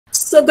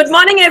So good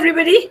morning,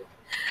 everybody.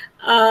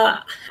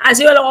 As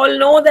you all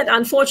know that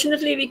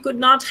unfortunately we could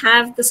not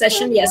have the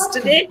session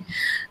yesterday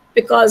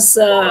because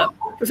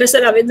Professor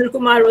Ravindra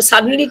Kumar was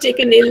suddenly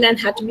taken ill and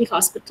had to be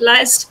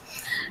hospitalized.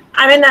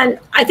 I mean, and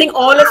I think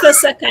all of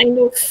us are kind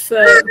of,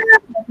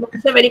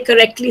 Monica very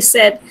correctly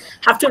said,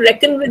 have to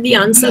reckon with the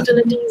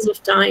uncertainties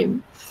of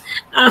time.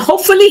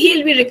 Hopefully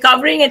he'll be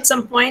recovering at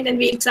some point and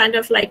we'll kind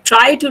of like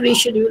try to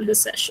reschedule the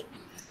session.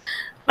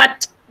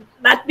 But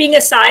that being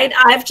aside,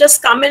 I have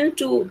just come in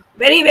to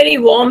very, very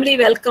warmly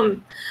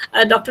welcome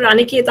Dr.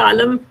 Aniket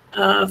Alam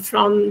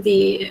from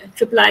the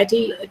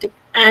IIIT,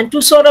 and to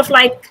sort of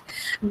like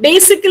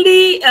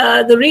basically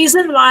the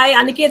reason why,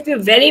 Aniket, we're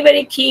very,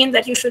 very keen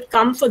that you should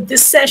come for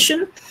this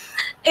session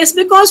is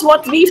because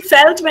what we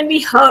felt when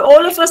we heard,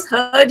 all of us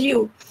heard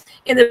you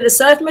in the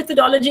research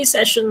methodology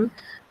session,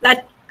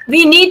 that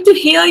we need to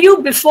hear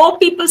you before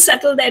people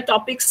settle their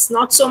topics,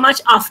 not so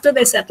much after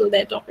they settle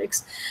their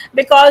topics,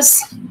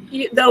 because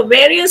the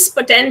various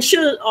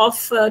potential of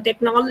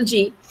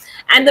technology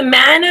and the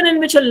manner in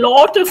which a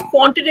lot of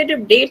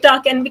quantitative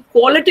data can be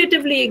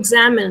qualitatively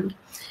examined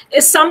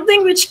is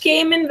something which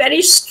came in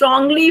very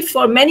strongly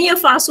for many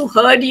of us who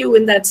heard you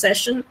in that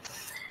session.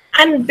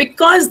 And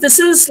because this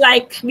is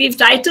like, we've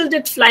titled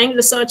it Flying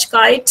Research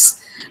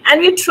Kites, and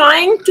we're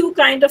trying to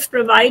kind of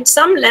provide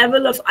some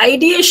level of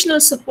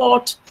ideational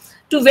support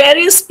to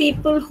various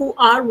people who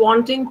are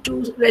wanting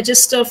to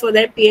register for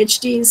their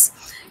PhDs,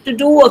 to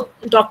do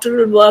a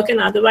doctoral work and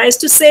otherwise,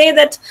 to say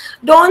that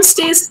don't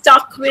stay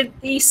stuck with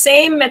the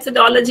same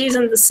methodologies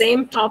and the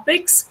same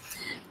topics.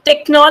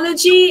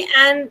 Technology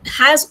and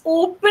has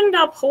opened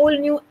up whole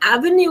new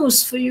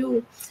avenues for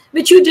you,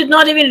 which you did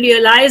not even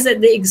realize that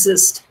they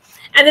exist.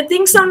 And the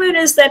thing somewhere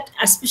is that,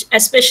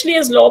 especially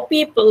as law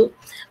people,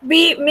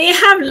 we may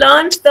have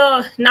learned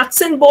the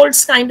nuts and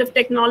bolts kind of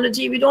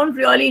technology. We don't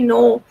really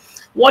know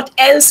what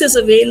else is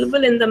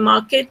available in the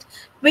market,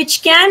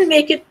 which can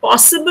make it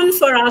possible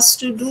for us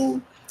to do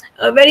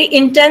a very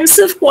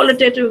intensive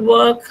qualitative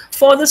work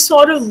for the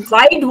sort of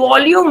wide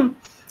volume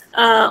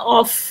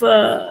of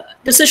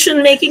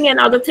decision making and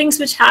other things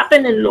which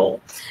happen in law,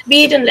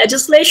 be it in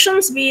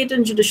legislations, be it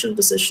in judicial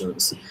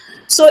decisions.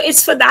 So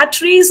it's for that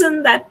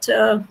reason that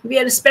we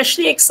are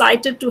especially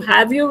excited to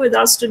have you with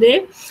us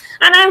today.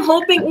 And I'm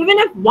hoping even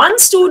if one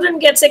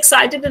student gets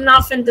excited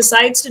enough and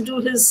decides to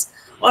do his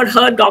or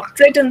her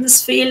doctorate in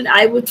this field,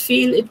 I would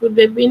feel it would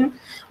have been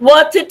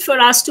worth it for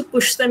us to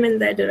push them in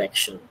their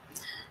direction.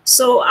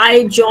 So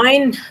I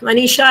join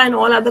Manisha and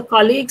all other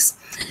colleagues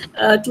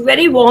to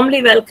very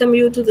warmly welcome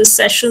you to this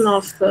session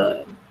of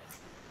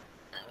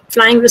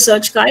Flying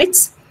Research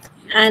Kites.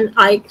 And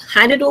I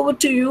hand it over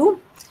to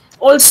you.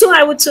 Also,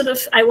 I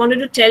wanted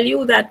to tell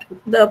you that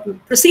the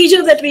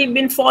procedure that we've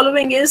been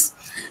following is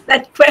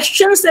that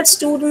questions that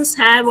students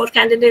have or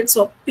candidates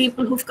or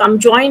people who've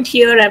joined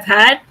here have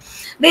had,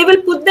 they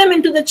will put them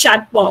into the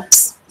chat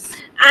box.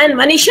 And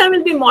Manisha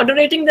will be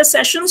moderating the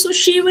session, so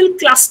she will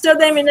cluster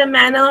them in a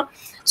manner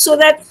so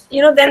that,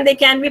 then they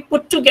can be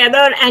put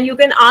together and you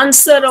can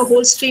answer a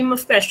whole stream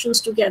of questions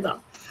together.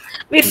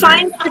 We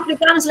find it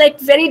becomes like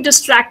very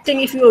distracting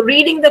if you're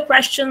reading the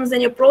questions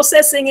and you're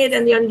processing it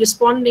and you're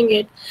responding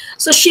it.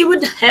 So she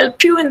would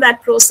help you in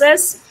that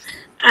process.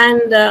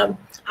 And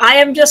I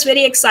am just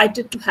very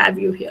excited to have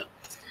you here.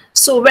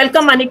 So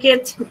welcome,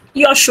 Aniket,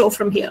 your show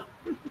from here.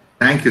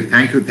 Thank you,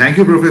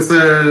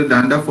 Professor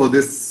Danda, for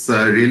this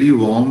really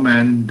warm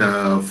and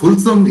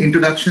fulsome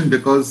introduction,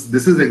 because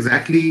this is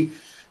exactly,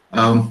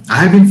 I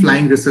have been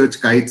flying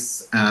research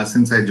kites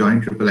since I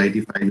joined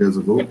IIIT 5 years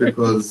ago,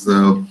 because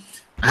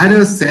I had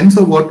a sense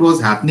of what was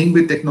happening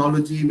with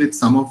technology, with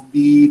some of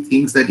the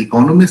things that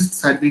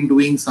economists had been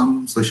doing,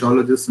 some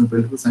sociologists and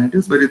political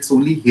scientists, but it's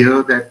only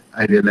here that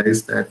I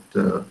realized that,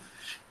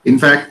 in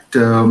fact,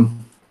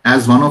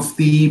 as one of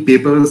the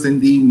papers in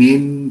the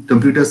main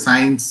computer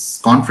science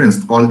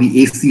conference called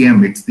the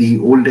ACM, it's the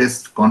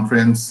oldest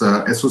conference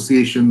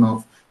association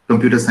of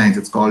computer science.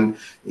 It's called,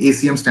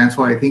 ACM stands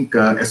for, I think,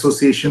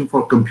 Association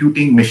for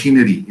Computing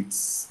Machinery.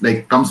 It's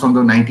like, comes from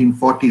the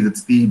 1940s.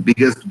 It's the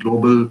biggest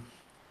global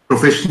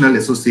professional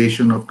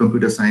association of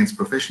computer science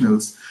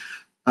professionals.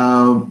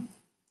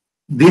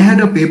 They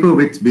had a paper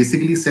which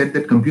basically said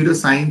that computer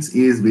science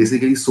is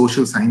basically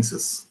social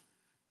sciences.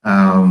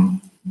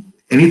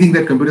 Anything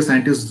that computer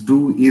scientists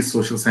do is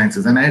social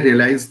sciences. And I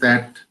realized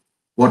that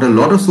what a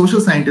lot of social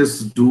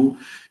scientists do,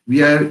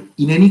 we are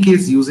in any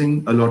case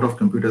using a lot of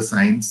computer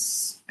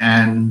science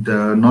and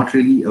not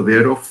really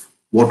aware of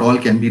what all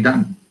can be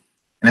done.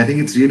 And I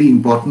think it's really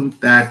important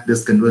that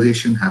this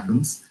conversation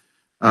happens.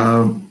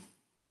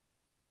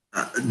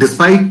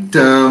 Despite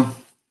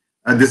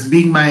this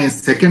being my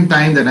second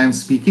time that I'm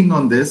speaking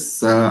on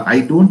this, I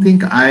don't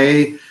think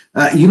I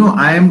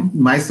am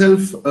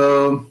myself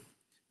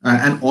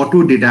an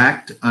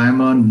autodidact. I'm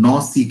a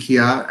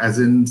Nausikhya, as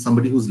in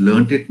somebody who's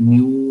learned it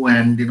new,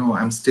 and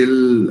I'm still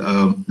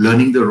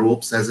learning the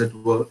ropes, as it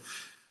were.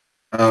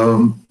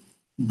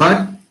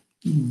 But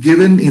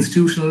given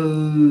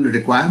institutional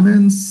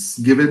requirements,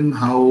 given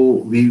how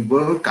we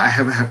work, I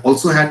have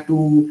also had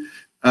to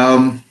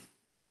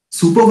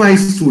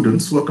supervised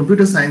students who are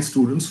computer science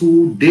students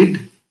who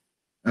did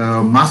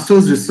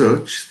master's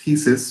research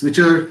thesis, which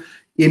are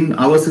in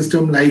our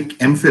system like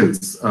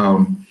MPhils,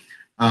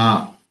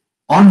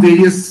 on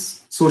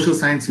various social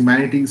science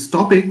humanities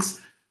topics,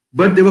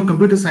 but they were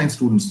computer science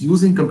students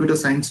using computer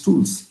science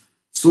tools.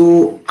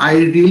 So I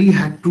really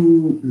had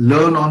to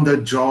learn on the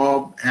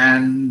job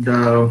and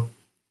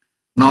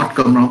not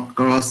come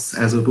across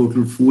as a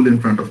total fool in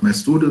front of my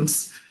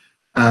students.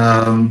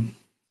 And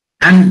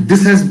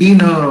this has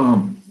been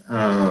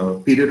a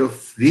period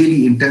of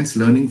really intense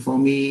learning for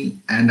me.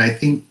 And I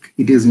think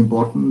it is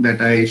important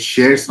that I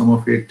share some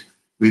of it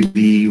with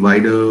the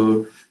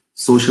wider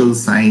social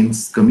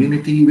science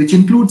community, which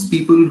includes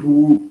people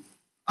who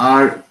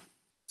are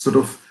sort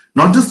of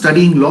not just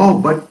studying law,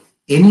 but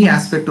any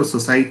aspect of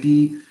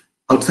society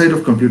outside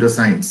of computer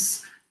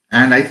science.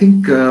 And I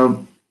think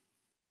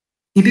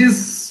it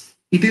is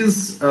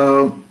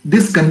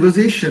this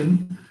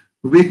conversation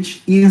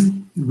which is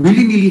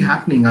willy-nilly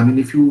happening. I mean,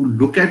 if you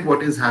look at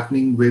what is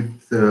happening with,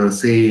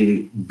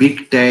 say,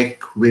 big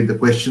tech, with the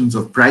questions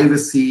of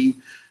privacy,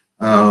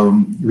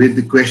 with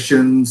the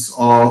questions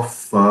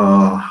of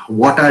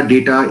what our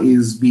data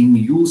is being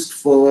used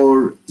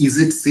for, is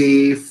it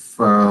safe,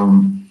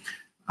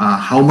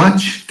 how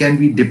much can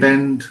we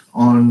depend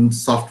on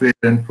software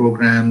and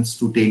programs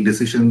to take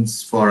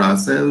decisions for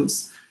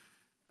ourselves,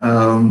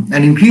 and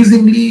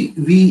increasingly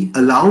we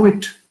allow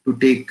it to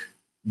take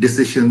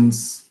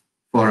decisions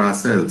for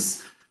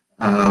ourselves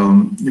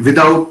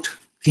without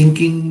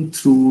thinking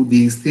through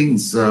these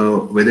things,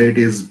 whether it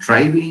is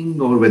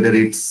driving or whether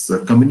it's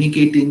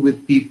communicating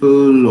with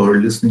people or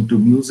listening to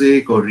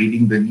music or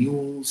reading the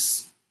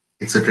news,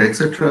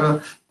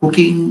 etc.,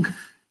 cooking.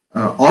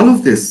 All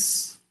of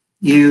this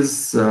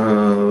is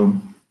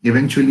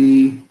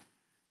eventually,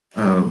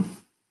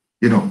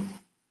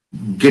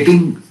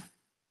 getting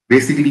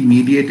basically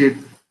mediated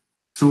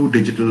through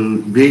digital,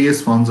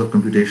 various forms of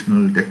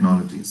computational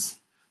technologies.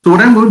 So what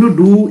I'm going to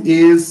do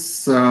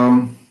is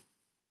I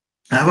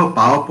have a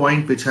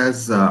PowerPoint which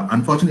has,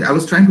 unfortunately, I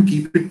was trying to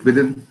keep it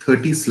within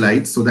 30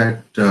 slides so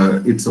that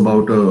it's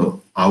about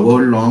an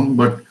hour long,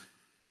 but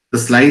the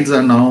slides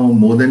are now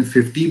more than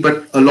 50,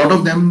 but a lot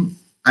of them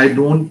I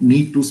don't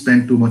need to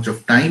spend too much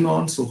of time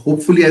on. So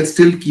hopefully I'll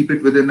still keep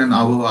it within an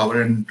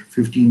hour and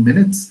 15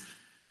 minutes.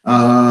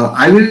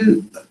 I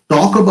will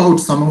talk about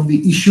some of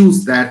the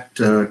issues that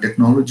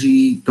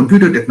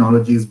computer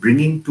technology is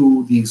bringing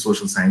to the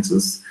social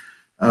sciences.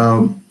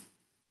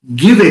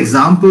 Give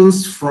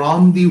examples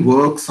from the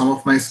work some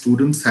of my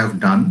students have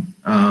done,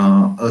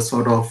 a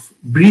sort of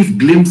brief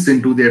glimpse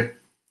into their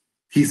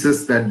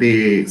thesis that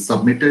they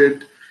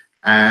submitted.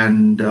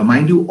 And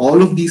mind you,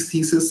 all of these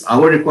theses,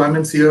 our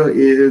requirements here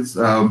is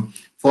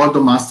for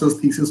the master's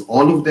thesis,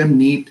 all of them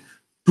need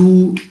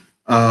 2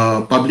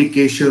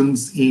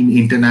 publications in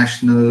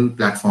international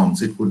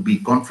platforms. It could be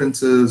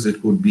conferences,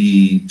 it could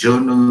be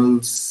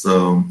journals,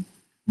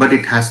 but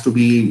it has to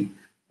be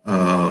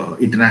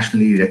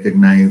internationally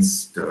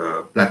recognized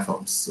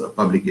platforms,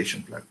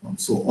 publication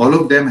platforms. So all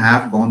of them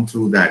have gone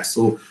through that.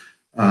 So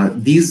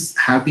these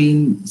have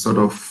been sort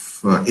of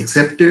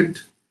accepted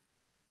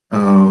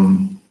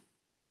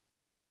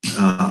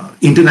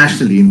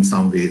internationally in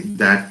some way,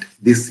 that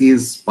this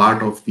is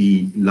part of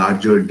the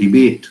larger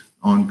debate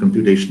on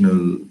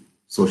computational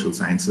social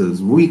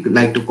sciences. We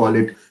like to call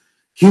it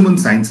human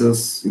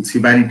sciences. It's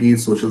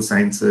humanities, social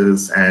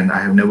sciences, and I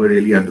have never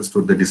really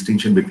understood the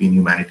distinction between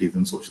humanities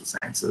and social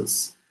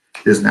sciences.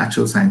 There's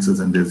natural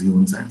sciences and there's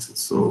human sciences.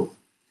 So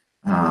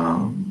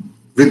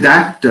with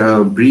that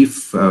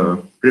brief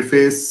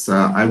preface,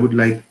 I would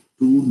like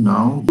to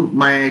now,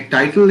 my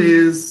title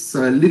is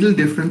a little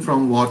different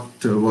from what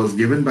was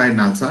given by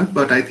Nalsar,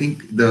 but I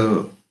think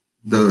the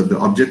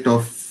object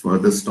of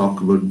this talk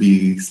would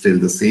be still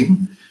the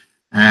same.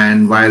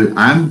 And while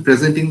I'm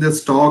presenting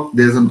this talk,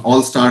 there's an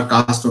all-star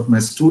cast of my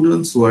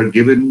students who are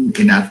given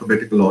in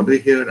alphabetical order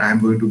here. I'm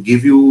going to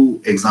give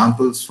you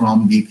examples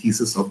from the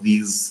thesis of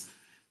these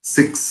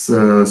 6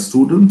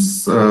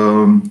 students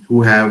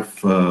who have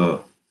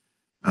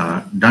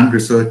done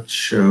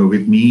research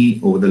with me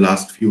over the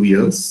last few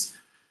years.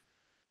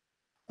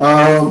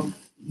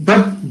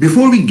 But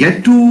before we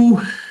get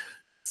to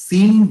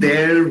seeing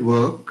their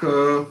work,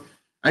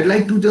 I'd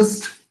like to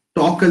just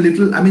talk a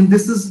little. I mean,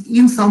 this is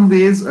in some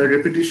ways a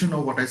repetition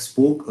of what I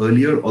spoke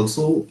earlier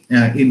also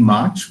in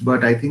March,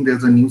 but I think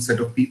there's a new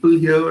set of people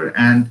here.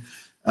 And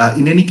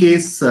in any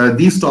case,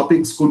 these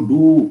topics could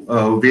do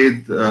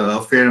with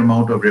a fair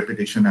amount of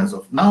repetition as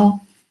of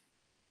now.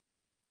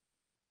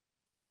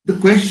 The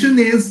question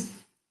is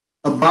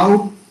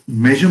about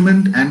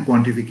measurement and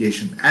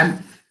quantification.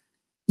 And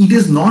it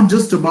is not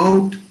just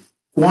about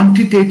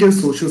quantitative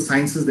social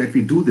sciences that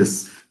we do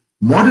this.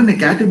 Modern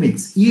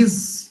academics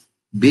is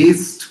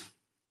based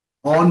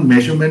on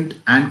measurement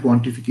and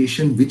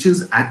quantification, which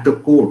is at the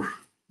core.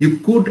 You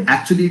could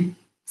actually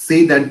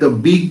say that the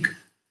big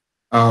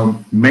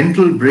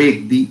mental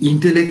break, the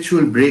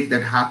intellectual break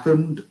that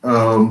happened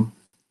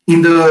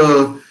in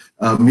the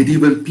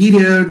medieval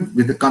period,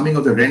 with the coming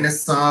of the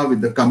Renaissance,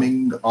 with the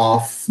coming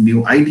of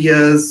new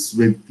ideas,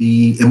 with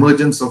the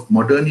emergence of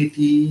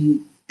modernity,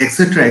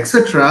 etc.,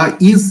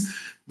 is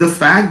the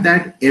fact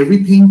that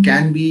everything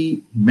can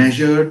be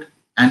measured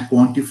and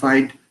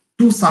quantified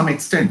to some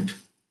extent.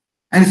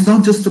 And it's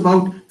not just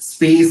about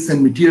space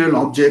and material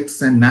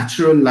objects and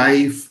natural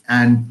life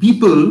and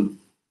people.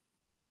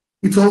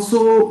 It's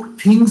also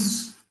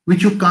things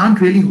which you can't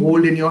really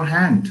hold in your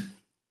hand,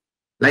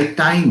 like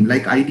time,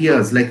 like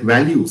ideas, like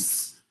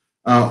values,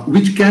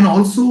 which can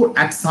also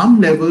at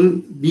some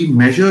level be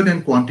measured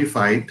and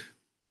quantified.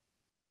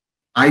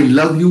 I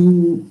love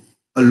you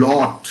a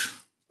lot,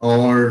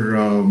 or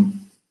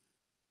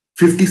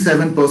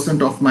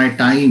 57% of my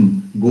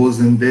time goes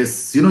in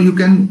this. You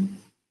can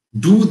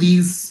do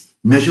these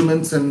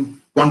measurements and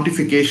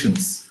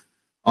quantifications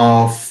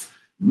of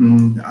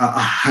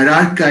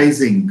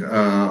hierarchizing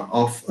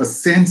of a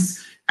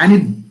sense, and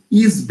it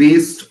is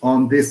based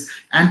on this.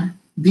 And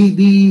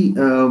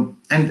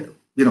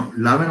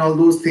love and all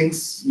those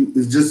things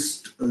is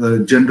just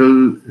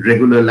general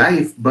regular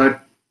life.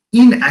 But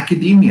in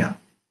academia,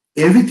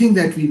 everything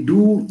that we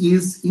do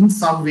is in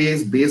some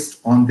ways based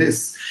on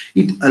this.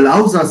 It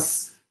allows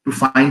us to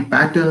find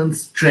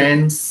patterns,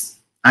 trends,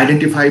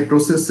 identify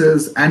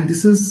processes, and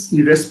this is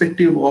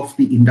irrespective of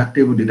the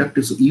inductive or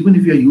deductive. So even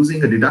if you're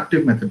using a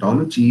deductive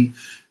methodology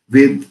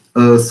with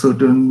a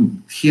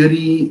certain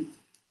theory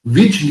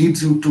which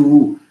leads you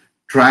to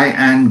try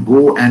and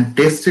go and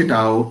test it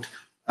out,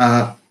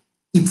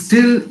 it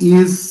still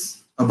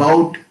is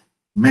about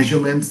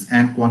measurements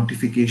and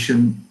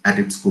quantification at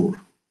its core.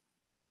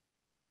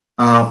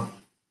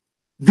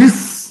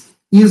 This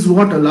is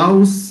what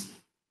allows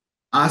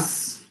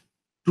us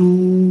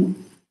to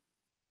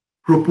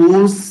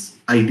propose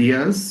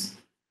ideas,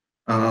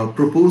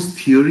 propose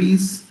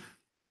theories,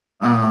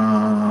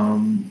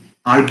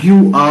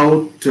 argue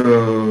out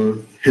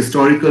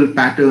historical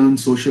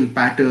patterns, social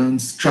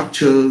patterns,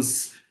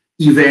 structures,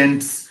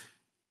 events,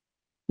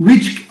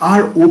 which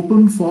are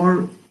open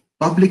for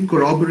public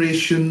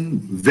corroboration,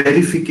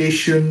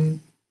 verification,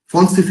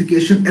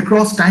 falsification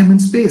across time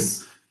and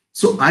space.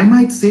 So I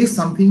might say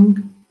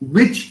something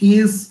which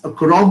is a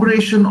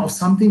corroboration of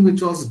something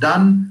which was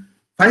done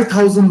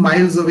 5,000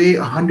 miles away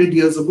 100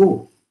 years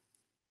ago.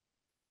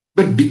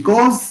 But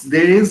because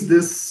there is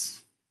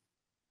this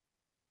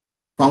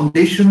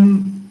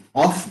foundation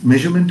of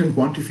measurement and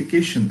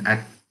quantification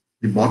at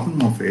the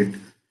bottom of it,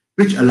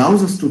 which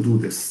allows us to do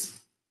this.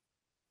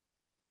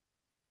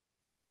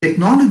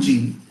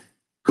 Technology,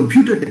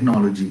 computer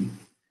technology,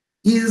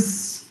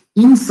 is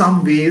in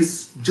some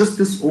ways just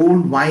this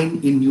old wine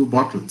in new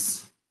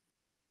bottles.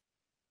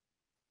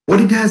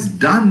 What it has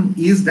done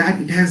is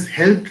that it has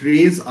helped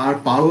raise our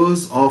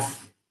powers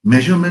of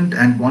measurement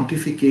and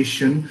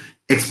quantification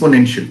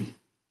exponentially.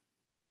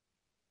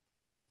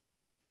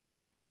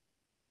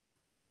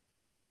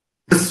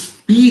 The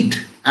speed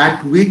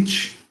at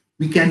which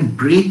we can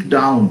break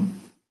down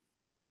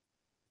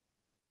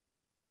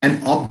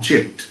an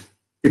object,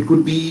 it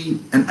could be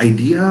an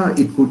idea,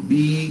 it could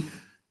be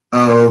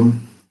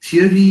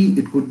theory,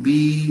 it could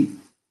be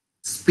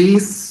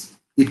space,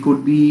 it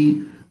could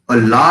be a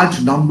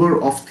large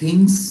number of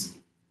things.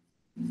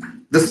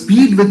 The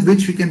speed with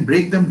which we can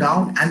break them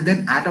down and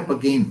then add up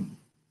again.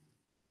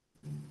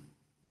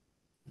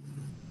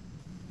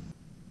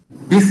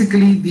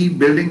 Basically, the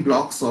building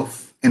blocks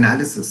of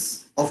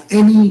analysis, of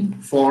any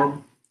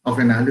form of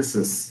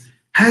analysis,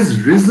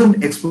 has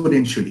risen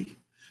exponentially.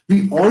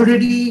 We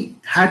already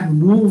had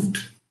moved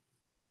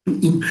to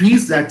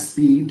increase that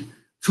speed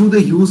through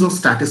the use of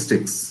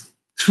statistics,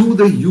 through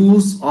the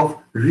use of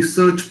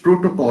research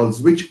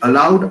protocols, which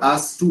allowed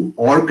us to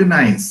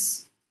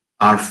organize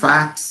our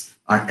facts,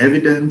 our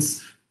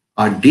evidence,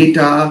 our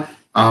data,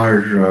 our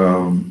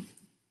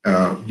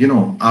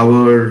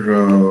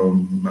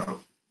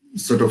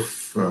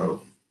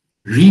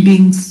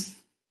readings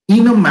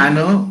in a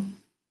manner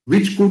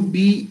which could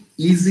be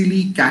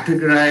easily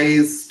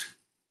categorized,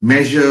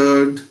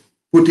 measured,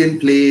 put in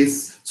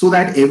place, so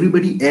that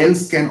everybody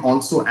else can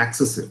also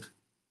access it.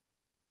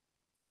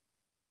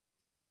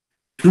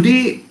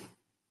 Today,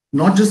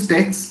 not just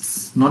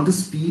texts, not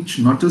just speech,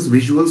 not just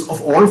visuals,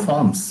 of all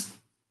forms,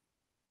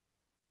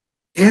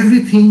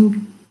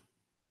 everything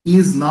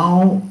is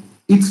now,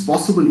 it's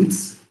possible,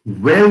 it's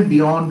well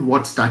beyond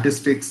what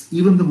statistics,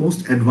 even the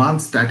most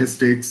advanced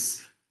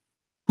statistics,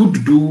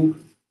 could do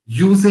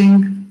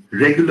using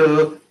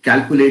regular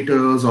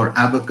calculators or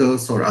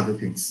abacus or other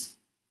things.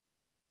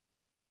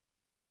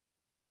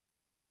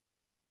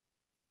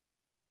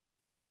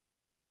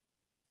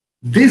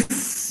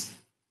 This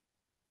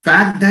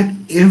fact that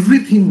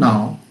everything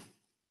now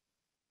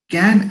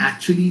can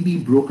actually be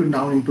broken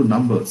down into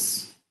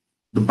numbers,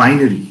 the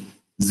binary,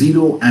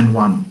 0 and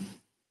 1,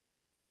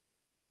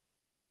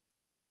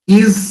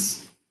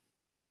 is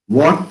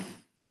what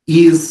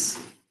is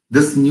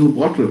this new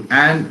bottle.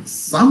 And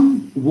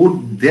some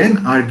would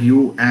then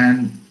argue,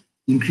 and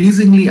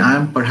increasingly I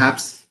am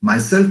perhaps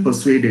myself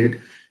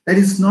persuaded, that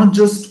it's not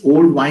just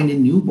old wine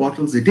in new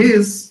bottles. It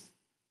is,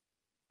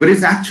 but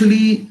it's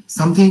actually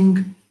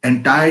something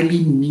entirely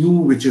new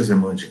which is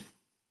emerging.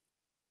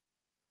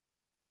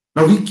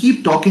 Now, we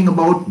keep talking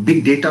about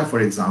big data, for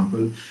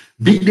example.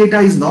 Big data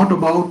is not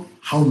about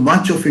how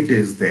much of it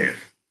is there.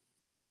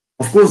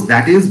 Of course,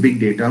 that is big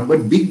data,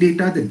 but big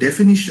data, the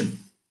definition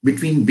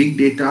between big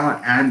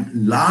data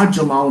and large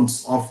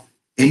amounts of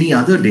any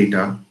other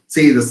data,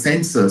 say the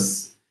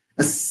census,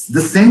 the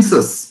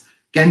census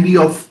can be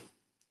of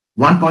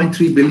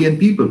 1.3 billion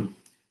people.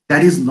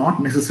 That is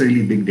not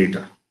necessarily big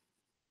data.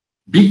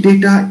 Big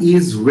data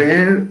is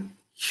where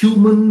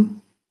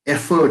human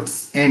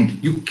efforts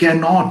end. You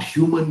cannot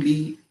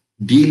humanly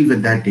deal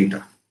with that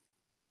data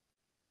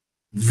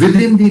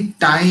within the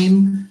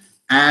time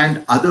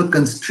and other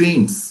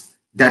constraints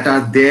that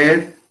are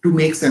there to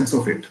make sense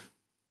of it.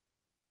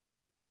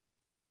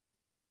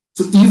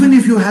 So even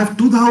if you have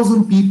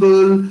 2,000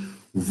 people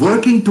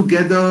working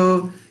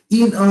together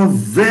in a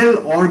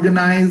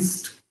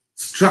well-organized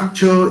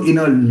structure, in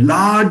a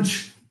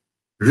large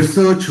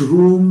research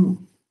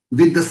room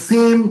with the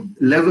same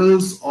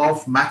levels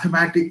of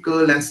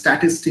mathematical and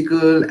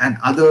statistical and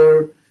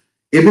other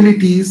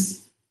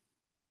abilities,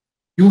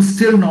 you'll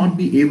still not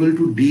be able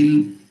to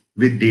deal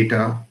with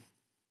data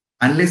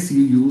unless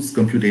you use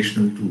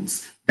computational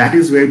tools. That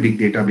is where big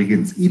data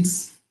begins.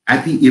 It's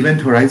at the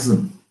event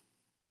horizon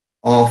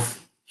of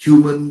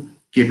human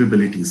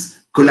capabilities,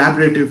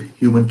 collaborative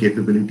human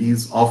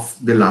capabilities of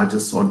the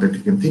largest sort that you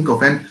can think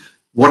of. And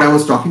what I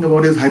was talking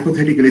about is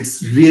hypothetical.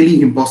 It's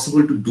really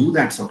impossible to do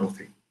that sort of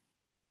thing.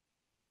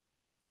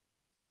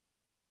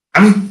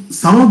 I mean,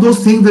 some of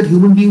those things that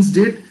human beings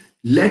did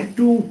led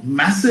to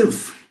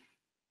massive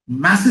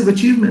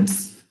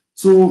achievements.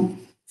 So,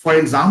 for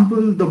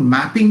example, the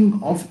mapping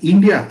of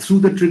India through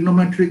the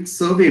trigonometric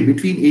survey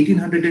between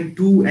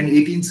 1802 and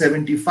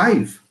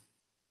 1875,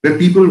 where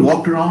people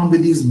walked around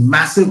with these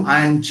massive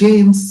iron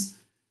chains,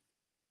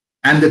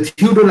 and the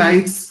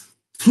theodolites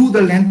through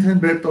the length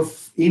and breadth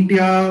of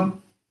India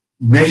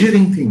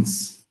measuring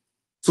things.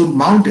 So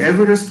Mount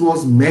Everest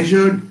was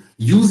measured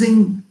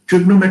using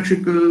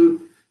trigonometrical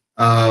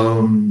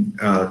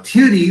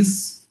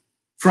theories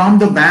from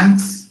the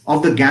banks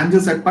of the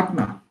Ganges at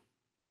Patna.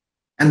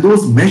 And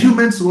those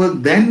measurements were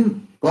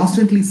then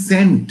constantly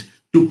sent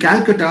to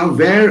Calcutta,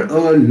 where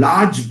a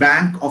large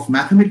bank of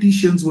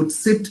mathematicians would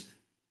sit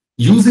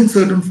using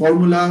certain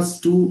formulas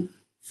to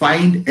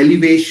find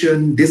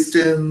elevation,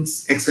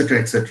 distance, etc.,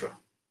 etc.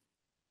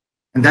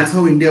 And that's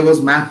how India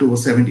was mapped over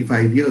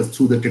 75 years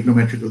through the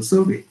trigonometrical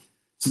survey.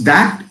 So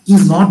that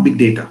is not big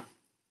data.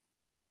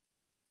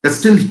 That's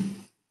still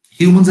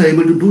humans are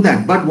able to do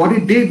that. But what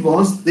it did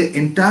was the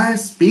entire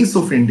space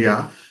of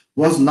India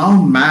was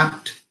now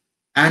mapped,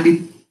 and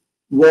it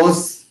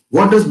was,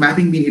 what does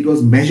mapping mean? It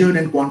was measured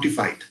and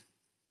quantified.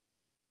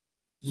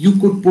 You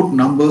could put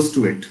numbers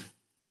to it.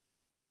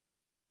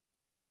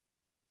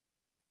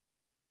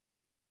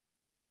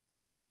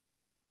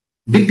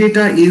 Big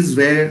data is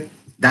where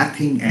that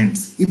thing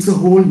ends. It's a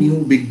whole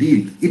new big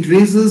deal. It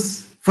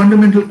raises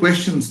fundamental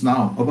questions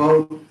now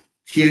about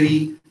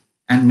theory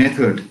and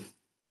method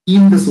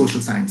in the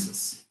social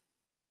sciences.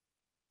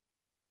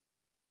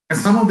 And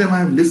some of them I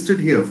have listed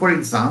here. For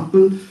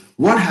example,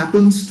 what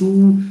happens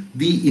to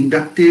the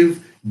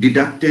inductive,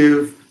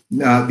 deductive,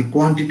 the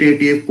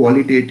quantitative,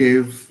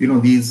 qualitative,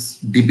 these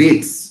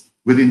debates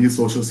within the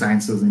social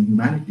sciences and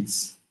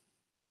humanities?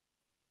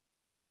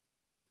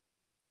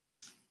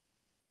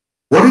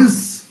 What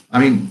is,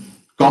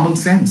 common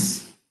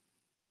sense?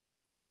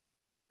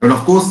 And of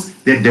course,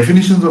 there are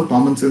definitions of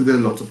common sense. There are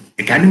lots of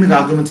academic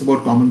arguments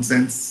about common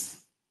sense.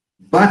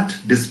 But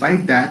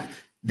despite that,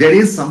 there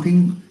is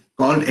something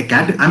called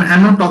academic.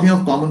 I'm not talking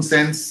of common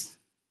sense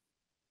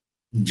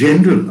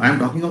general. I'm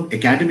talking of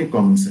academic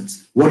common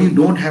sense. What you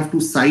don't have to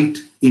cite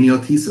in your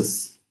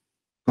thesis.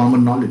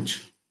 Common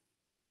knowledge.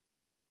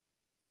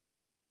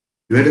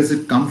 Where does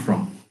it come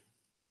from?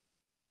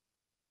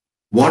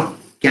 What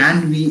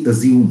can we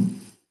assume?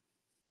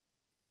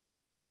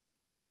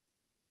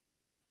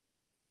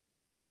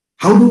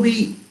 How do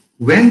we,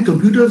 when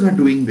computers are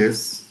doing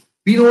this,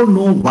 we don't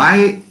know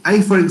why. I,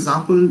 for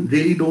example,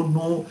 really don't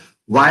know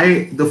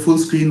why the full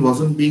screen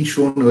wasn't being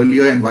shown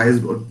earlier and why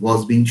it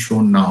was being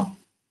shown now.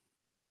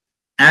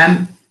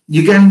 And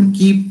you can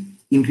keep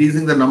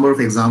increasing the number of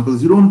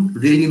examples. You don't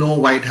really know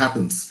why it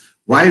happens.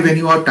 Why, when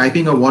you are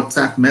typing a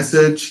WhatsApp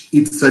message,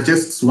 it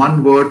suggests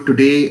one word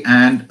today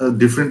and a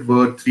different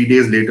word 3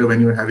 days later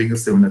when you're having a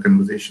similar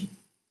conversation.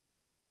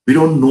 We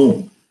don't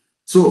know.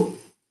 So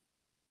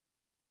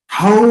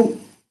how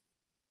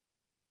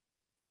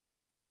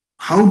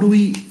do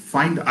we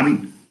find,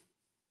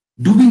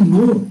 do we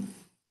know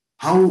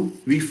how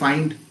we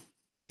find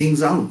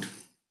things out?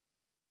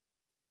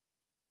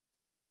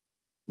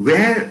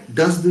 Where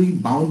does the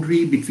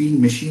boundary between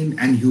machine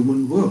and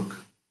human work?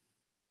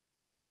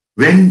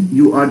 When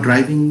you are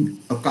driving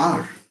a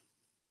car,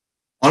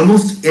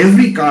 almost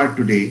every car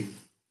today,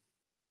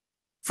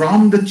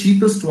 from the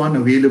cheapest one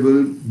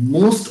available,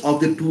 most of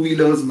the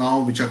two-wheelers now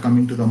which are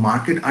coming to the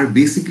market are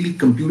basically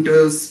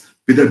computers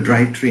with a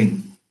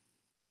drivetrain.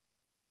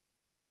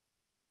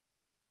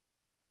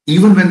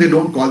 Even when they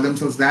don't call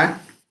themselves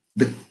that,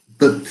 the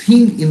the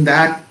thing in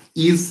that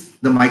is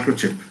the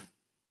microchip.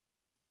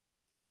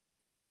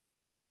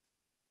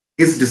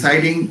 It's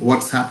deciding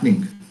what's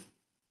happening.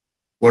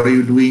 What are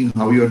you doing?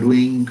 How you are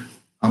doing?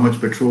 How much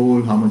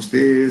petrol? How much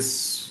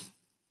this?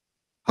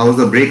 How's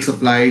the brake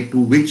supply? To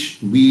which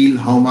wheel?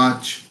 How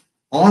much?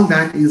 All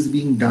that is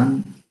being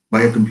done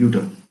by a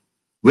computer.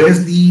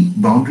 Where's the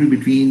boundary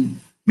between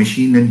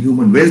machine and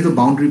human? Where's the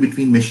boundary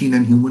between machine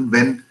and human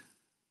when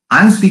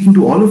I'm speaking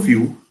to all of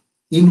you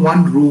in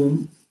one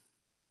room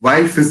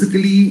while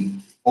physically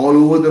all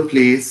over the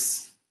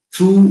place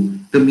through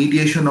the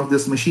mediation of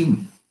this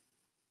machine?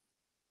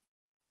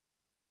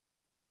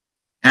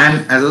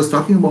 And as I was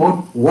talking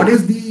about, what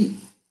is the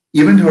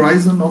event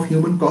horizon of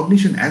human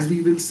cognition, as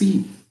we will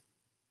see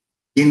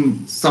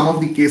in some of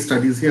the case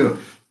studies here?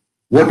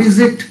 What is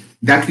it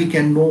that we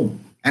can know?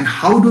 And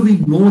how do we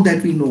know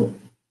that we know?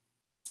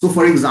 So,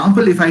 for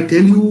example, if I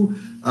tell you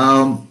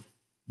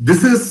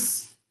this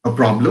is a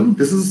problem,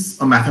 this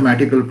is a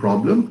mathematical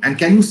problem, and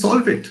can you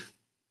solve it?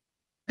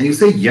 And you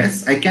say,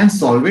 yes, I can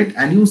solve it,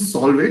 and you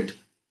solve it,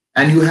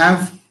 and you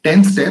have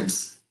 10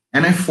 steps,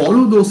 and I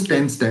follow those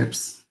 10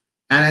 steps,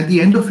 and at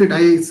the end of it,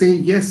 I say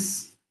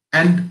yes.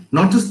 And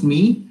not just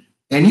me,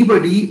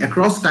 anybody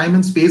across time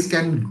and space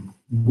can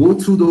go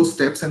through those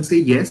steps and say,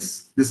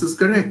 yes, this is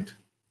correct.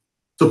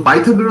 So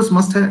Pythagoras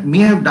may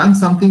have done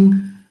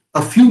something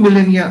a few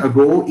millennia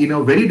ago in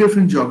a very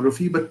different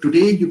geography, but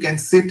today you can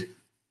sit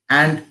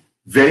and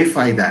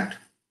verify that.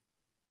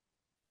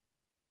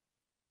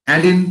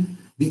 And in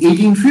the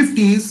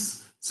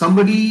 1850s,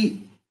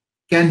 somebody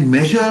can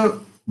measure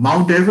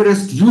Mount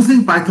Everest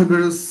using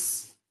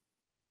Pythagoras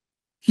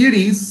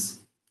theories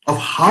of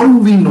how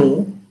we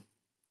know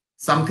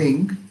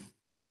something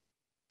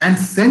and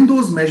send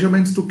those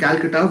measurements to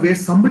Calcutta, where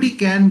somebody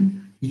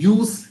can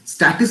use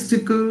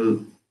statistical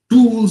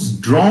tools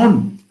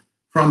drawn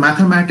from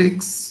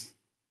mathematics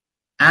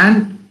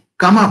and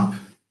come up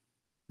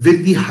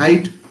with the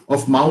height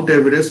of Mount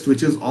Everest,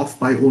 which is off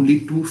by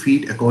only 2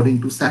 feet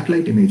according to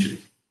satellite imagery.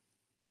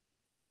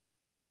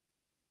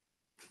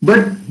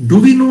 But do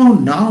we know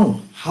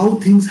now how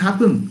things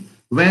happen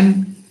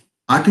when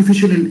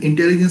artificial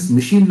intelligence,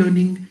 machine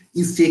learning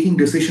is taking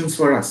decisions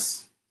for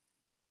us?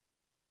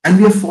 And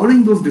we are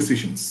following those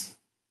decisions.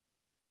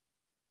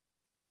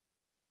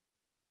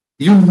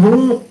 You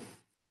know,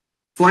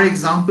 for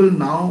example,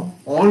 now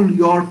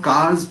all our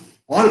cars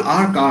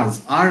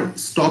are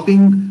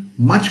stopping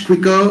much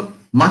quicker,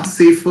 much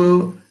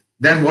safer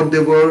than what they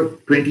were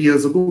 20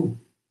 years ago.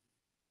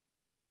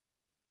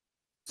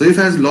 So if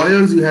as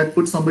lawyers you had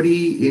put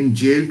somebody in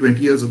jail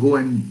 20 years ago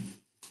and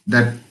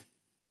that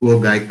poor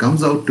guy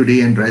comes out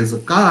today and drives a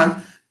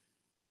car,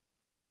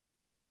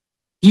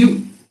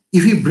 if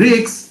he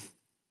brakes,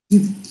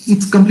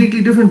 it's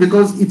completely different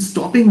because it's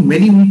stopping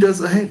many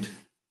meters ahead.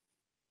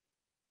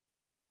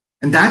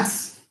 And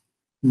that's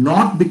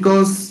not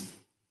because,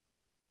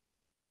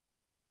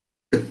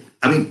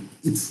 I mean,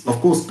 it's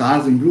of course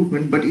cars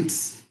improvement, but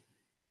it's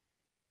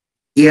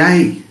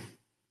AI,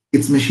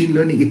 it's machine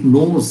learning, it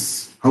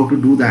knows how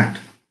to do that.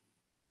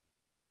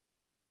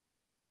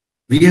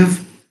 We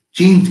have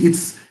changed,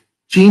 it's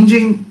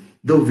changing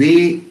the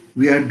way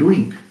we are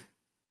doing.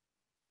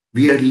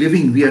 We are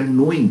living, we are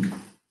knowing.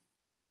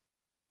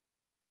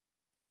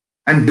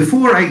 And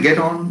before I get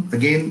on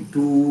again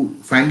to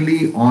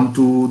finally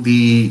onto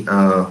the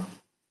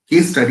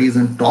case studies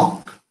and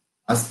talk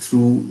us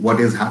through what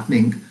is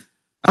happening,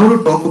 I want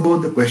to talk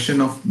about the question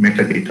of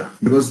metadata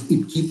because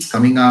it keeps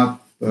coming up.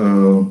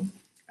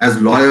 As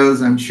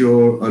lawyers, I'm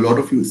sure a lot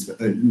of you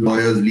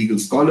lawyers, legal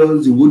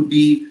scholars, you would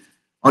be,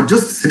 or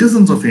just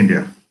citizens of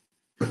India,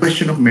 the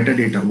question of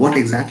metadata. What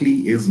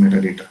exactly is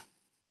metadata?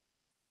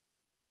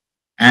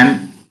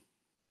 And,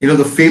 you know,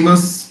 the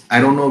famous, I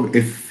don't know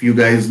if you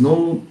guys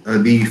know,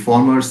 the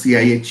former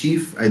CIA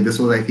chief, this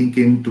was, I think,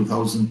 in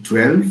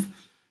 2012,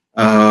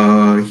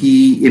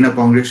 he, in a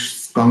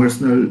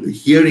congressional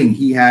hearing,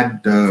 he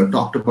had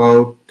talked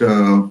about,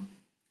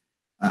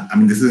 I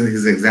mean, this is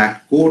his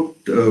exact quote,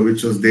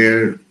 which was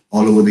there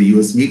all over the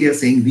US media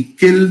saying, we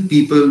kill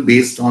people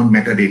based on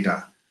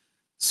metadata.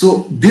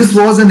 So this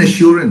was an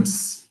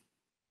assurance.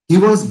 He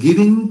was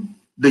giving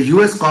the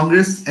US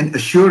Congress an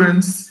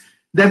assurance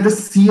that the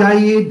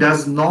CIA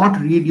does not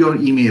read your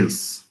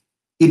emails.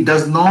 It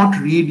does not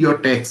read your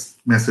text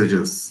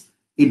messages.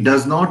 It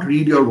does not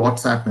read your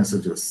WhatsApp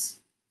messages.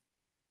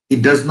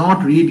 It does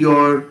not read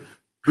your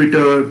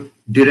Twitter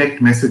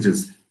direct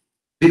messages.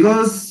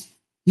 Because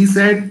he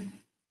said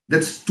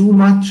that's too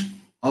much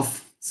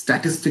of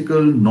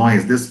statistical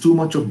noise. There's too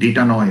much of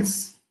data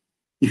noise.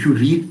 If you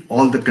read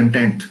all the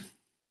content,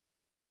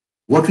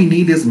 what we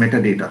need is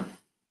metadata.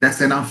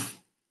 That's enough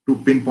to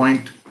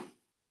pinpoint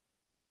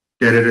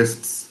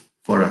terrorists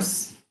for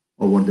us,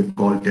 or what they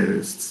call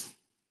terrorists.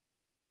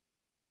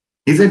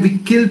 He said we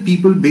kill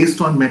people based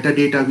on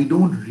metadata. We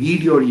don't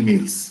read your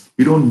emails.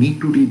 We don't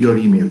need to read your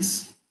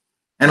emails.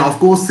 And of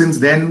course, since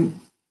then,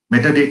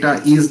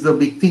 metadata is the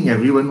big thing.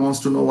 Everyone wants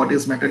to know what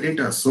is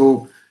metadata.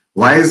 So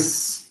why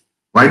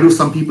do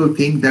some people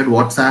think that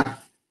WhatsApp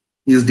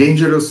is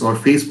dangerous, or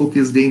Facebook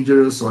is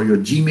dangerous, or your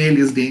Gmail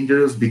is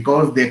dangerous,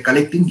 because they're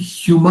collecting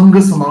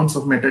humongous amounts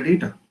of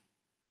metadata.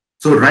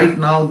 So right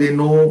now they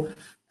know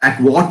at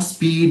what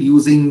speed,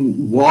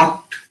 using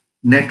what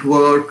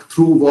network,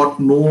 through what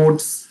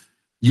nodes,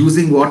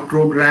 using what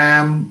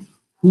program,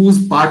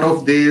 who's part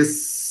of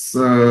this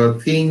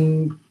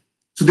thing.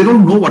 So they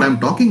don't know what I'm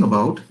talking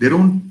about. They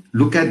don't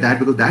look at that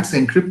because that's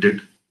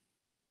encrypted.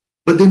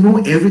 But they know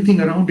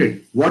everything around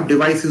it. What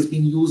device is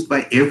being used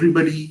by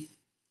everybody?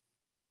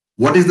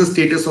 What is the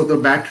status of the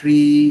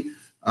battery?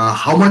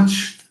 How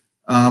much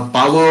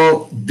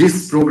power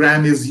this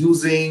program is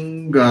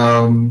using?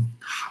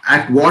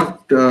 At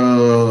what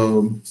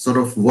sort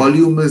of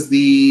volume is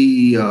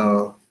the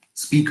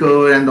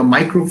speaker and the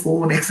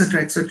microphone,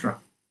 etc., etc.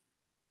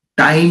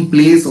 Time,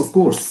 place, of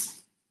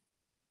course.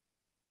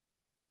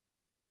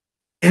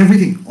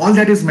 Everything, all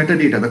that is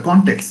metadata, the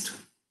context.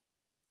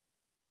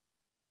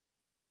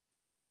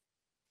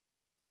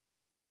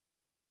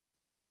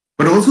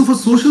 But also for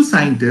social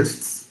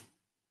scientists,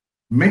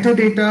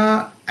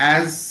 metadata,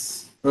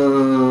 as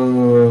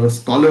a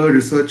scholar,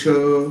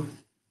 researcher,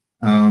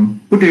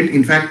 put it,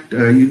 in fact,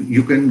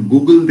 you can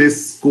Google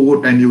this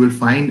quote and you will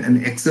find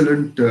an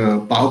excellent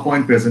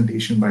PowerPoint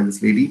presentation by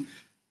this lady.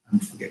 I'm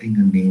forgetting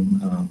her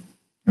name.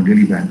 I'm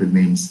really bad with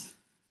names.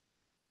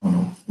 Oh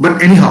no.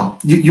 But anyhow,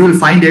 you will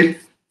find it.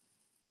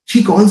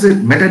 She calls it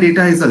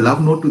metadata is a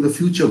love note to the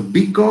future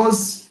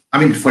because, I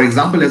mean, for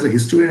example, as a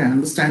historian, I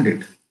understand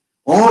it.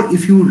 Or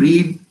if you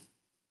read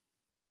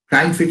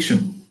crime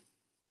fiction,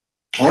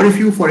 or if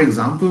you, for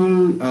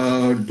example,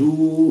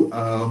 do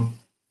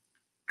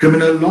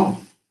criminal law.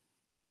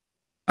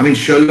 I mean,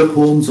 Sherlock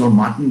Holmes or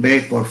Martin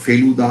Beck or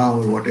Feluda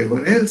or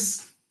whatever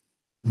else,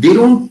 they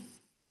don't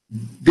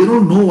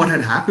know what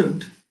had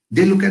happened.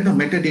 They look at the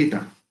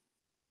metadata,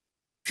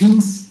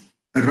 things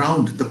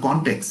around the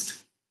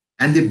context,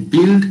 and they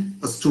build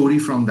a story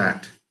from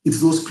that.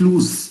 It's those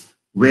clues,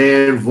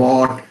 where,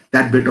 what,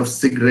 that bit of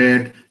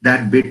cigarette,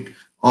 that bit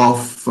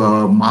of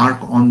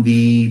mark on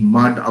the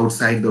mud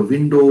outside the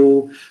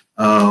window,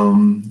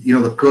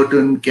 the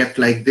curtain kept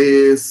like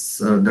this,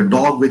 the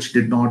dog which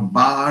did not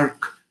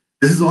bark.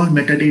 This is all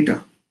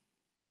metadata.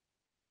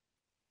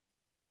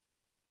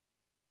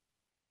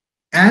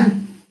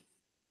 And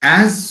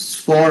as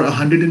for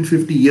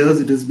 150 years,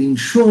 it has been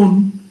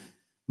shown,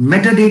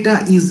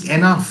 metadata is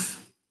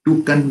enough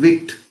to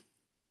convict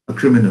a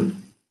criminal.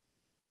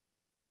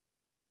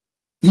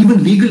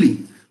 Even legally.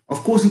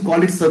 Of course, you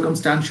call it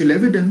circumstantial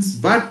evidence,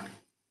 but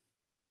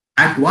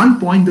at one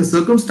point, the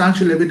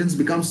circumstantial evidence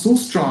becomes so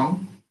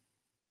strong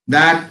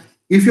that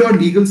if your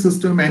legal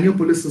system and your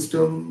police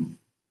system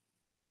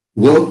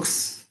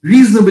works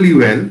reasonably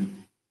well,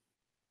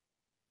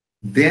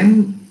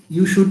 then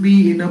you should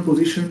be in a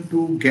position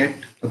to get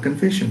a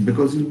confession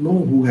because you know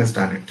who has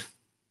done it.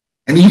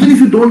 And even if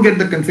you don't get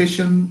the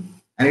confession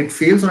and it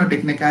fails on a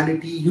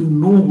technicality, you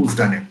know who's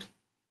done it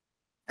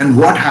and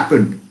what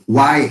happened,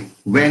 why,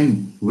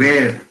 when,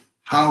 where,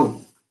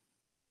 how.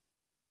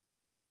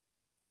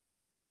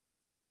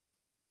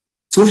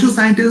 Social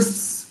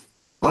scientists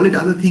call it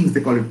other things.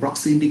 They call it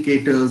proxy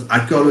indicators.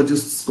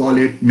 Archaeologists call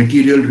it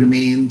material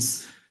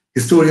remains.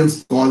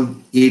 Historians call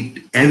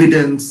it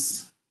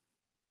evidence.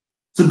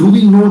 So do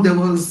we know there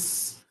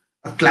was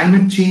a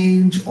climate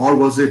change, or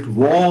was it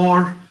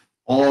war,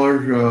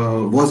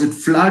 or was it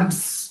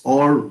floods,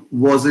 or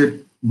was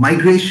it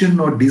migration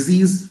or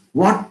disease?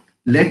 What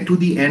led to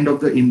the end of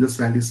the Indus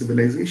Valley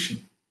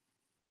civilization?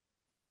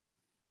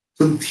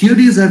 So the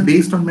theories are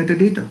based on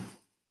metadata.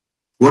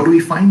 What do we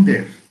find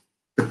there?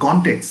 The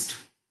context.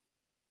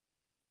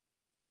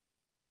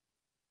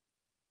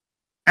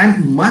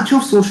 And much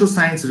of social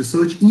science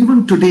research,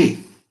 even today,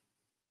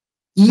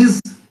 is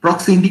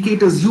proxy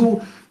indicators.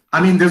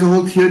 There's a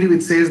whole theory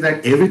which says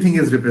that everything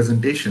is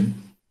representation.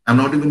 I'm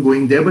not even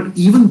going there, but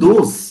even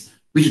those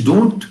which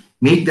don't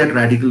make that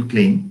radical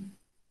claim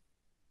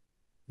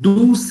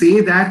do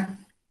say that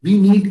we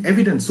need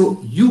evidence.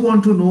 So you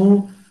want to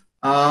know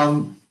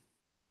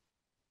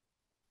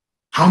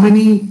how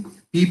many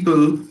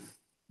people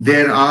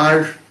there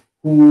are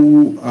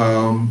who,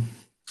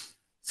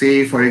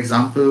 say, for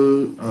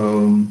example,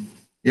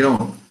 you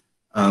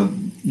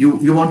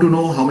want to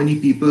know how many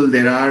people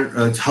there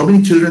are, how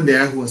many children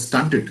there are who are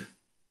stunted.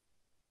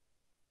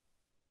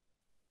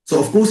 So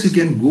of course you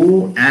can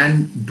go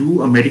and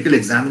do a medical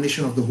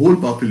examination of the whole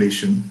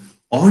population,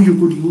 or you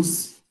could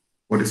use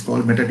what is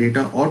called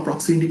metadata or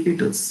proxy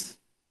indicators.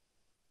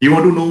 You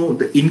want to know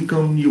the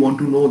income, you want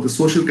to know the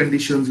social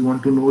conditions, you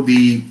want to know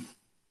the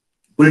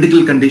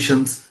political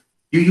conditions,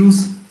 you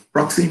use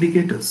proxy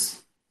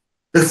indicators.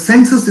 The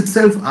census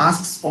itself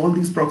asks all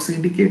these proxy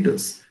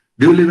indicators.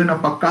 Do you live in a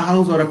pakka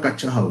house or a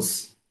kacha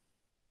house?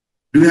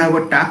 Do you have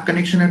a tap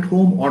connection at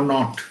home or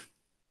not?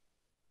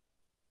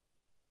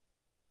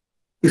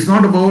 It's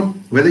not about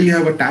whether you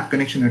have a tap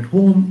connection at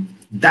home.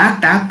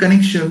 That tap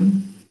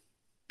connection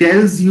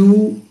tells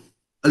you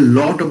a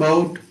lot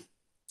about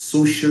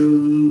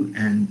social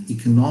and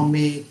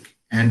economic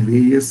and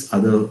various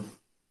other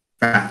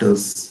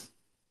factors,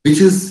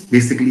 which is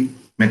basically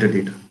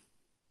metadata.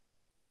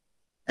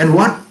 And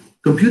what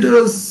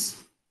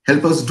computers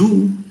help us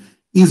do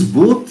is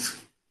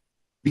both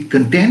the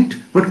content,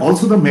 but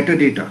also the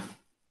metadata.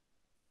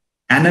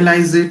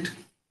 Analyze it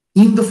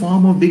in the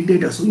form of big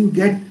data. So you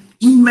get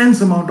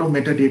immense amount of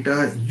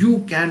metadata.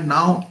 You can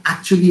now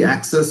actually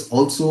access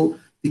also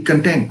the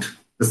content.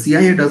 The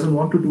CIA doesn't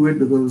want to do it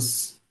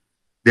because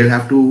they'll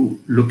have to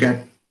look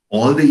at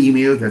all the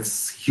emails.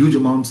 That's huge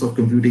amounts of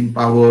computing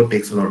power,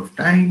 takes a lot of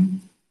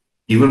time,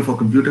 even for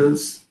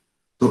computers.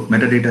 So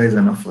metadata is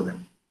enough for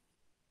them.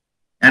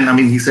 And I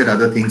mean, he said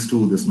other things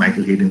too, this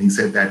Michael Hayden. He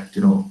said that,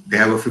 they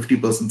have a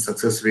 50%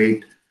 success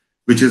rate,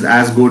 which is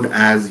as good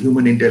as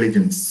human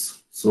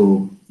intelligence.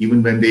 So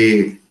even when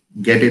they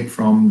get it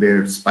from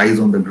their spies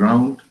on the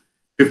ground,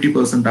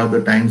 50% of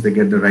the times they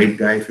get the right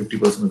guy,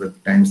 50% of the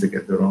times they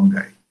get the wrong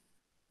guy.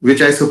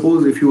 Which I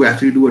suppose if you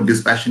actually do a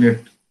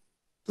dispassionate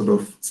sort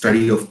of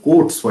study of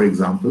courts, for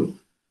example,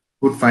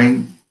 would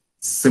find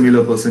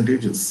similar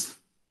percentages,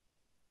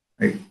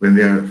 right, when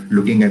they are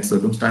looking at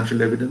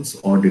circumstantial evidence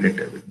or direct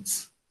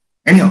evidence.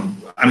 Anyhow,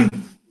 I mean,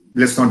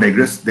 let's not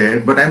digress there,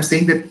 but I'm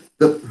saying that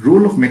the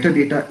role of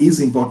metadata is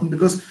important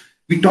because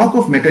we talk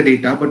of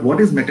metadata, but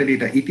what is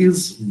metadata? It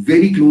is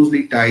very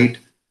closely tied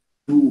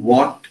to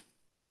what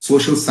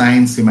social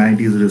science,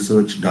 humanities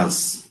research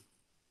does.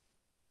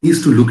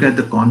 Is to look at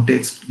the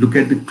context, look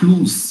at the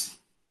clues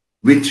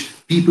which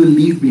people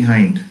leave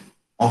behind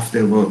of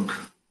their work,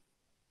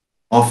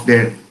 of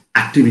their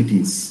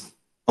activities,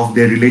 of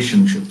their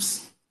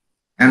relationships.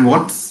 And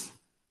what's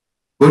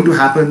going to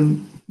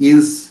happen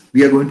is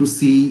we are going to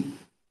see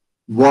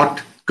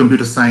what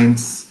computer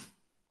science,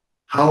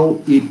 how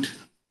it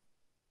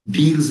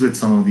deals with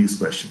some of these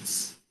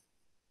questions.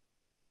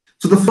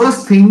 So the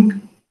first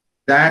thing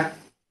that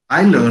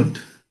I learned,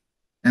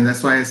 and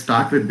that's why I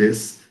start with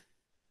this,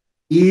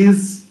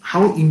 is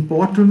how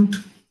important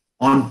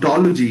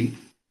ontology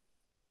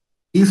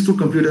is to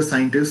computer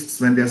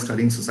scientists when they are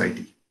studying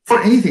society, for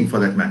anything for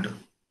that matter.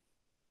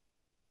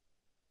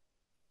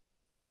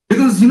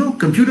 Because,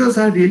 computers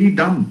are really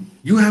dumb.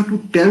 You have to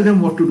tell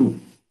them what to do.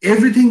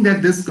 Everything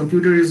that this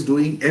computer is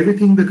doing,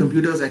 everything the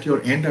computers at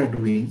your end are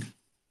doing,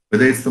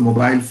 whether it's the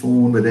mobile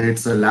phone, whether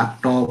it's a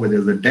laptop, whether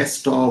it's a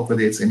desktop,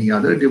 whether it's any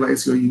other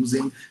device you're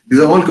using, these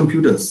are all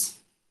computers.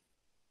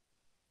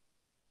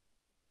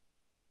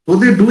 What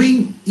they're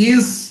doing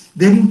is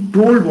they're being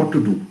told what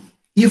to do.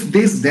 If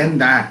this, then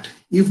that.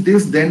 If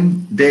this,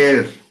 then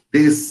there.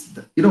 This,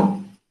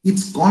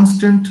 it's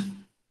constant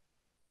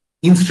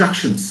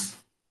instructions.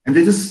 And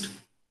they just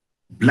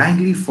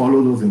blindly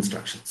follow those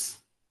instructions.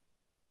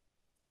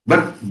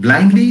 But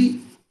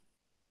blindly,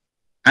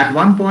 at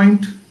one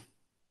point,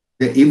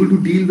 they're able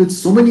to deal with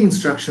so many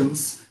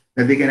instructions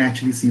that they can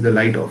actually see the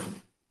light of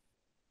it.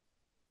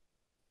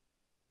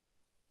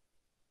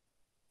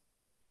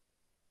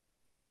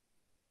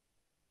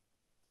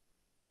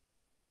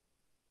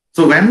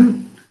 So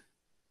when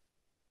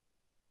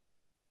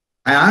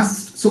I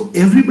asked, so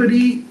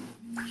everybody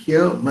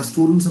here, my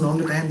students and all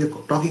the time, they're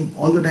talking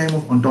all the time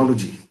of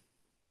ontology.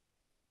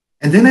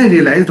 And then I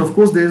realized, of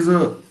course, there's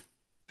a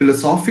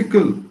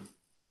philosophical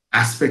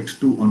aspect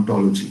to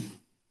ontology.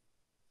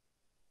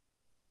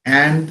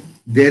 And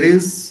there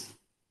is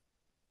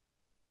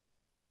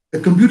a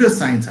computer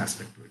science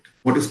aspect to it,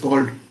 what is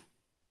called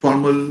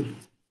formal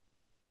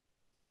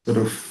sort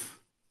of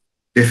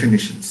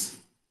definitions.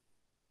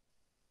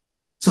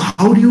 So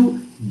how do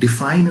you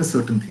define a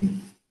certain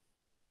thing?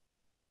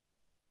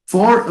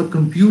 For a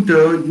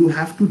computer, you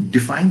have to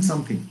define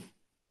something.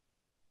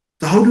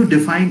 So how do you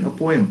define a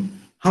poem?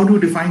 How do you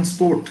define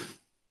sport?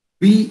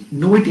 We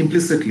know it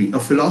implicitly. A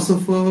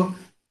philosopher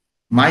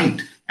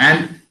might.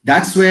 And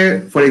that's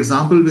where, for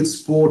example, with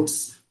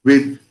sports,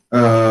 with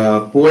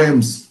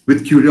poems,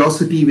 with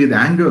curiosity, with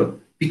anger,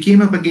 we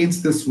came up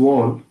against this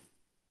wall.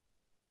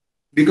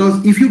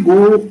 Because if you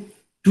go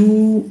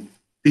to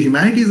the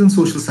humanities and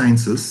social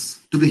sciences,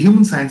 to the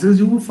human sciences,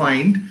 you will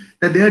find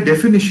that there are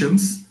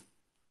definitions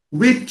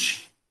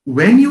which,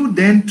 when you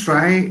then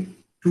try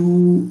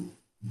to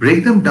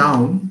break them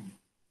down,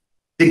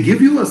 they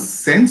give you a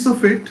sense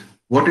of it,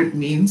 what it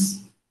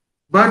means,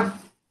 but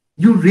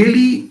you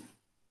really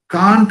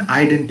can't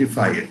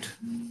identify it.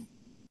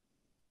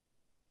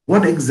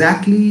 What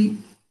exactly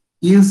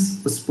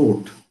is a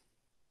sport?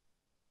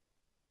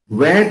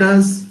 Where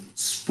does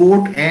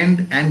sport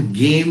end and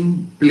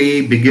game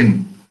play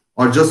begin?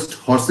 Or just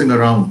horsing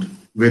around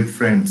with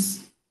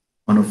friends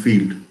on a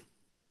field?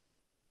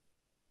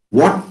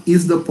 What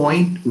is the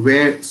point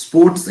where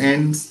sports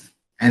ends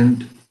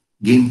and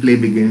gameplay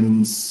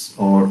begins?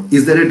 Or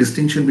is there a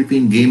distinction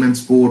between game and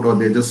sport, or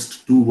they're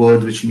just two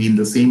words which mean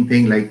the same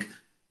thing? Like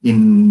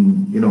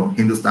in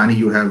Hindustani,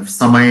 you have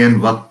samay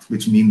and waqt,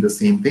 which mean the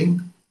same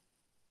thing.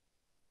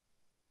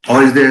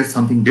 Or is there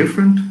something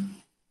different?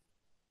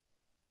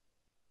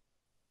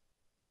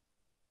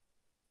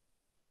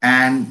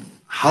 And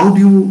how do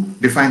you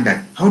define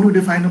that? How do you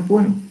define a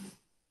poem?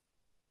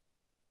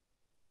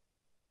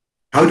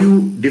 How do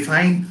you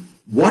define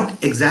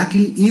what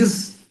exactly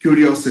is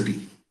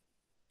curiosity?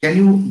 Can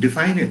you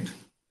define it?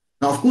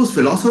 Now, of course,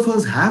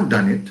 philosophers have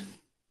done it.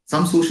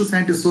 some social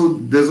scientists, so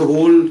there's a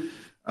whole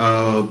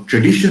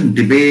tradition,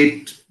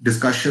 debate,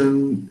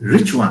 discussion,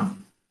 rich one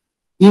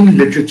in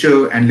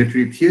literature and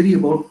literary theory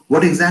about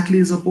what exactly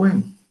is a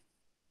poem.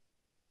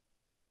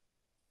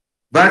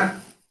 But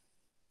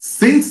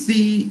since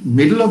the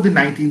middle of the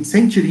 19th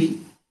century,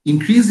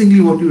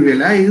 increasingly what you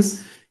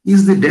realize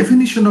is the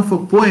definition of a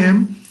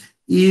poem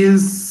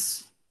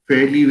is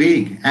fairly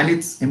vague, and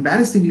it's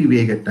embarrassingly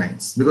vague at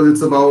times because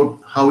it's about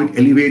how it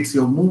elevates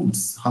your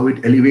moods, how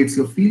it elevates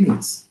your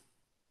feelings.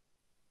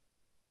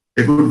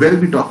 It could well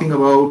be talking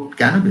about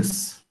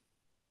cannabis,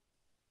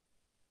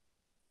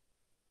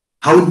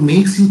 how it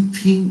makes you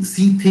think,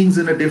 see things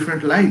in a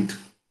different light.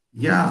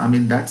 Yeah, I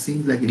mean, that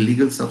seems like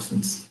illegal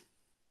substance.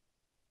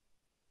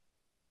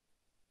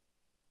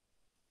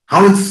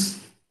 How it's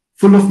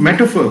full of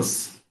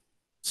metaphors,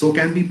 so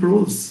can be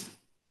prose.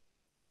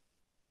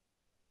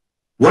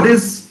 What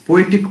is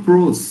poetic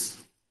prose?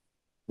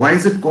 Why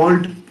is it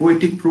called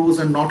poetic prose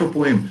and not a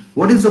poem?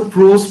 What is a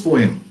prose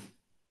poem?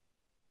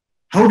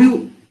 How do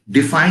you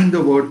define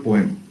the word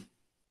poem?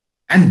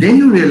 And then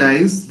you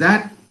realize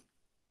that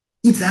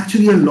it's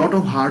actually a lot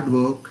of hard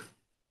work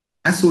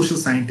as social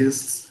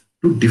scientists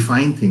to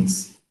define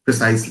things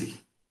precisely.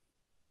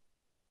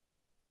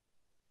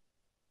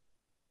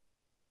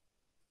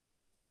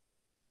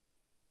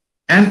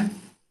 And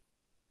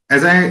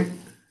as I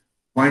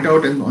point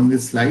out on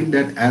this slide,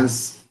 that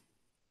as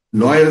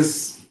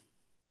lawyers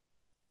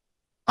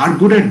are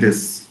good at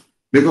this,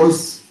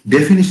 because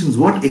definitions,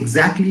 what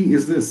exactly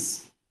is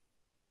this,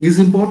 is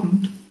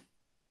important,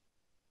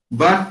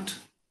 but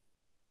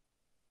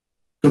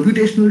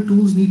computational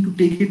tools need to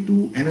take it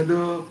to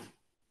another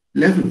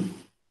level.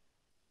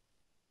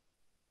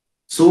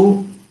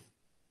 So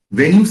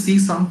when you see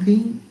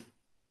something,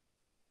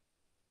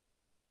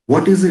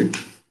 what is it?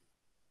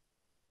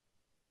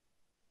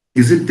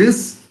 Is it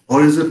this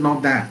or is it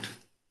not that?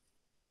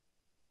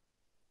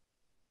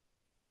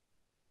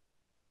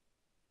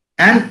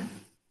 And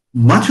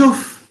much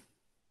of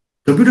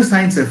computer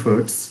science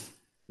efforts,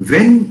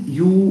 when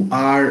you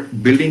are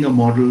building a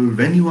model,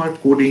 when you are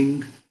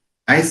coding,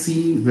 I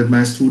see with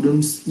my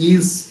students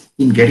is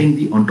in getting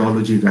the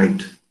ontology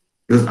right,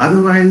 because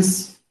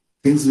otherwise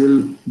things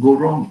will go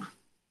wrong.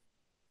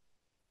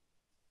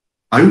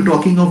 Are you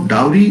talking of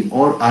dowry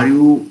or are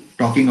you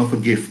talking of a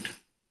gift?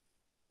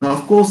 Now,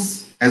 of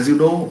course, as you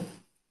know,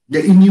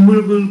 there are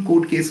innumerable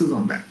court cases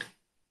on that.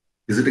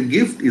 Is it a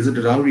gift? Is it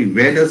a dowry?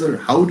 Where does it,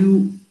 how do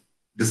you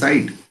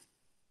decide?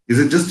 Is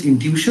it just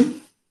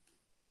intuition?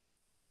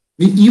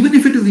 I mean, even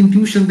if it is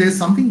intuition, there's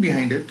something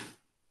behind it.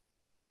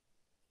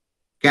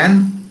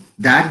 Can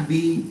that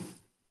be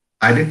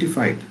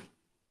identified?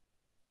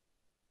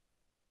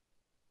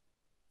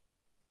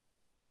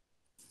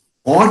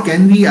 Or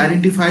can we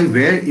identify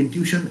where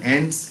intuition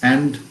ends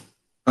and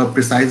a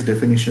precise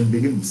definition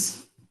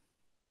begins?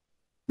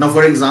 Now,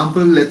 for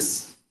example,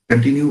 let's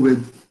continue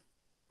with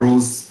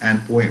prose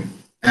and poem.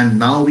 And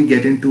now we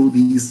get into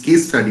these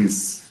case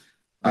studies,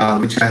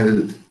 which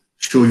I'll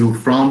show you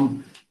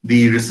from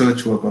the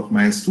research work of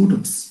my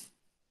students.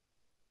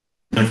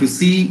 Now, if you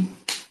see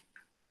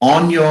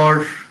on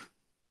your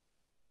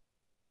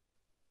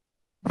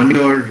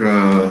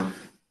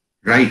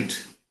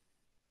right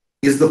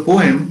is the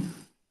poem,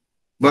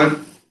 but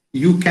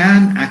you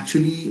can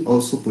actually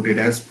also put it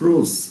as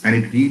prose and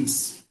it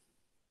reads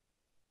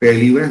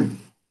fairly well.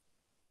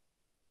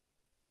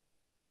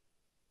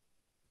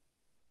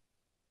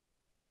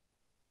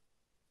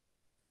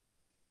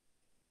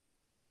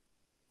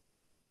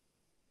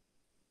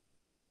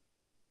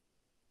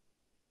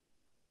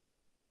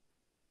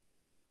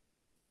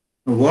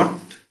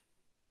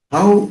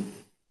 How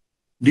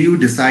do you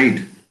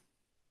decide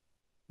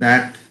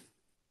that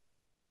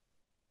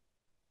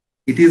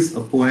it is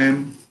a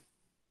poem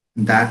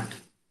that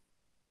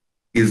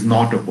is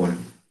not a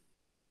poem?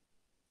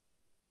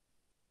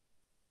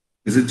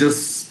 Is it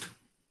just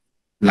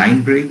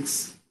line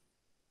breaks?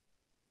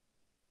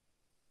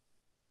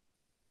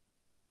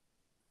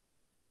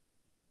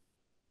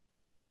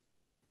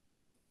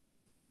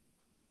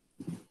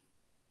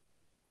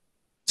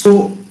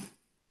 So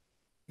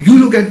you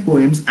look at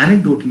poems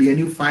anecdotally and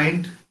you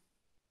find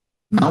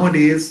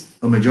nowadays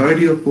a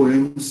majority of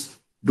poems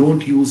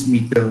don't use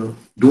meter,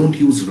 don't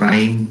use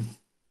rhyme.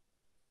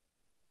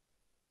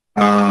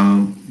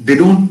 They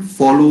don't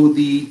follow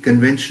the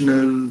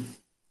conventional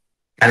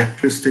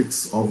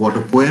characteristics of what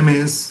a poem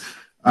is.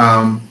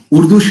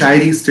 Urdu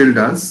Shairi still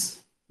does,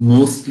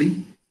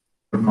 mostly,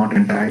 but not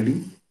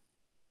entirely.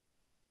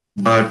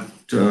 But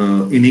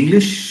in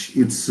English,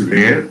 it's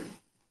rare.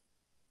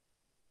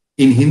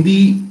 In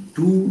Hindi,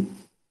 too,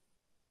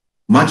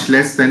 much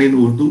less than in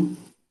Urdu.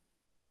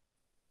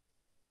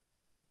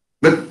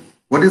 But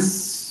what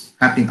is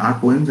happening? Are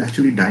poems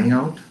actually dying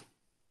out?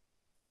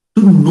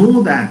 To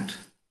know that,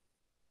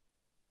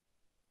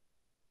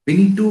 we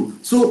need to.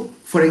 So,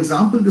 for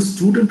example, the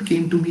student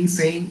came to me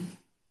saying,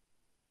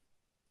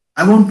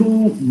 I want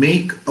to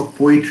make a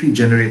poetry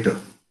generator.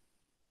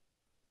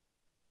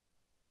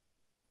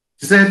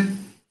 She said,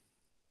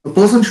 a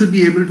person should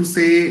be able to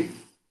say,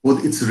 Oh,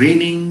 it's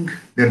raining,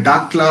 there are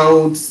dark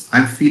clouds,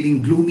 I'm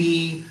feeling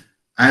gloomy,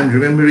 I'm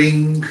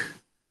remembering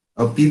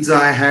a pizza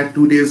I had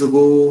 2 days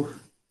ago.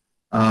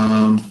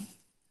 I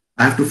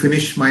have to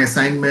finish my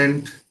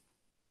assignment.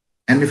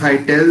 And if I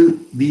tell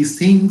these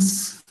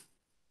things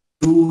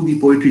to the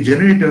poetry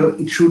generator,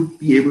 it should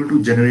be able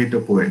to generate a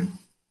poem.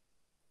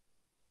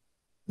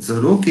 So,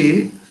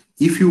 okay,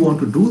 if you want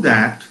to do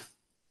that,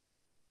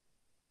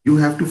 you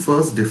have to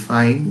first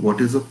define what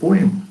is a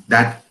poem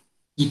that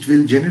it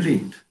will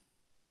generate.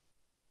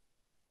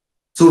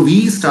 So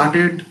we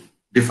started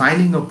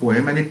defining a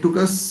poem, and it took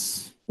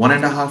us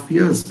 1.5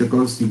 years,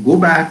 because you go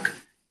back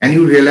and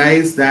you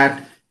realize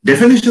that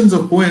definitions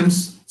of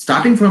poems,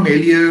 starting from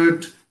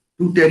Eliot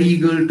to Terry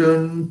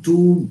Eagleton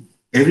to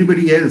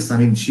everybody else, I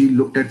mean, she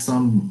looked at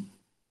some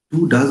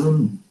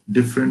 24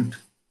 different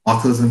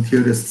authors and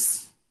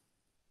theorists.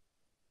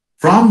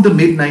 From the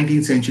mid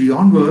 19th century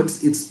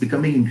onwards, it's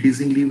becoming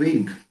increasingly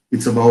vague.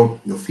 It's about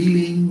your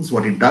feelings,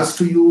 what it does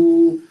to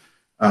you,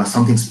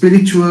 something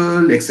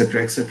spiritual,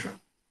 etc., etc.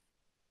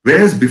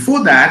 Whereas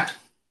before that,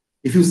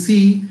 if you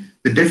see,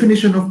 the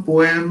definition of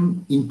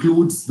poem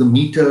includes the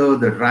meter,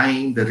 the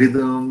rhyme, the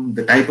rhythm,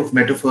 the type of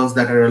metaphors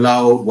that are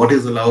allowed, what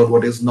is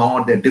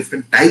not. There are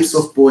different types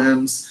of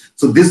poems.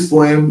 So this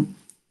poem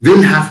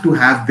will have to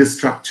have this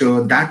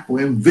structure, that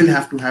poem will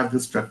have to have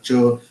this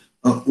structure.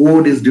 An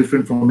ode is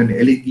different from an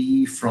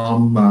elegy,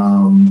 from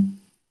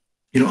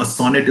a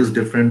sonnet is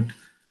different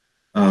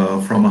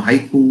from a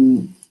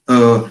haiku,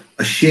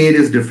 a shade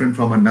is different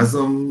from a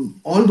nazm.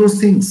 All those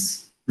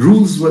things,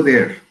 rules were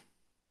there.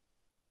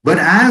 But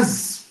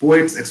as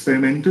poets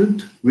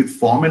experimented with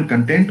form and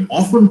content,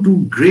 often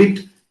to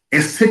great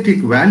aesthetic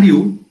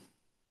value,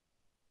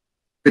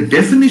 the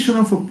definition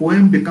of a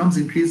poem becomes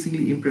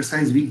increasingly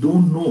imprecise. We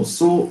don't know.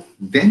 So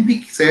then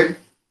we said,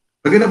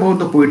 forget about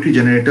the poetry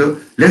generator.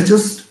 Let's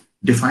just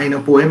define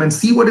a poem and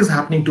see what is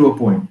happening to a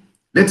poem.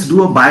 Let's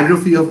do a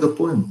biography of the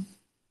poem.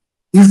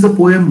 Is the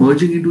poem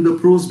merging into the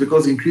prose?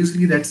 Because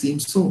increasingly that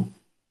seems so.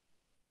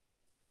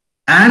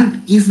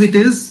 And if it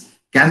is,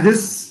 can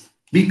this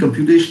be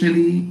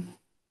computationally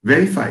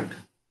verified?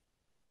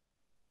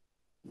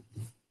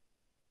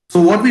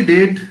 So what we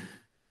did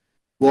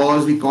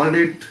was, we called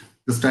it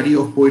the study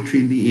of poetry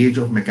in the age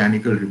of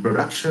mechanical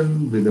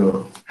reproduction, with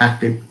a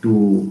hat tip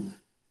to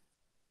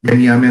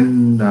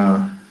Benjamin,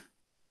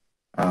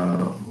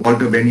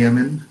 Walter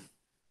Benjamin.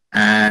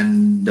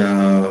 And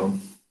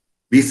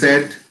we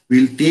said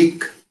we'll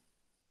take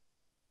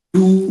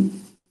two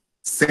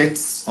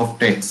sets of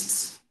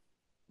texts.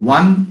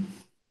 One,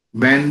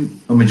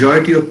 when a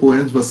majority of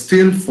poems were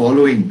still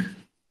following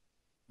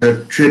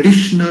the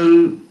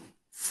traditional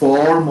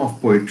form of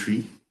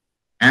poetry,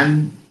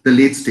 and the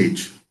late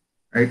stage,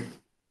 right?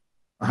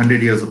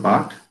 100 years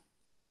apart,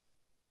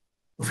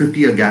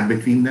 50-year gap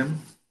between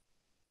them.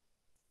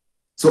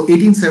 So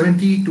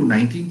 1870 to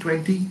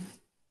 1920,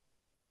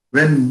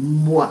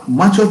 when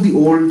much of the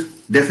old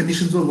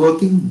definitions were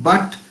working,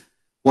 but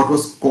what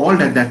was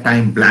called at that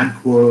time blank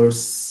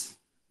verse,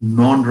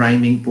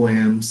 non-rhyming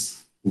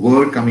poems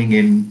were coming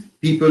in.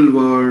 People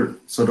were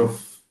sort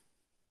of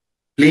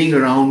playing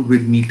around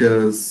with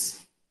meters,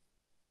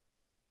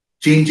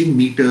 changing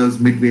meters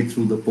midway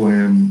through the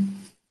poem,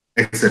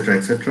 etc.,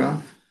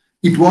 etc.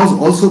 It was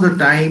also the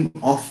time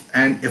of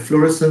an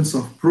efflorescence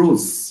of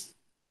prose,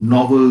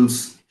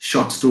 novels,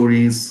 short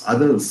stories,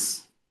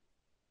 others.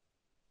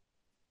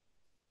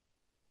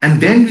 And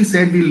then we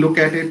said we'll look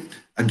at it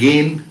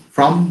again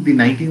from the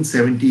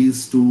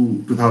 1970s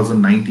to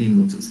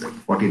 2019, which is like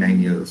 49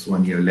 years,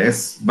 1 year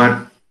less,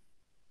 but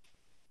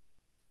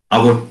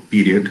our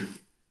period,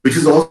 which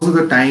is also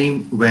the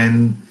time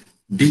when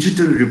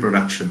digital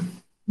reproduction,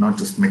 not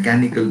just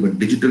mechanical, but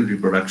digital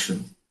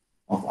reproduction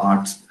of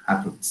art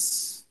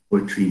happens.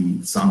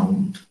 Poetry,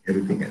 sound,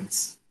 everything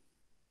else.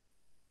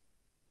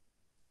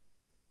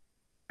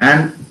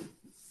 And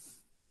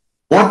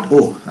what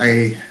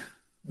I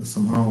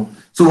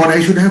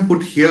should have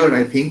put here,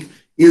 I think,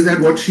 is that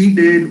what she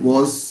did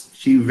was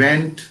she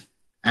went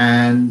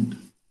and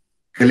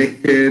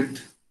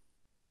collected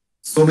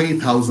so many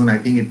thousand, I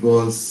think it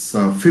was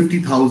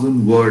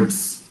 50,000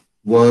 words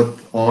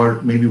worth,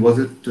 or maybe was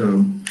it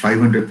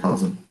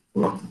 500,000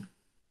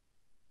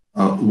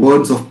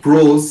 words of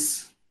prose.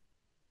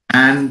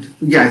 And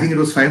yeah, I think it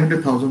was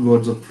 500,000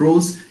 words of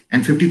prose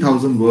and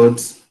 50,000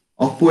 words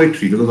of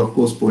poetry, because of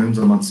course poems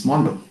are much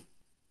smaller.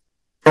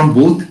 From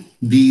both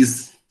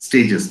these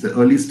stages, the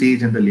early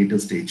stage and the later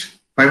stage,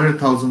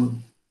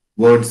 500,000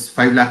 words,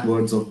 5 lakh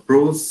words of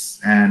prose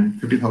and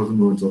 50,000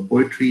 words of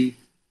poetry.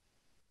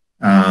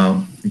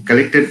 We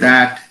collected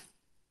that,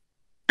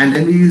 and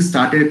then we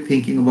started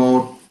thinking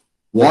about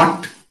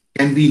what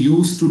can we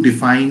use to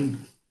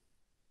define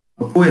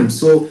a poem.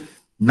 So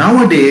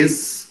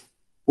nowadays,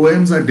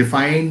 poems are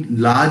defined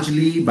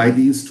largely by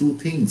these two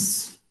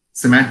things: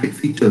 semantic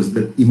features,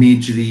 the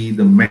imagery,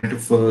 the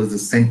metaphors, the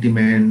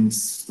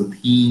sentiments, the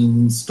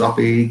themes,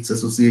 topics,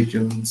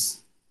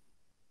 associations,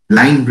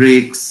 line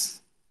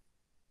breaks.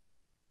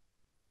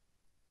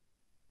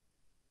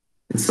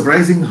 It's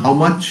surprising how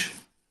much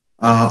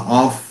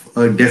of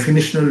a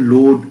definitional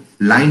load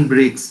line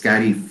breaks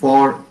carry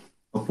for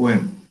a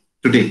poem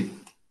today?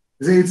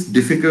 I say it's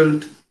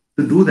difficult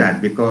to do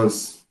that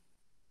because,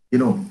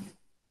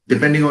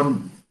 depending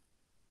on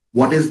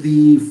what is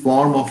the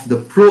form of the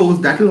prose,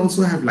 that will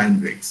also have line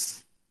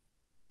breaks.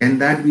 Can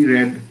that be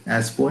read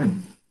as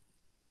poem?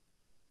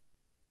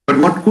 But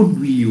what could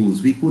we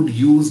use? We could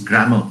use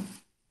grammar.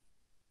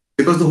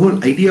 Because the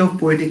whole idea of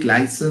poetic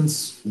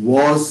license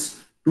was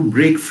to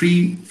break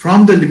free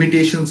from the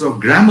limitations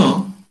of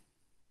grammar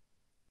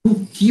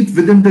to keep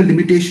within the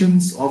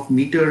limitations of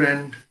meter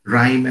and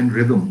rhyme and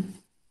rhythm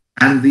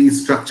and the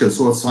structure.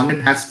 So a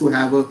sonnet has to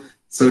have a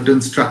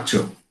certain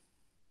structure.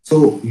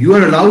 So you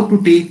are allowed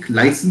to take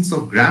license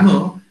of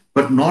grammar,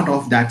 but not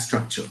of that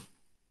structure,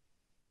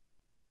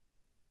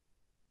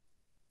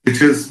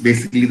 which is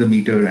basically the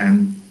meter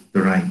and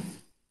the rhyme.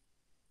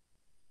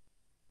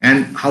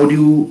 And how do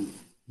you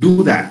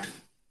do that?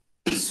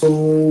 So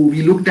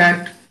we looked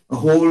at a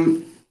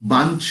whole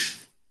bunch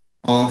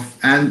of,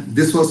 and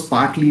this was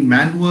partly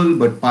manual,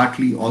 but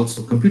partly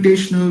also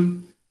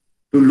computational,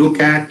 to look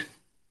at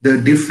the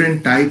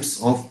different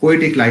types of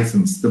poetic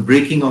license, the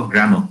breaking of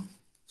grammar.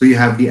 So you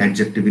have the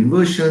adjective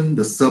inversion,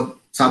 the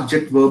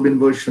subject verb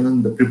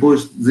inversion, the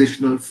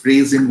prepositional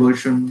phrase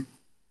inversion,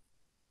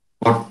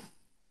 or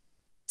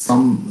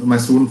my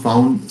student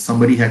found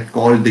somebody had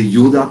called the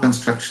Yoda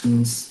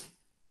constructions,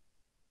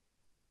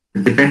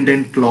 the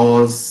dependent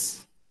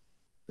clause,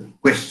 the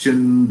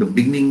question, the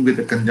beginning with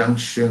a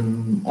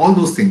conjunction, all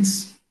those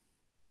things.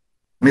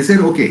 And I said,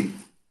 okay,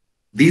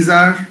 these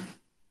are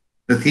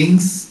the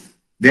things.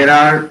 There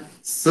are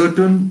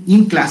certain,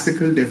 in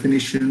classical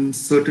definitions,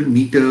 certain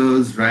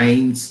meters,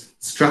 rhymes,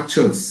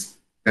 structures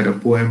that a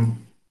poem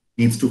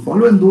needs to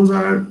follow. And those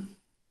are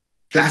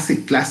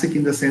classic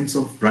in the sense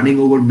of running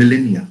over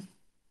millennia.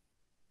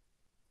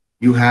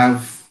 You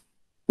have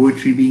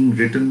poetry being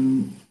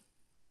written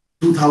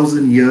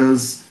 2000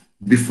 years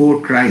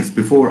before Christ,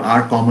 before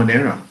our common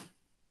era.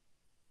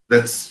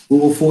 That's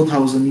over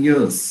 4,000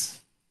 years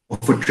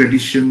of a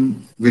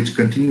tradition which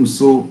continues.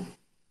 So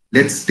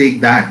let's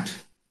take that.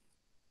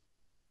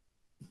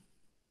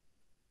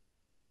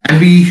 And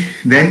we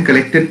then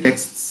collected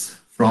texts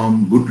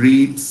from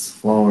Goodreads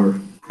for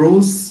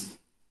prose,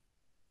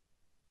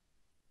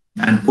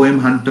 and Poem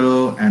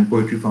Hunter and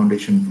Poetry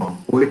Foundation for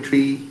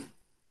poetry.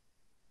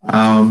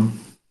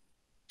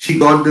 She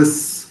got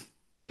this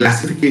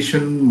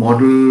classification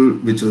model,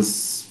 which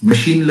was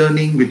machine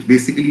learning, which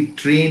basically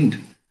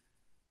trained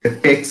the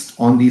text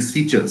on these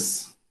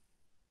features.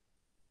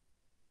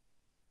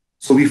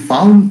 So we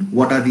found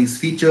what are these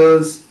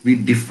features. We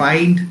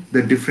defined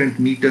the different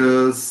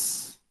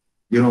meters,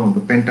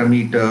 the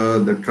pentameter,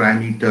 the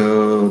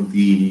trimeter,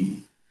 the,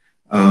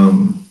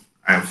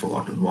 I have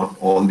forgotten what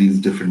all these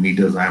different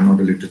meters. I am not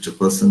a literature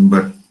person,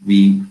 but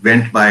we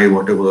went by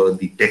whatever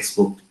the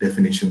textbook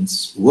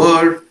definitions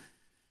were,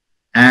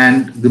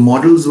 and the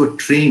models were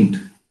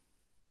trained.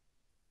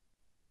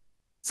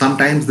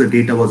 Sometimes the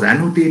data was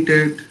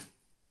annotated.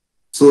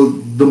 So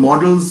the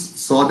models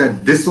saw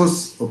that this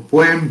was a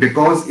poem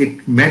because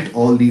it met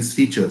all these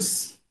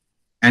features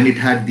and it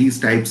had these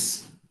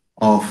types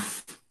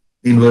of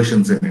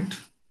inversions in it,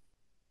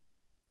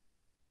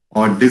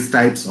 or these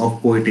types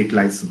of poetic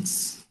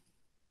license.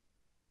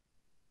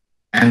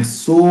 And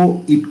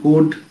so it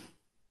could,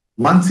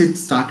 once it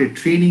started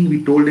training,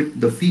 we told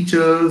it the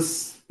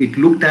features, it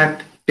looked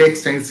at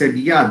text and said,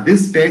 yeah,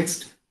 this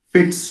text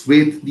fits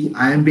with the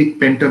iambic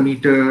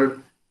pentameter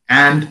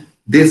and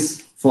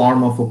this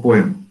form of a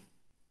poem.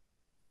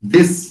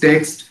 This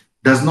text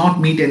does not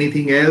meet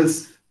anything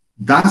else,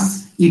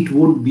 thus it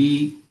would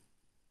be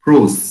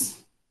prose.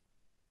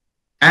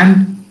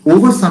 And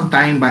over some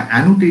time, by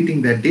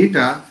annotating that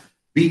data,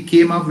 we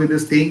came up with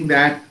this thing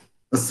that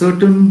a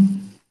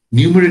certain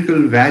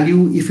numerical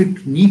value, if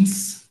it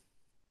meets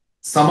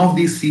some of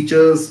these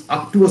features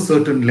up to a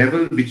certain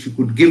level, which you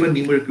could give a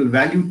numerical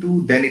value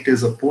to, then it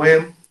is a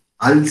poem,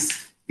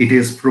 else it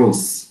is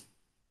prose.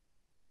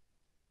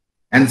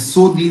 And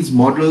so these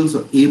models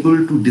are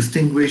able to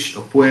distinguish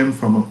a poem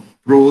from a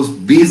prose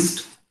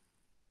based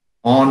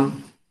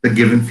on the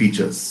given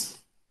features.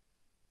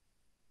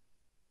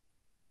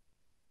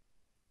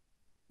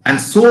 And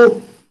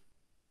so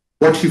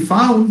what she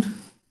found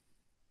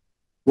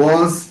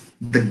was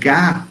the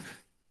gap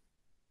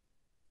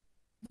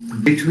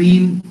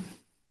between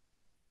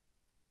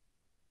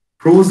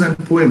prose and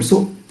poem.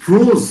 So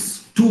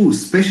prose too,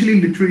 especially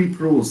literary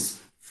prose,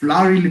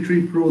 flowery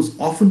literary prose,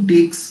 often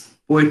takes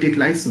poetic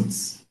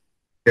license.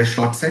 There are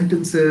short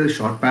sentences,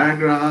 short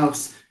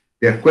paragraphs,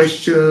 there are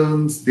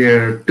questions,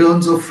 there are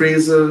turns of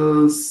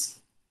phrases,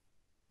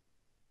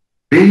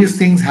 various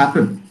things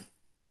happen.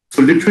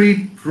 So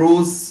literary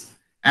prose,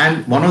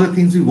 and one of the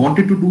things we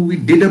wanted to do, we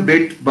did a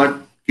bit, but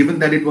given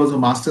that it was a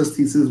master's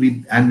thesis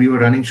and we were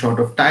running short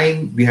of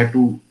time, we had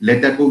to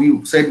let that go.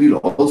 We said we'll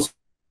also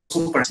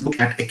look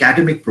at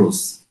academic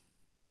prose.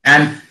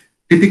 And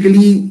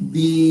typically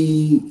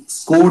the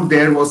score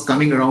there was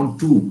coming around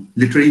 2.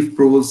 Literary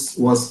prose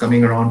was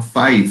coming around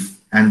 5,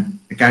 and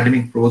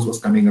academic prose was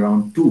coming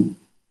around 2.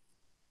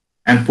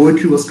 and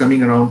poetry was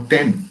coming around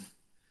 10.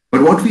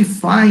 But what we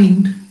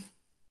find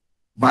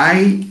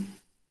by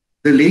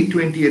the late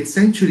 20th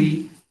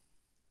century,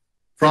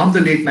 from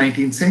the late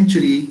 19th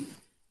century,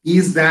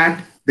 is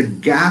that the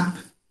gap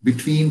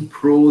between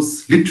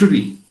prose,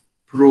 literary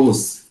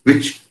prose,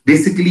 which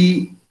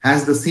basically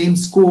has the same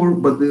score,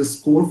 but the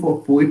score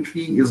for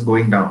poetry is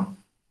going down.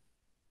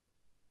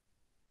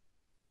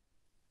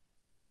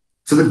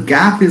 So the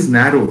gap is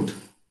narrowed.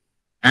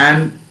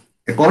 And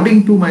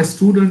according to my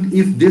student,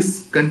 if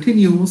this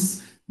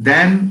continues,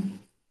 then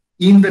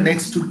in the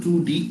next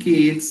two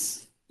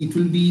decades, it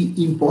will be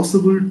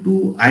impossible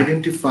to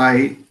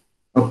identify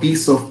a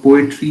piece of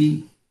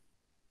poetry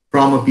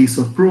from a piece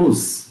of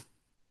prose.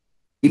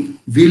 It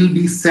will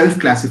be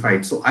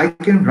self-classified. So I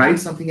can write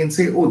something and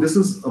say, oh, this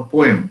is a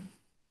poem.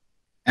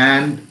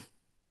 And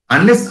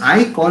unless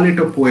I call it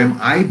a poem,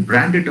 I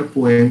brand it a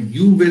poem,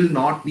 you will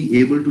not be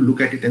able to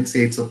look at it and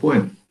say it's a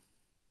poem.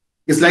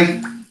 It's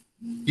like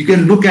you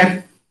can look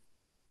at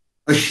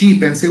a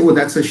sheep and say, oh,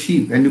 that's a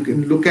sheep. And you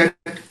can look at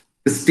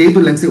this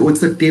table and say, oh,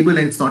 it's a table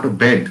and it's not a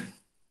bed.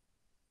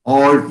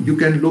 Or you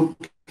can look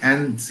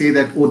and say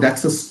that, oh,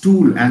 that's a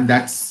stool and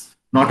that's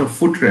not a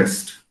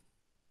footrest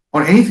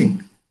or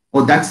anything.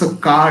 Or that's a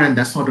car and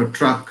that's not a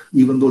truck,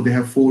 even though they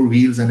have 4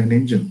 wheels and an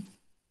engine.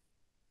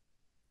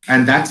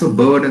 And that's a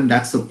bird and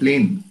that's a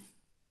plane.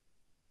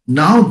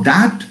 Now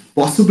that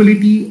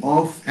possibility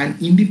of an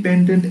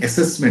independent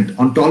assessment,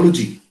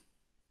 ontology,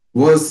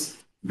 was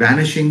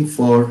vanishing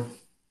for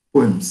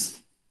poems.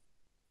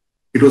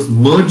 It was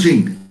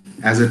merging,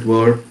 as it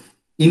were,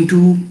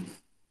 into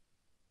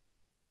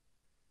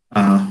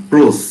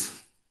prose.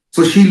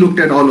 So she looked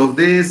at all of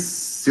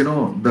this,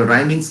 the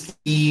rhyming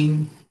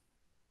scheme.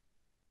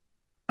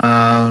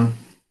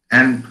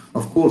 And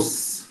of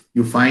course,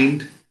 you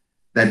find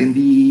that in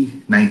the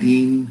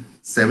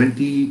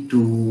 1970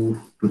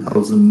 to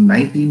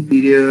 2019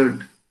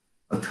 period,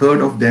 a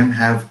third of them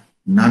have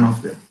none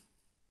of them.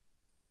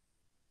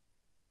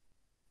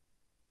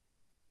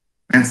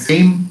 And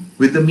same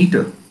with the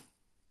meter.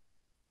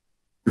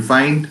 You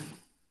find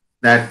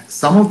that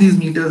some of these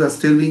meters are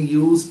still being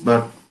used,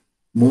 but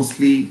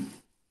mostly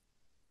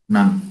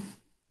none.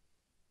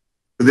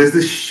 So there's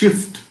this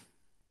shift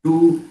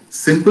to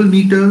simple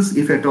meters,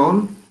 if at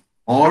all,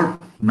 or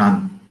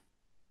none.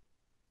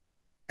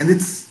 And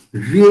it's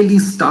really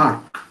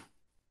stark.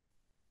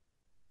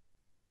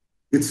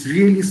 It's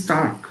really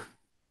stark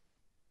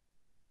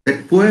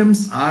that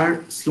poems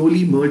are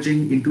slowly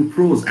merging into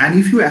prose. And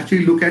if you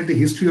actually look at the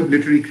history of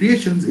literary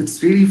creations,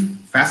 it's really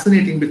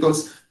fascinating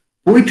because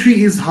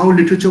poetry is how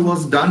literature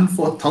was done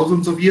for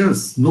thousands of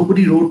years.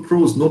 Nobody wrote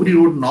prose, nobody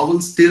wrote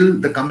novels till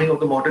the coming of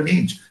the modern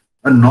age.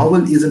 A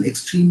novel is an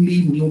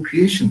extremely new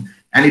creation,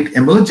 and it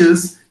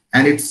emerges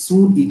and it's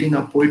soon eating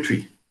up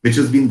poetry, which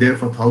has been there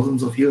for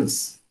thousands of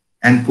years.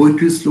 And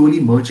poetry is slowly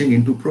merging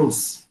into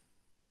prose.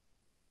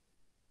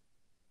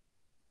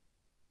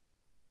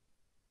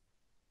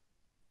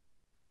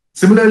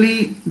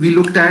 Similarly, we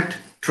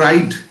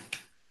tried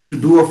to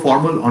do a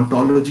formal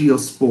ontology of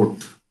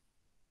sport.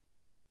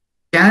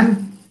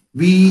 Can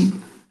we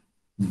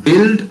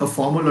build a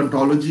formal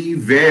ontology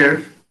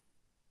where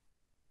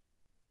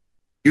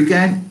you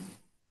can,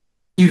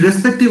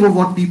 irrespective of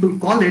what people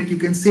call it, you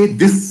can say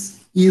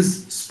this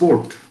is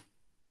sport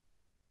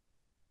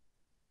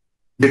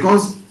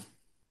because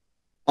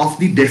of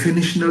the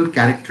definitional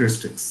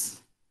characteristics.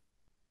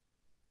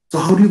 So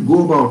how do you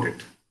go about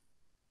it?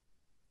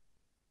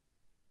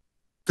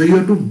 So you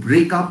have to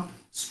break up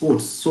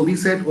sports. So we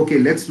said, okay,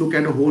 let's look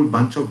at a whole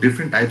bunch of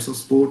different types of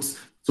sports.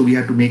 So we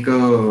had to make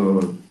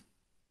a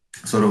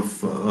sort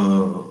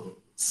of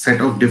set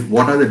of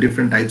what are the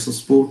different types of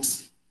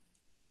sports.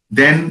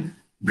 Then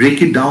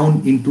break it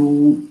down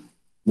into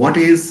what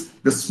is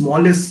the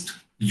smallest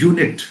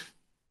unit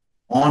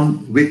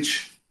on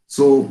which,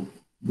 so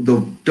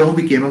the term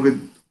we came up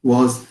with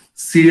was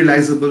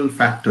serializable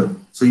factor.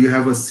 So you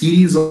have a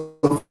series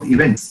of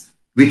events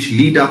which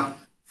lead up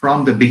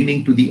from the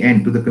beginning to the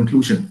end, to the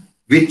conclusion,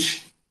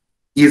 which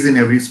is in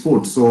every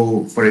sport.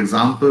 So for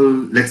example,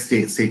 let's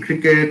say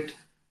cricket,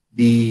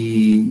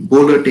 the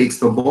bowler takes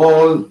the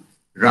ball,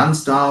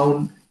 runs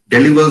down,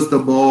 delivers the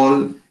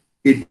ball,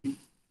 it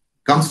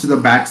comes to the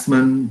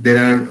batsman. There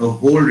are a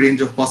whole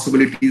range of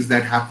possibilities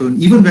that happen.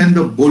 Even when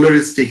the bowler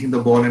is taking the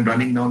ball and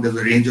running down, there's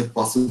a range of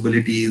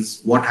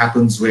possibilities, what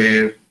happens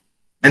where.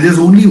 And there's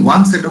only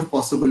one set of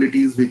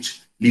possibilities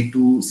which lead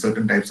to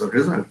certain types of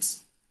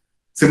results.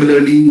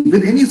 Similarly,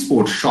 with any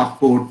sport, shot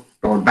put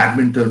or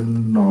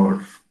badminton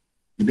or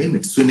you name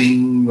it,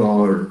 swimming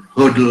or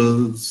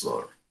hurdles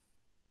or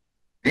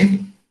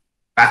anything,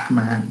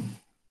 Pac-Man,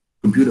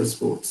 computer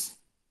sports,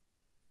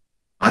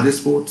 other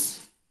sports.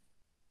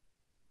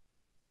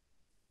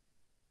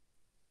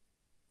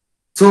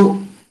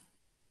 So,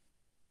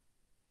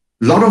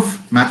 a lot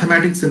of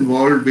mathematics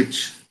involved,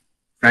 which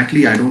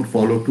frankly I don't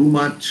follow too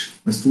much.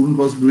 My student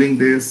was doing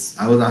this.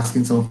 I was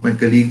asking some of my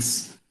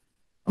colleagues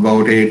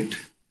about it.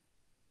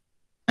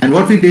 And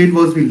what we did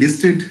was we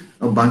listed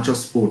a bunch of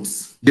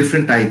sports,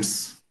 different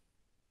types,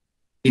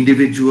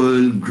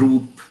 individual,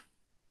 group,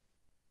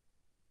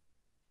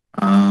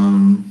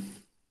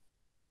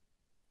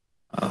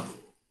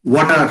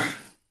 what are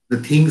the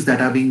things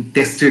that are being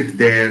tested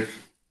there.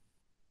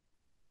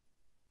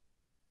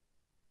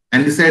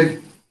 And we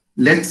said,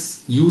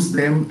 let's use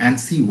them and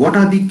see what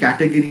are the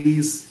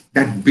categories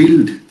that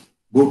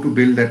go to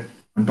build that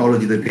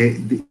ontology,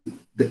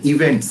 the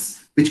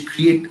events which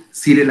create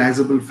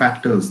serializable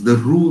factors, the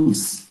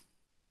rules,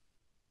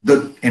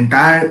 the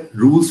entire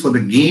rules for the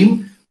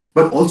game,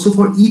 but also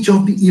for each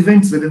of the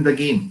events within the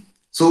game.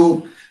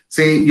 So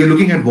say you're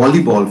looking at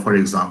volleyball, for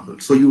example.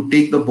 So you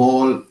take the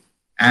ball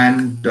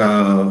and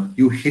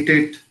you hit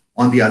it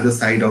on the other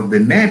side of the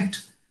net.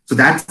 So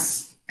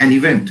that's an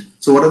event.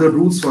 So what are the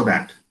rules for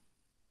that?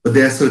 But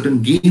there are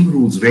certain game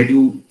rules. Where do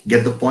you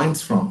get the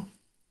points from?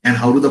 And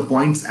how do the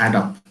points add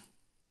up?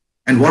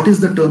 And what is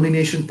the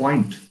termination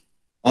point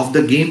of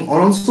the game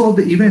or also of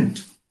the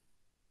event?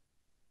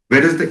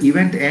 Where does the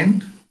event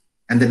end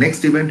and the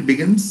next event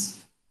begins?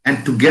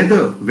 And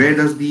together, where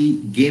does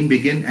the game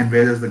begin and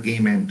where does the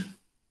game end?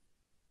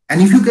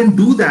 And if you can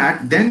do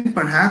that, then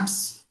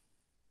perhaps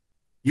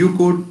you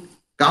could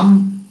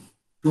come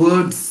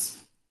towards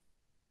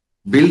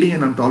building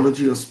an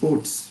ontology of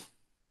sports,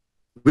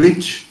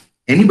 which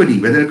anybody,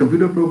 whether a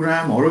computer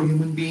program or a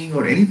human being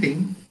or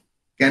anything,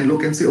 can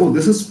look and say, oh,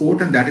 this is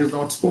sport and that is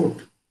not sport.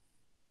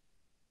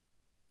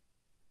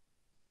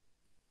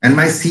 And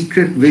my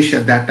secret wish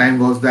at that time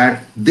was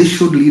that this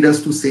should lead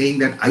us to saying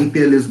that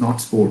IPL is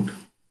not sport,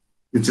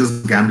 it's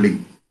just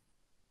gambling.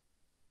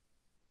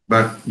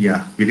 But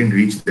yeah, we didn't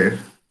reach there.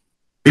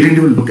 We didn't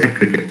even look at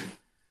cricket.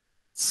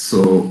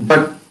 So,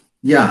 but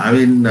yeah, I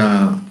mean,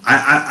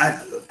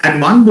 at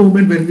one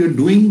moment when we were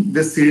doing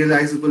the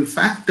serializable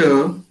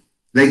factor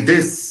like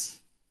this,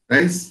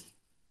 right?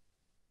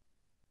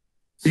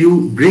 So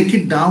you break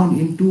it down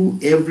into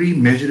every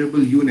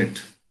measurable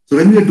unit. So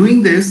when we were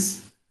doing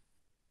this,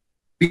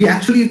 we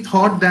actually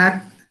thought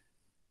that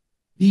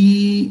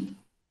the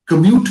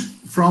commute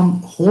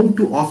from home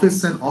to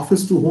office and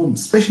office to home,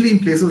 especially in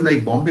places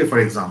like Bombay, for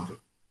example,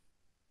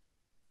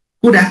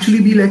 could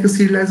actually be like a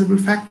serializable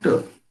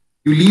factor.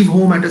 You leave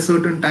home at a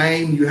certain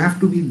time, you have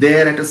to be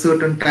there at a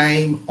certain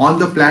time on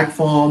the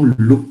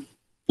platform,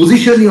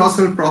 position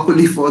yourself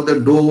properly for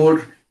the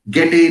door,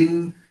 get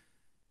in.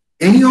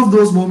 Any of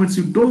those moments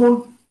you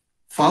don't,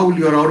 foul,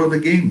 you're out of the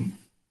game.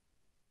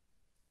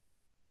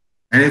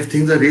 And if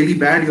things are really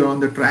bad, you're on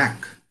the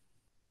track.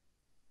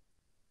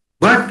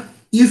 But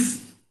if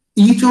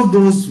each of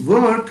those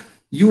work,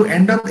 you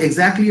end up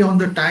exactly on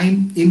the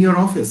time in your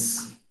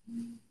office.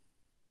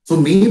 So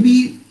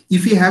maybe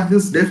if you have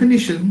this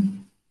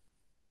definition,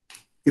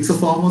 it's a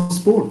form of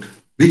sport,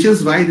 which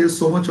is why there's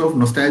so much of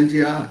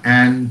nostalgia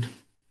and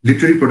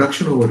literary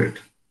production over it.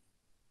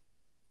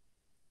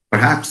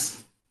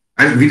 Perhaps.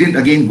 And we didn't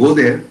again go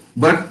there,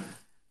 but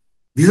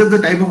these are the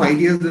type of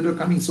ideas that are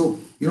coming. So,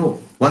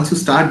 once you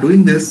start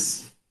doing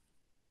this,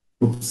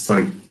 oops,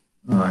 sorry,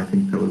 I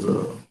think there was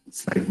a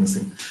slide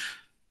missing.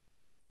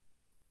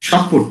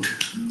 Shot put.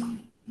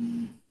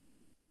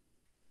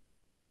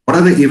 What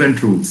are the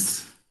event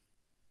rules?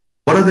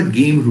 What are the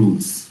game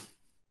rules?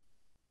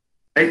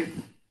 Right?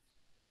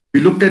 We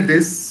looked at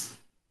this.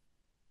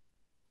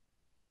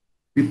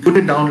 We put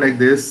it down like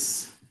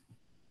this.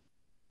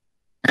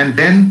 And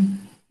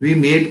then we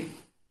made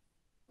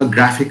a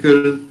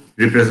graphical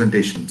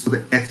representation. So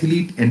the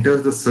athlete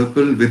enters the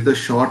circle with the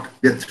shot.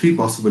 There are three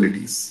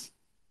possibilities.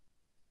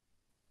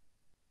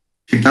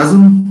 She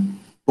doesn't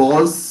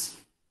pause,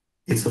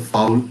 it's a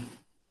foul.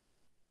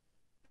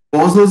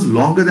 Pauses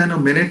longer than a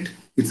minute,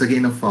 it's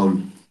again a foul.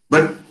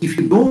 But if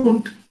you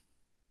don't,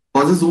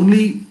 pauses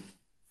only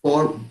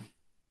for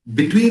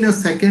between a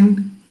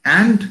second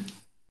and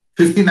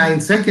 59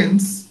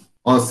 seconds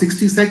or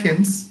 60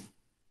 seconds,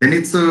 then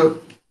it's a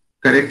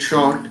correct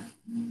shot.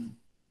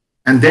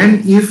 And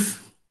then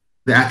if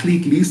the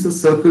athlete leaves the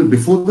circle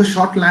before the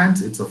shot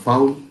lands, it's a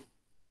foul.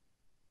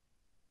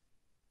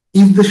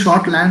 If the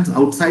shot lands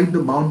outside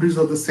the boundaries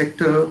of the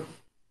sector,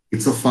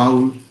 it's a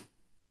foul.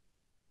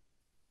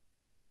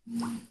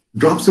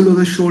 Drops below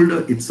the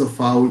shoulder, it's a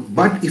foul.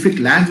 But if it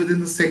lands within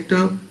the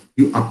sector,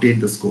 you update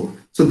the score.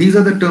 So these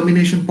are the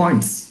termination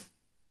points.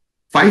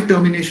 5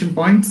 termination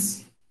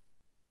points,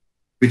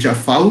 which are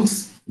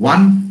fouls,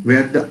 1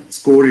 where the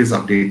score is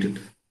updated.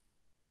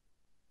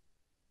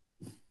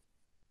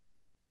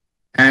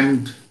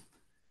 And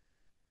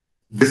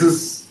this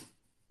is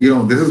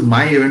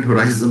my event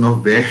horizon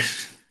of where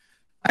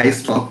I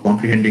stop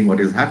comprehending what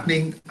is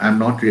happening. I'm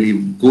not really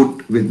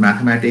good with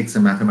mathematics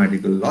and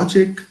mathematical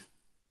logic,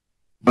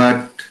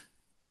 but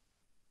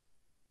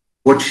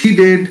what she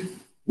did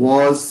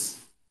was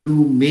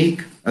to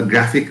make a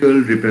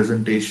graphical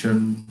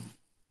representation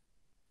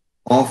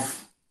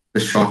of the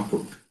shot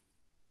put.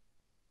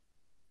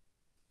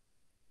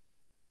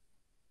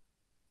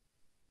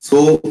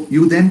 So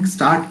you then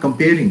start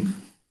comparing,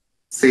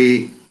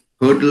 say,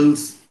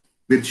 hurdles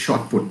with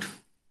shot put,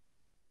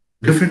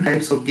 different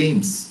types of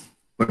games.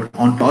 But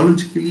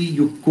ontologically,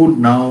 you could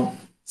now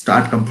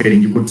start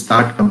comparing. You could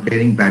start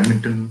comparing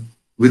badminton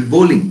with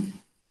bowling,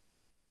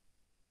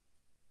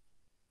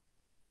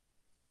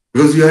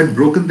 because you had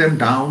broken them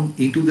down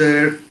into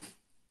their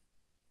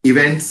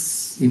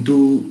events,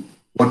 into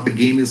what the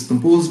game is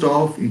composed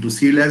of, into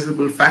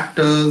serializable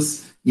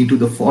factors, into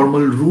the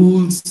formal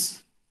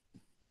rules.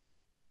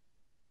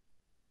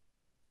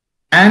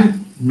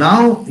 And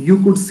now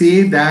you could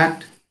say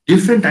that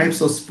different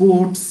types of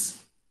sports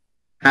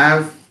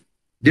have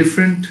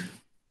different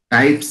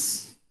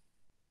types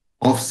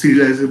of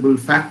serializable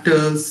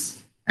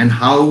factors and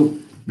how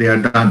they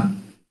are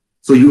done.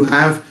 So you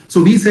have,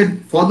 so we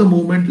said for the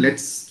moment,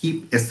 let's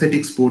keep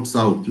aesthetic sports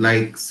out,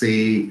 like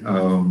say,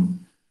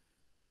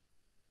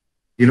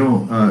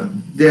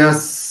 there are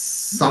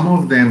some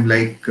of them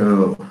like,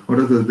 what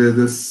are there's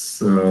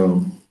this,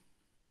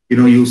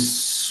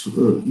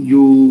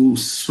 you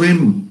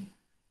swim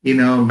in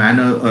a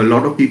manner, a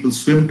lot of people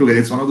swim together.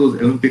 It's one of those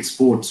Olympic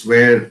sports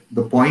where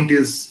the point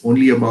is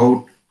only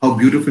about how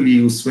beautifully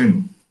you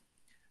swim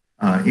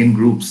in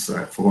groups.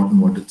 I've forgotten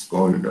what it's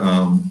called.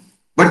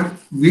 But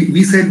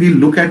we said we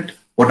look at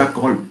what are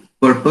called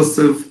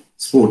purposive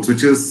sports,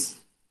 which is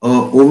an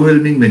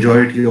overwhelming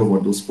majority of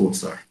what those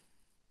sports are.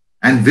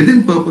 And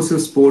within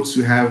purposive sports,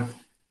 you have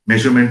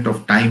measurement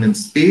of time and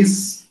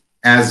space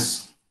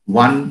as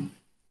one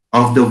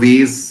of the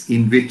ways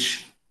in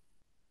which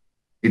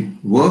it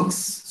works.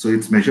 So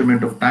it's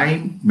measurement of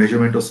time,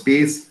 measurement of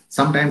space.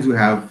 Sometimes you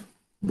have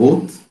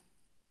both.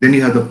 Then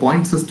you have the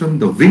point system,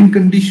 the win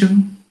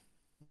condition,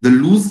 the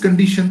lose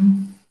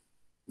condition,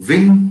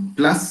 win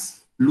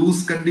plus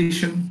lose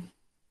condition,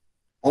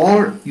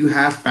 or you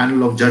have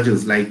panel of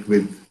judges like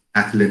with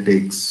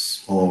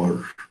athletics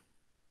or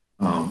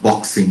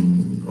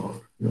boxing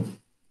or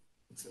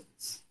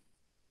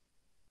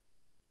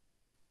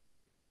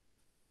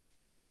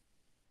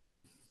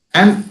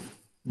and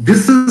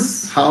this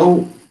is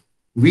how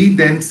we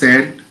then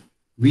said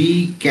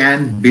we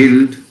can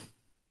build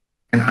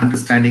an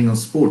understanding of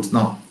sports.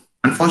 Now,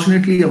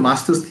 unfortunately, a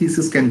master's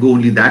thesis can go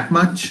only that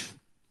much,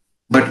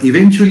 but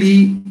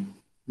eventually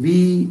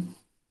we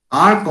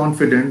are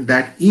confident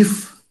that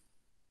if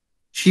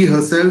she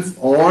herself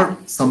or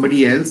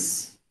somebody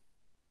else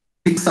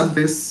picks up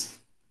this,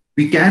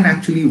 we can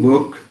actually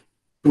work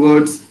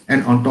towards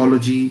an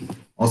ontology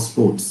of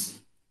sports.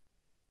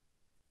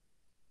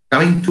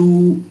 Coming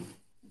to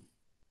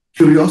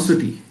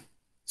curiosity.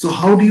 So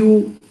how do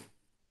you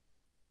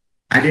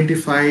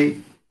identify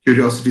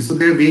curiosity? So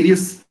there are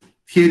various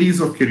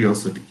theories of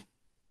curiosity.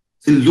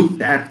 So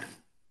looked at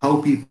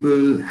how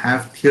people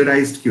have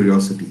theorized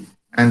curiosity.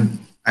 And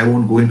I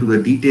won't go into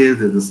the details.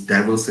 There is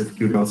diversive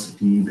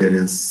curiosity. There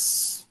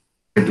is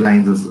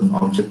headlines as an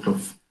object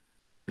of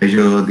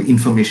pleasure, the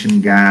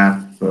information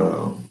gap,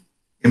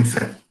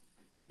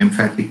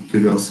 emphatic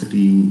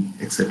curiosity,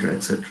 etc.,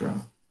 etc.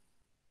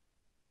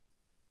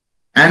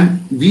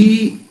 And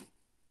we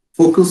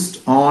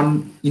focused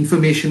on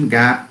information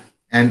gap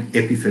and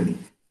epiphany.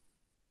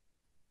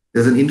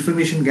 There's an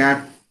information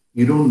gap.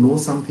 You don't know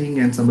something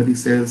and somebody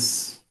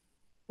says,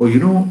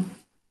 oh,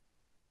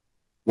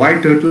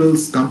 why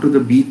turtles come to the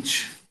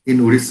beach in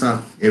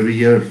Orissa every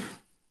year?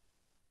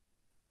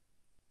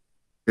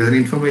 There's an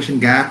information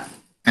gap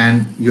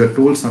and you're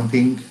told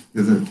something,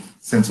 there's a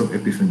sense of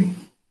epiphany.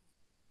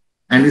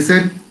 And we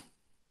said,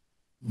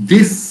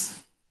 this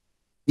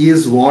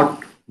is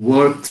what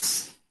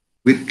works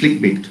with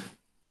clickbait.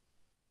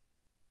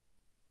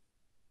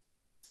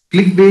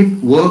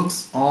 Clickbait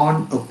works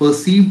on a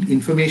perceived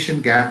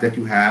information gap that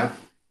you have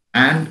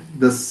and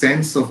the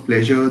sense of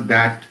pleasure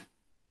that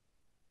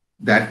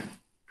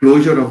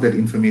closure of that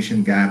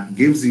information gap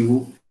gives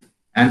you.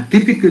 And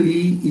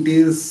typically it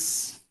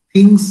is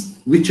things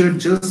which are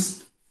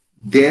just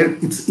there.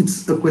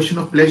 It's a question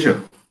of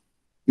pleasure.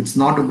 It's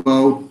not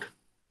about,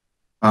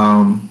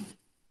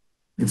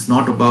 it's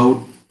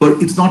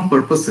not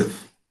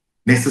purposive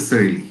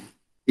necessarily.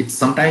 It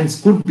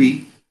sometimes could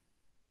be,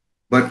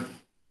 but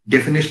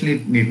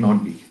definitionally it need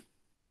not be.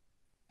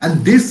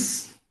 And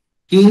this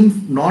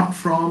came not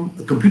from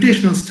a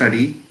computational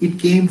study, it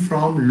came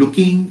from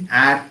looking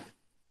at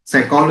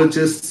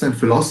psychologists and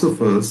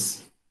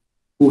philosophers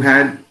who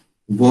had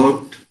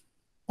worked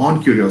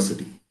on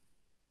curiosity.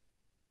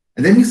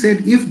 And then we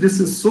said, if this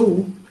is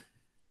so,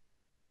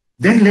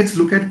 then let's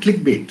look at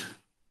clickbait.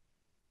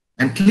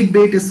 And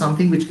clickbait is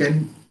something which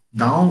can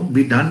now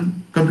be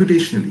done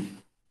computationally.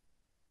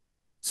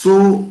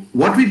 So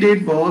what we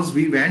did was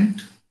we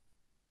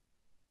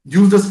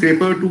used a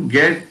scraper to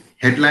get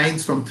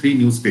headlines from 3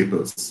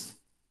 newspapers.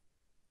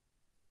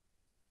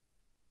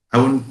 I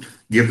won't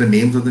give the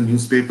names of the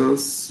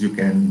newspapers. You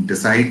can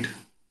decide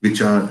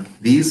which are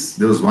these.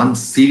 There was one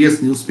serious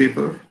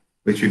newspaper,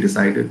 which we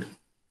decided.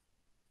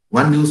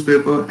 One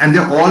newspaper, and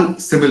they're all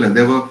similar.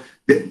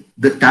 The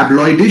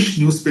tabloidish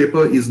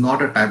newspaper is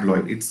not a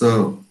tabloid. It's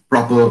a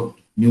proper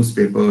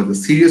newspaper. The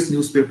serious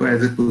newspaper,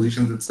 as it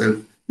positions itself,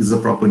 is a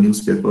proper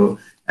newspaper.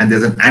 And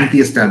there's an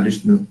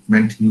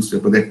anti-establishment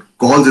newspaper that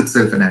calls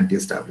itself an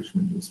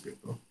anti-establishment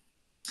newspaper.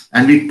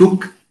 And we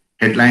took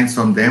headlines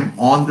from them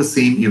on the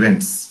same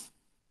events.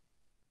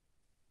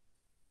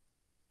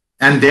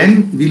 And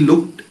then we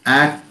looked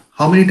at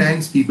how many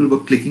times people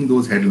were clicking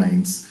those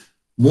headlines.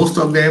 Most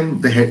of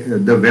them, the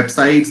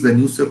websites, the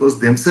newspapers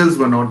themselves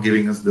were not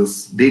giving us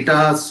this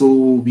data. So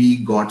we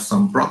got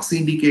some proxy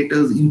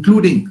indicators,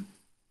 including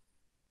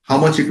how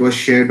much it was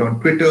shared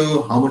on Twitter,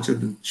 how much it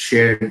was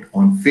shared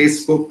on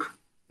Facebook,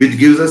 which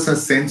gives us a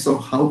sense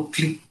of how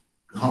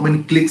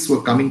many clicks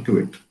were coming to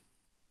it,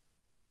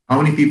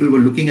 how many people were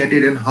looking at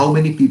it, and how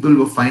many people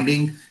were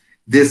finding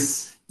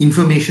this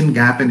information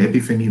gap and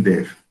epiphany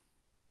there.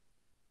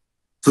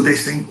 So they're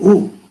saying,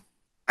 oh,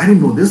 I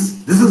didn't know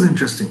this. This is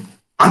interesting.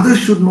 Others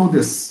should know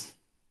this.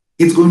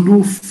 It's going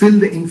to fill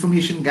the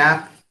information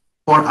gap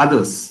for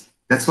others.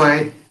 That's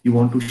why you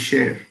want to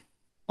share.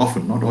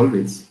 Often, not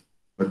always,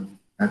 but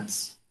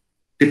that's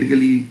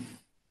typically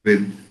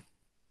with.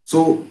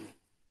 So,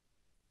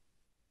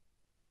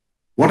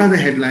 what are the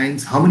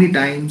headlines? How many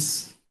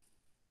times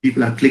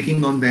people are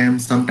clicking on them?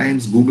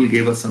 Sometimes Google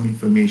gave us some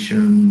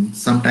information.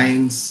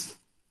 Sometimes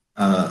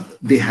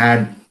they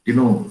had,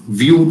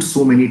 viewed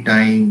so many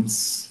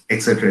times,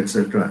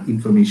 etc.,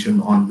 information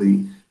on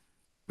the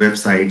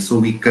website. So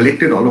we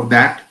collected all of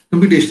that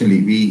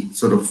computationally. We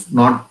sort of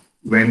not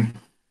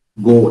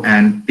go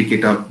and pick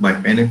it up by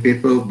pen and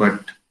paper, but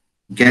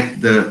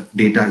get the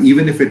data,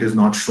 even if it is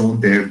not shown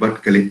there,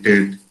 but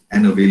collected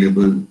and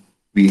available.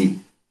 We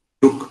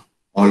took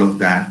all of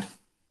that.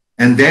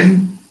 And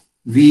then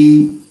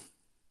we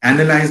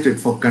analyzed it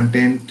for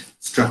content,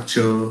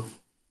 structure,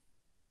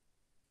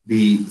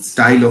 the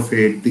style of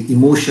it, the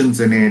emotions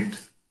in it,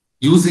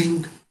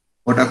 using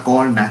what are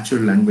called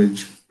natural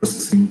language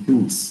processing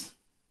tools.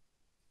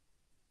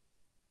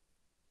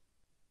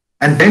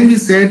 And then we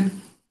said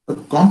a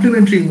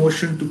complementary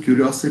emotion to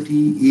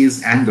curiosity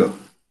is anger.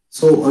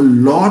 So a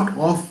lot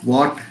of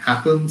what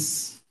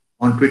happens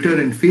on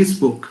Twitter and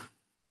Facebook,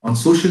 on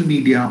social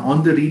media,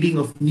 on the reading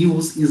of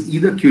news is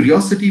either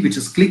curiosity, which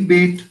is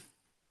clickbait.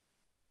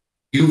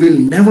 You will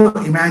never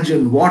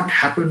imagine what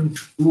happened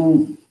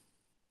to,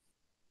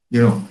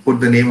 put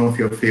the name of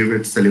your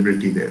favorite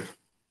celebrity there.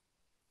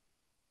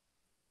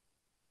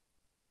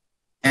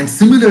 And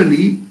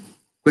similarly,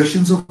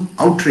 questions of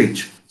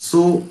outrage.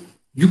 So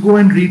you go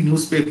and read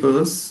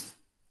newspapers,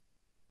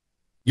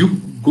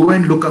 you go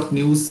and look up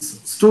news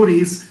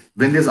stories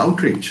when there's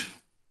outrage.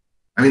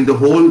 I mean, the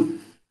whole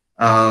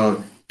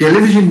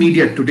television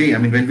media today, I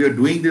mean, when we were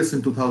doing this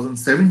in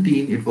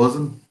 2017, it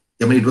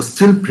was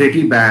still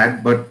pretty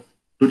bad, but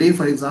today,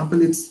 for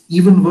example, it's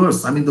even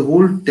worse. I mean, the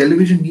whole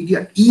television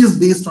media is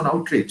based on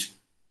outrage.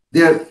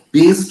 They are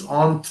based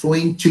on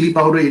throwing chili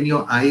powder in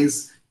your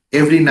eyes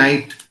every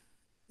night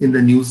in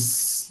the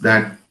news,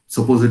 that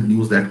supposed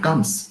news that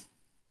comes.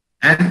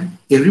 And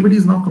everybody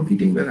is now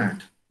competing with that.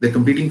 They're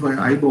competing for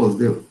your eyeballs.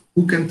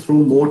 Who can throw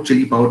more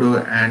chili powder?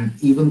 And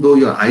even though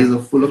your eyes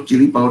are full of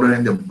chili powder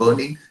and they're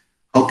burning,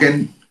 how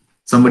can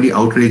somebody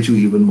outrage you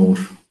even more?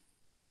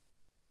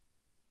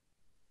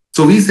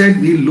 So we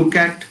said we look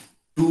at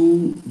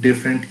two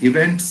different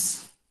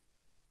events: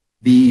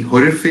 the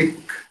horrific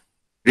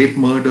rape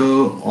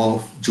murder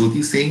of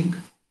Jyoti Singh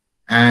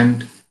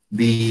and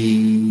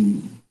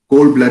the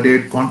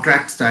cold-blooded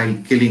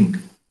contract-style killing,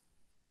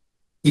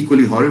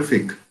 equally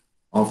horrific,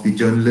 of the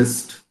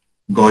journalist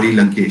Gauri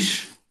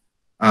Lankesh.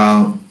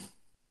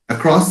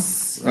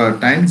 Across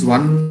times,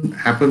 one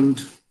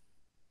happened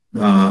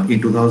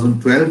in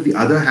 2012, the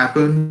other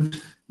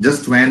happened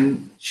just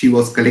when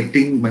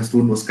my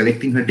student was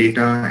collecting her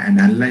data and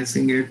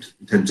analyzing it.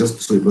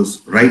 So it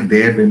was right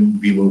there when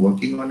we were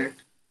working on it.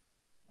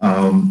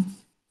 When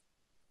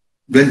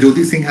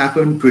Jyoti Singh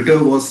happened,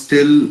 Twitter was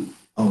still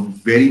a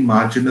very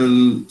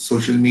marginal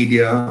social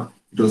media.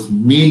 It was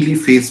mainly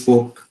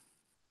Facebook,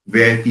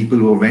 where people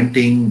were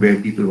venting, where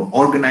people were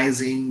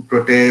organizing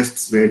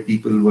protests, where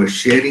people were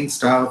sharing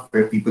stuff,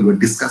 where people were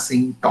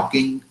discussing,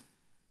 talking.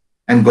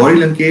 And Gauri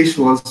Lankesh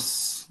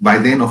was, by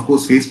then, of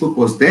course, Facebook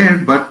was there,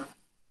 but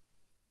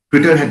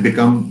Twitter had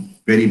become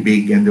very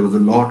big and there was a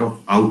lot of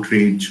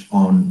outrage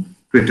on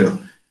Twitter.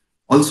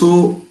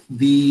 Also,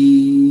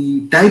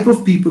 the type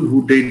of people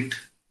who did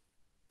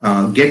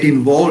get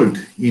involved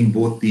in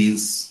both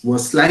these were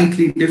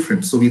slightly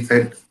different. So we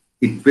said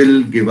it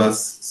will give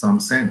us some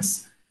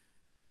sense.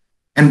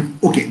 And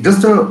okay,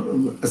 just a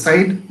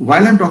aside,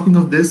 while I'm talking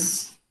of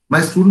this,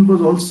 my student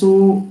was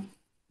also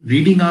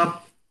reading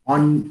up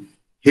on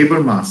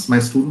Habermas. My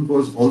student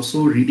was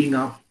also reading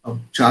up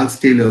Charles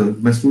Taylor.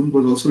 My student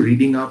was also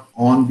reading up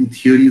on the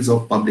theories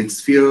of public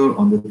sphere,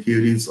 on the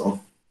theories of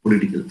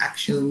political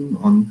action,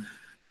 on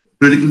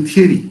political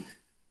theory,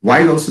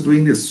 while also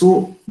doing this.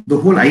 So the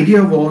whole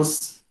idea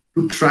was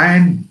to try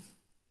and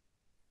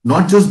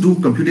not just do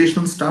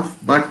computational stuff,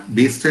 but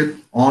based it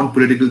on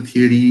political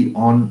theory,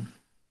 on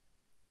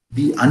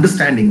the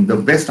understanding, the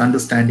best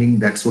understanding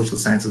that social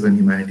sciences and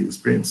humanities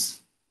brings.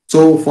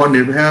 So for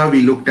Nirbhaya,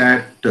 we looked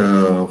at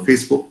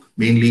Facebook,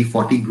 mainly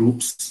 40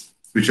 groups,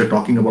 which are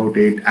talking about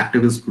it,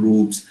 activist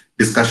groups,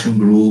 discussion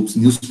groups,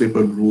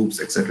 newspaper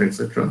groups, etc.,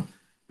 etc.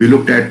 We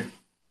looked at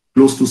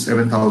close to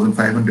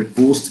 7,500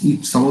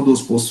 posts. Some of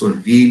those posts were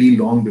really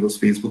long because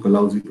Facebook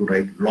allows you to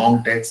write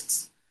long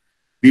texts.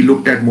 We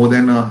looked at more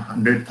than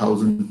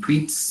 100,000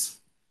 tweets.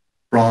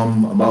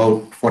 from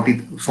about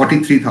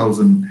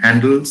 43,000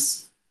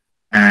 handles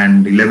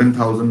and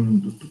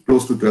 11,000,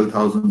 close to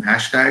 12,000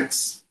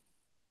 hashtags.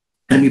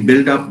 And we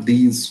build up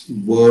these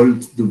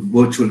worlds, the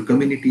virtual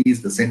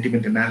communities, the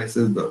sentiment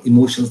analysis, the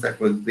emotions that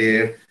were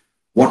there,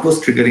 what was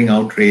triggering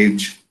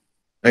outrage,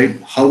 right?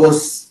 How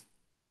was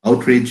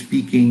outrage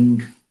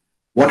peaking?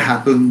 What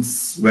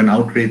happens when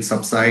outrage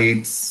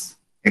subsides,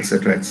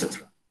 etc.,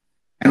 etc.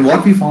 And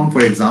what we found,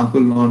 for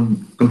example,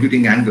 on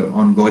computing anger,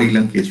 on Gauri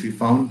Lankesh, we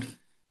found,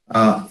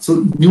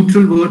 so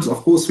neutral words, of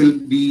course, will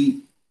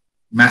be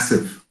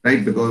massive,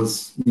 right?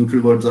 Because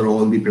neutral words are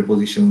all the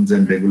prepositions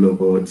and regular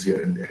words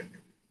here and there and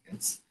everything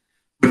else.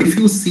 But if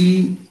you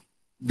see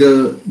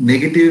the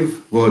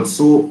negative words,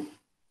 so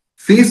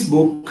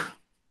Facebook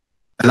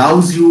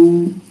allows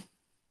you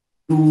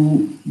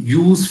to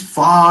use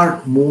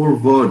far more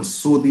words.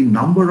 So the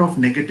number of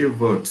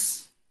negative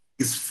words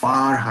is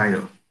far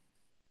higher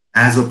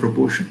as a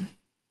proportion.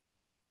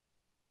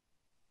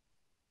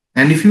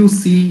 And if you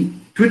see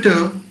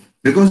Twitter,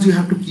 because you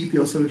have to keep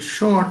yourself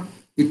short,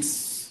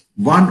 it's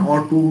one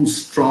or two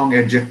strong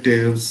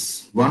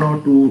adjectives, one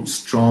or two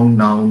strong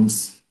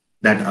nouns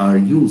that are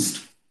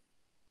used.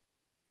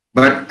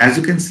 But as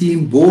you can see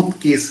in both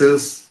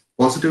cases,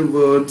 positive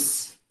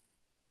words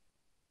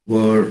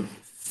were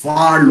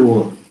far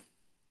lower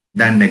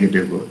than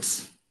negative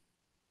words.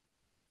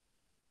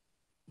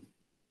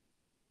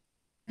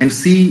 And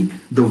see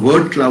the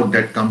word cloud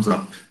that comes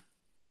up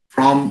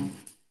from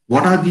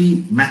what are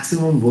the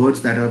maximum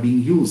words that are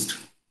being used.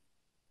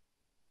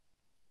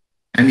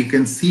 And you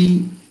can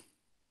see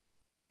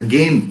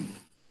again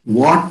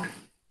what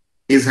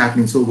is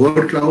happening. So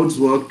word clouds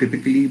work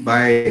typically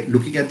by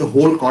looking at the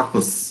whole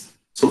corpus.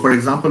 So for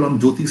example, on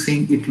Jyoti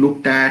Singh, it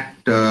looked at,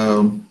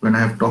 when I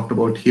have talked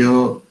about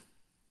here,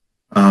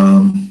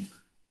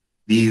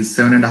 these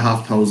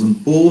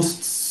 7,500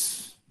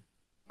 posts,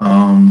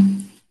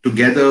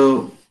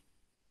 together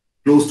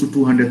close to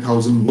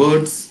 200,000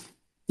 words.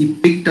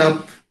 It picked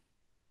up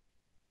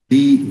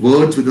the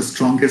words with the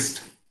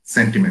strongest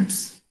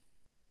sentiments.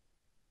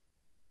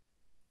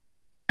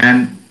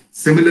 And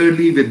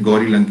similarly with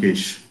Gauri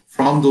Lankesh,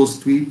 from those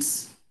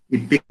tweets,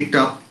 it picked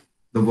up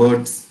the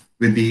words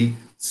with the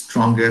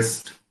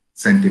strongest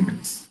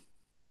sentiments.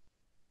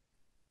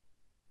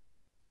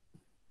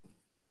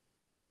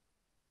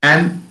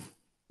 And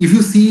if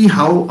you see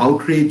how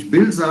outrage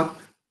builds up,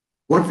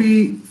 what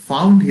we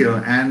found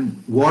here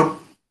and what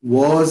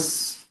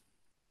was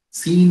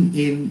seen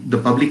in the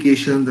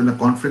publications and the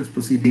conference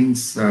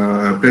proceedings,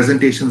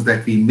 presentations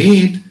that we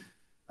made,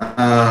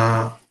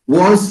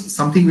 was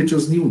something which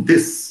was new.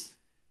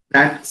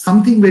 That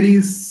something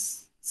very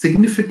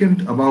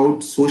significant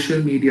about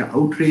social media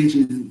outrage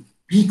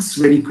peaks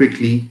very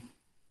quickly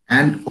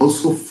and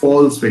also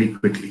falls very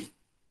quickly.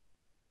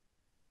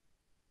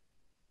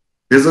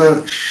 There's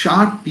a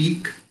sharp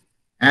peak,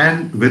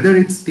 and whether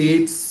it's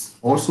states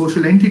or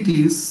social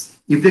entities,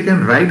 if they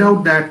can ride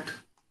out that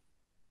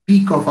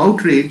peak of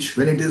outrage,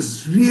 when it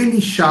is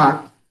really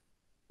sharp,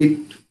 it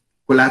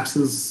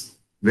collapses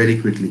very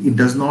quickly. It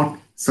does not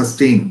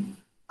sustain.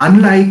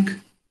 Unlike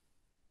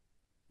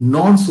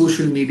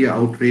non-social media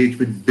outrage,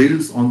 which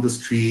builds on the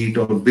street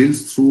or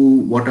builds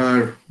through what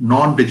are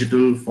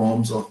non-digital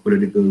forms of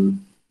political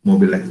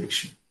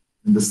mobilization.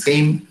 And the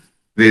same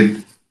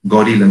with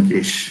Gauri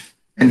Lankesh.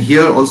 And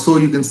here also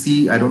you can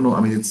see, I don't know, I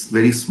mean, it's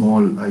very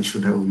small. I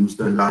should have used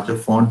a larger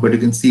font, but you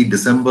can see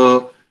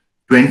December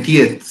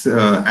 20th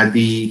at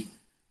the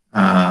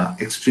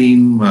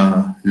extreme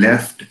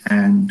left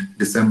and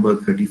December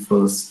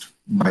 31st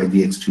by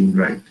the extreme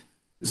right.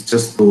 It's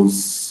just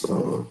those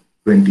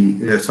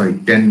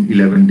 10,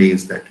 11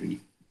 days that we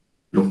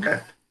looked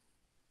at.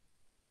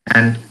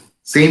 And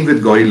same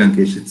with Gauri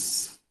Lankesh,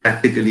 it's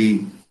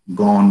practically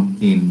gone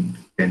in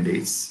 10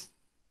 days.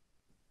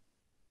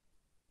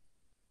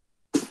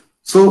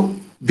 So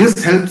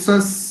this helps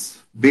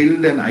us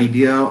build an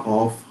idea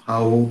of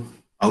how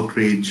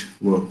outrage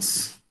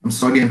works. I'm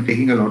sorry, I'm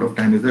taking a lot of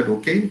time. Is that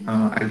okay?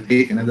 I'll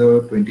take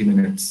another 20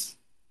 minutes.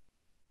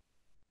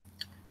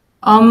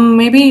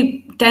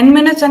 Maybe 10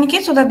 minutes,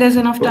 Aniket, so that there's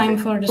enough time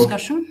for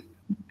discussion.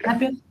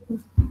 Okay.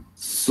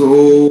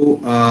 So,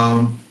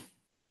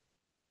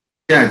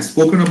 yeah, I'd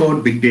spoken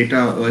about big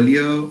data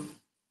earlier.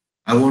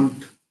 I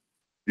won't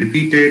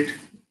repeat it.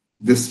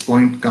 This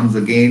point comes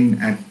again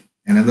at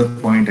another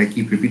point. I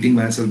keep repeating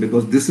myself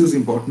because this is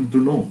important to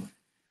know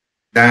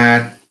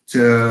that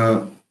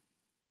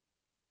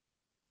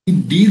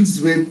it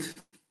deals with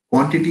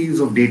quantities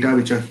of data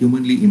which are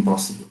humanly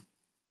impossible.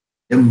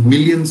 There are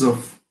millions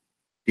of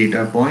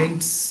data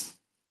points,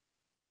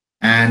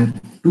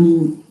 and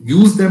to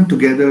use them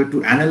together,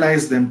 to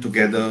analyze them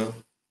together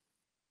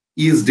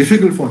is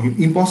difficult for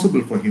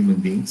impossible for human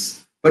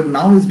beings, but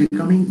now is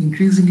becoming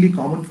increasingly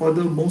common for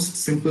the most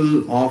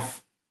simple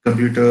of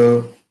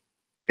computer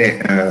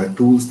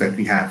tools that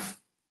we have.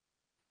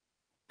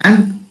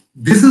 And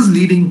this is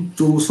leading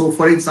to, so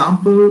for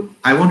example,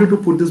 I wanted to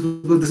put this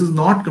because this is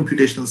not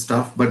computational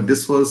stuff, but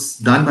this was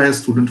done by a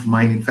student of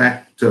mine. In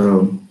fact,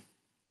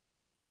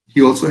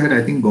 he also had,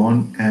 I think,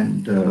 gone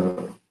and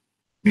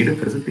made a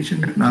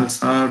presentation at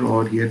Nalsar,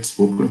 or he had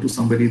spoken to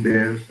somebody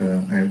there.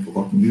 I have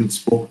forgotten. He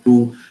spoke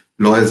to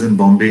lawyers in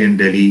Bombay and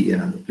Delhi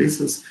and other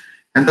places.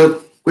 And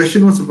the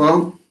question was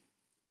about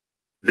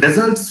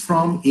results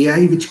from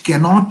AI which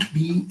cannot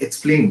be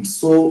explained.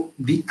 So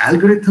the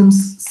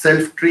algorithms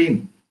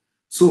self-train.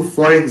 So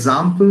for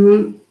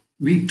example,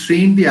 we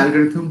trained the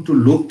algorithm to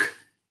look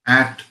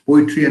at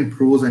poetry and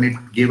prose and it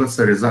gave us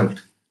a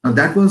result. Now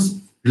that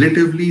was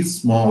relatively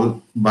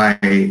small by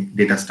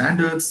data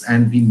standards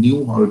and we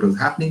knew how it was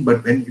happening,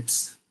 but when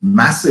it's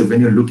massive,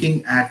 when you're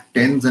looking at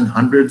tens and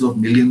hundreds of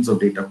millions of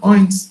data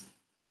points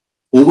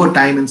over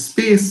time and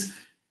space,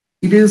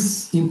 it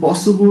is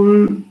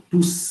impossible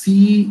to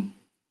see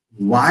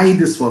why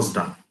this was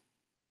done,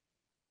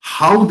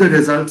 how the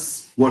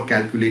results were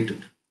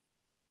calculated.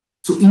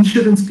 So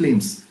insurance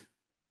claims,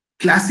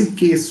 classic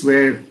case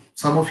where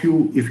some of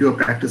you, if you're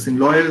practicing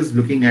lawyers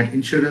looking at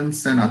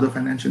insurance and other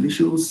financial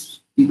issues,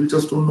 people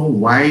just don't know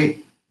why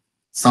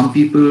some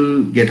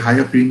people get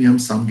higher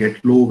premiums, some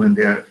get low when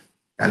they are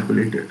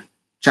calculated.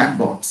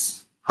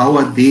 Chatbots, how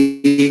are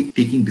they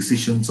taking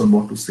decisions on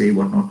what to say,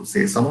 what not to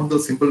say? Some of the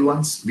simple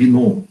ones, we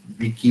know,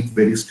 we keep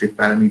very strict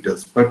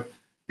parameters, but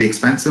the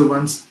expensive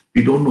ones,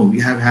 we don't know. We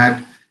have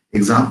had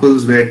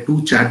examples where two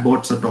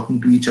chatbots are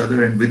talking to each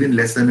other and within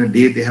less than a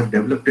day, they have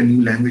developed a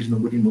new language.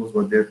 Nobody knows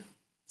what they're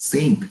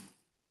saying.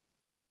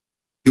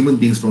 Human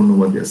beings don't know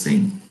what they're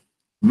saying.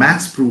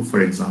 Maths proof,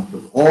 for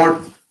example,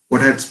 or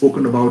what I had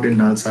spoken about in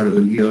Nalsar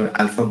earlier,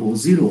 AlphaGo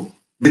Zero,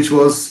 which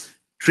was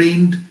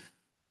trained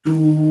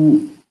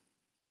to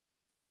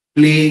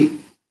play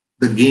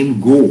the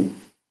game Go.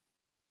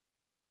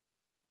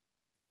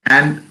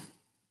 And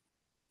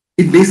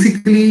it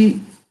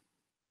basically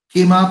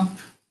came up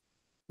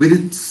with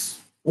its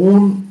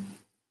own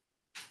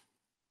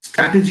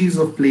strategies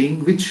of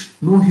playing, which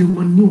no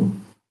human knew.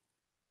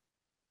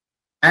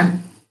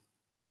 And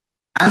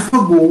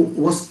AlphaGo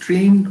was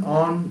trained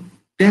on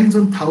tens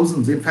and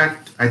thousands, in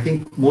fact, I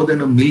think more than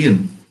 1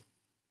 million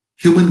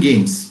human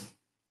games,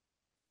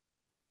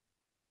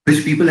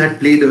 which people had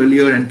played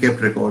earlier and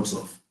kept records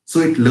of. So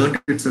it learned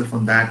itself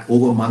on that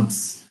over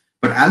months.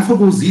 But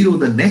AlphaGo Zero,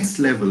 the next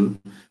level,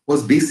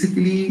 was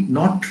basically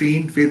not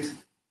trained with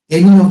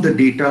any of the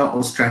data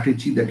or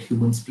strategy that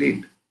humans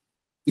played.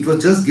 It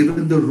was just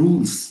given the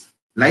rules,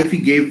 like we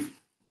gave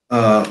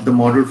the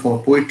model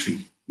for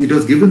poetry. It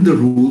was given the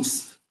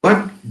rules,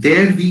 but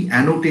there we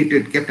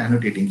annotated, kept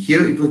annotating.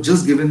 Here it was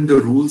just given the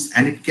rules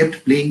and it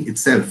kept playing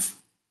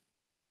itself.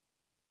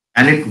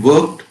 And it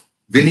worked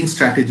winning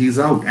strategies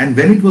out. And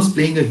when it was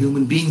playing a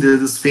human being,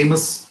 there's this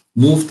famous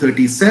move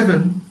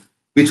 37,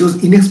 which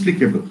was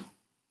inexplicable.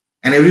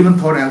 And everyone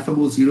thought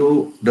AlphaGo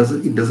Zero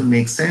doesn't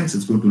make sense,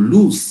 it's going to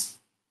lose.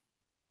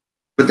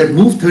 But that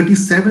move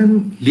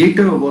 37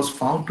 later was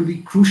found to be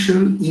crucial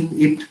in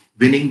it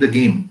winning the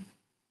game.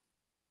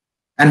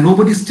 And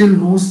nobody still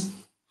knows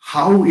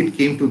how it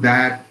came to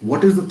that,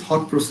 what is the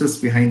thought process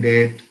behind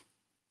it,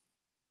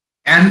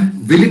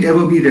 and will it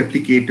ever be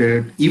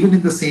replicated, even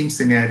in the same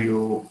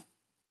scenario?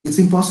 It's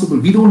impossible.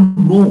 We don't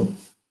know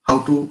how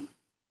to,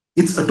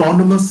 it's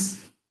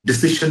autonomous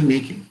decision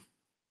making.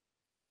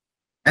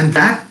 And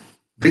that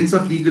brings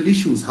up legal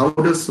issues. How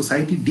does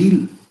society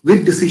deal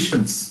with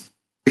decisions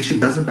which it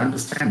doesn't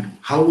understand?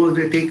 How were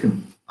they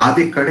taken? Are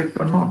they correct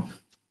or not?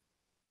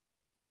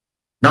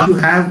 Now you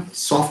have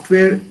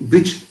software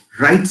which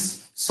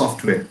writes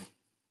software.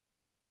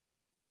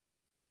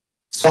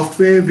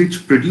 Software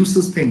which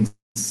produces things.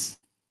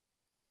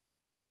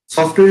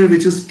 Software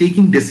which is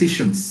taking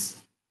decisions.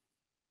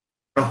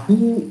 Now,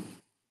 who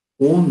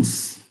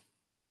owns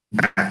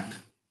that?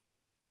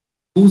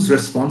 Who's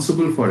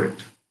responsible for it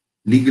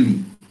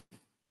legally?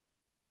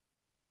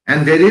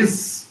 And there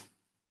is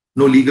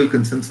no legal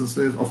consensus.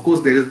 Of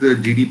course, there is the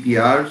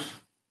GDPR,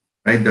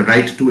 right? The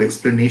right to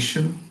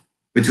explanation,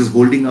 which is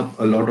holding up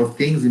a lot of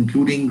things,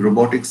 including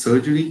robotic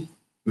surgery,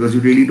 because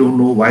you really don't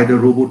know why the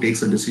robot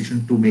takes a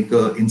decision to make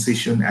an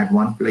incision at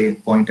one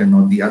point and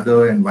not the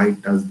other, and why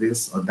it does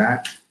this or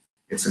that,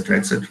 etc.,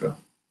 etc.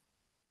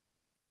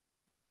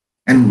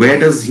 And where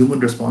does human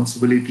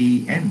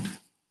responsibility end?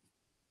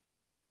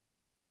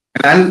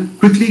 And I'll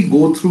quickly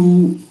go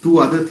through two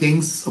other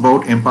things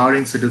about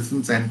empowering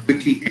citizens and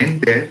quickly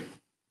end there.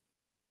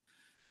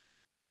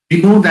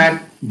 We know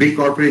that big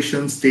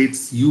corporations,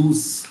 states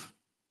use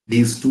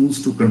these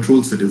tools to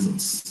control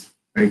citizens,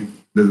 right?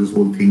 There's this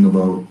whole thing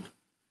about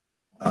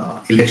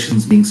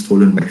elections being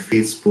stolen by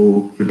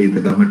Facebook. Today,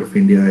 the government of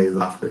India is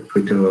after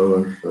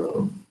Twitter.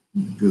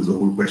 There's a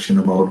whole question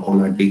about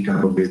all our data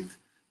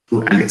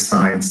through Alexa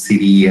and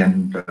Siri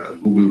and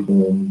Google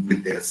Home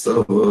with their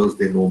servers.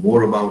 They know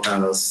more about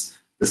us.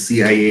 The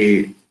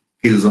CIA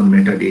kills on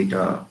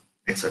metadata,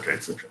 etc.,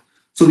 etc.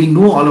 So we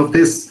know all of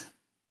this.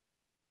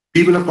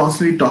 People are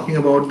constantly talking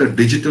about the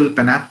digital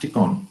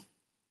panopticon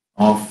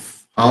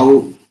of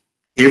how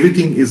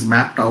everything is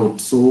mapped out.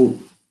 So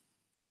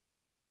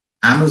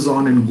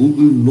Amazon and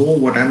Google know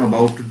what I'm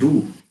about to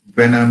do,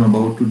 when I'm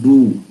about to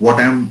do, what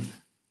I'm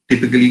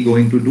typically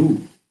going to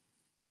do.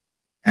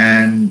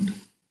 And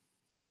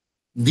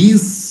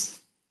these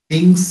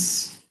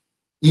things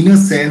in a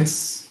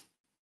sense,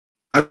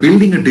 are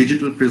building a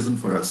digital prison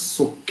for us.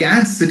 So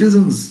can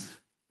citizens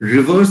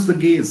reverse the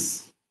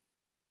gaze?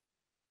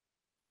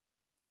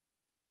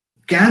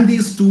 Can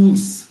these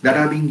tools that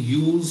are being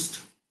used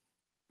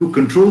to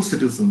control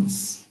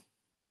citizens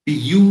be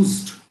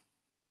used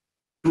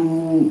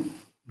to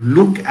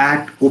look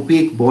at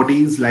opaque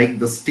bodies like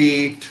the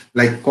state,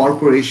 like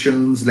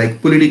corporations,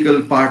 like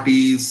political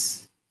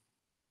parties,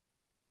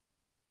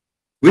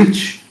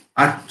 which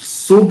are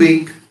so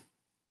big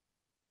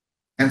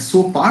and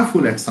so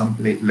powerful at some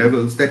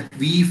levels that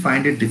we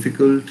find it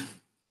difficult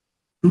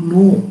to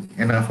know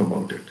enough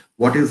about it.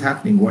 What is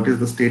happening? What is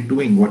the state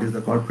doing? What is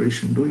the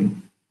corporation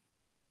doing?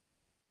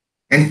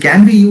 And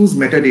can we use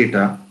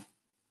metadata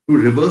to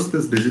reverse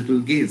this digital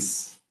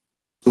gaze?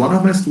 So one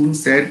of my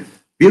students said,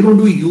 we're going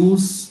to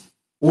use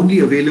only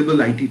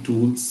available IT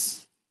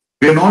tools.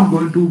 We're not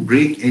going to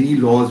break any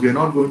laws. We're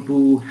not going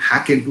to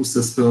hack into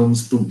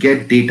systems to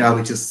get data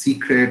which is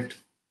secret.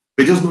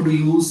 We're just going to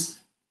use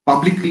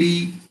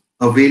publicly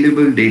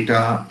available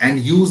data and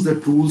use the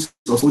tools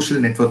of social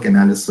network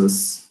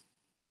analysis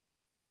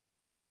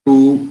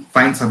to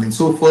find something.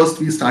 So first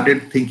we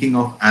started thinking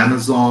of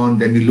Amazon,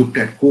 then we looked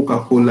at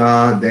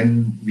Coca-Cola,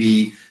 then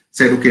we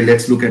said, okay,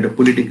 let's look at a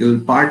political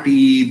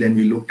party. Then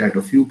we looked at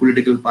a few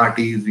political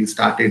parties. We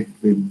started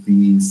with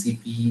the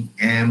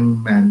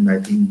CPM and I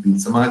think the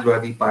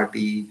Samajwadi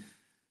Party.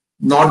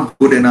 Not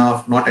good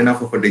enough, not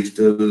enough of a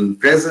digital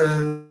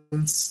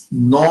presence,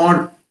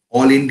 not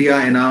all India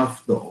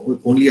enough. The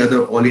only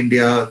other all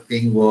India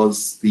thing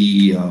was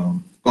the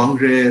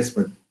Congress,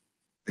 but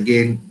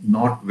again,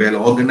 not well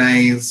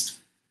organized.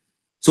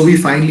 So we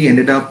finally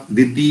ended up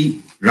with the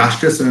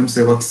Rashtriya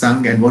Swayamsevak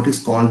Sangh and what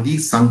is called the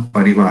Sangh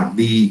Parivar,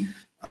 the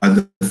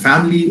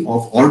family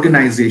of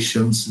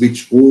organizations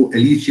which owe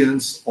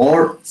allegiance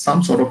or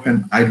some sort of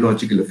an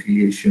ideological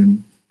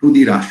affiliation to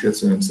the Rashtriya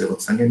Swayamsevak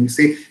Sangh. And we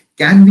say,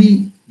 can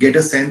we get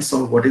a sense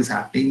of what is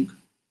happening,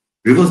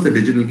 reverse the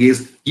digital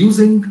gaze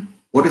using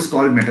what is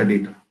called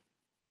metadata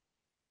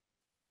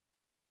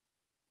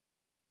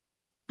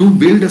to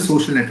build a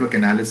social network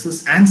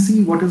analysis and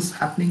see what is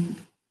happening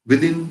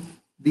within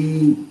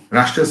the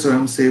Rashtriya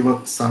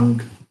Swayamsevak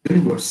Sangh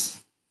universe.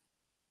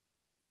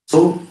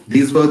 So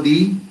these were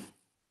the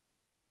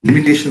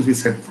limitations we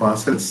set for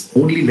ourselves.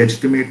 Only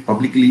legitimate,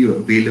 publicly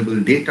available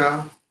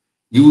data,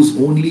 use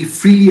only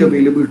freely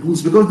available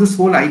tools, because this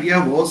whole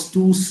idea was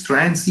to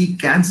try and see,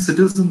 can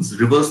citizens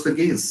reverse the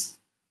gaze?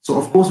 So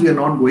of course, we are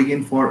not going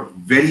in for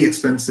very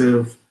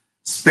expensive,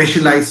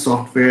 specialized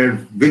software,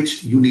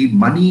 which you need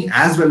money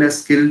as well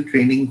as skill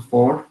training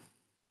for.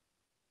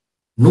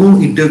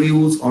 No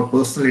interviews or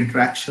personal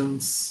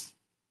interactions,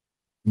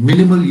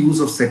 minimal use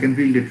of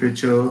secondary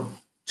literature,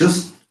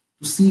 just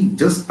to see,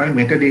 just by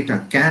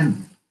metadata,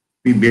 can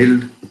we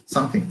build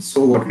something?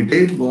 So what we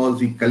did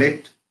was we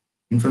collect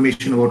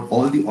information about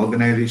all the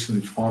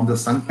organizations which form the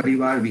Sangh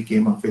Parivar. We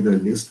came up with a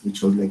list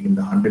which was like in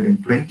the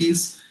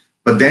 120s.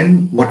 But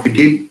then what we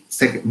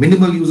did,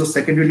 minimal use of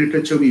secondary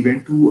literature, we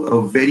went to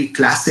a very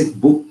classic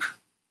book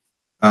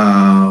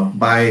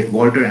by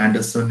Walter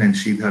Anderson and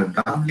Sridhar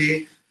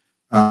Damle,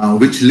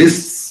 which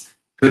lists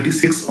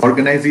 36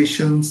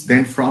 organizations.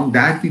 Then from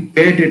that, we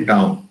pared it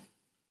down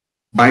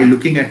by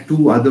looking at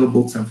two other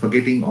books. I'm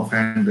forgetting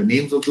offhand the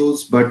names of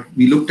those, but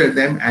we looked at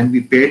them and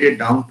we pared it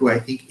down to, I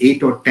think,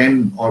 8 or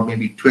 10 or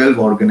maybe 12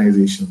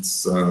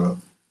 organizations,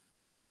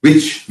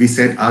 which we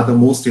said are the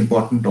most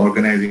important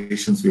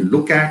organizations we'll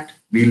look at.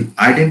 We'll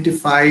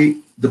identify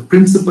the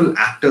principal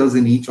actors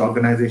in each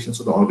organization.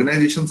 So the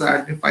organizations are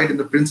identified in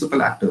the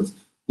principal actors.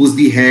 Who's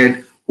the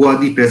head? Who are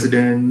the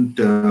president,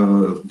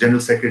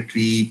 general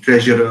secretary,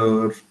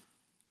 treasurer,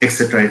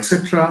 etc.,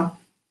 etc.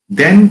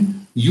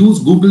 Then use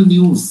Google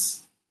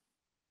News,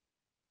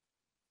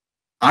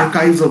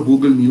 archives of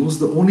Google News.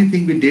 The only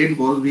thing we did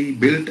was we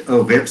built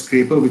a web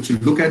scraper which will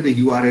look at the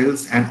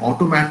URLs and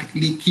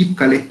automatically keep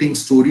collecting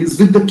stories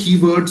with the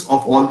keywords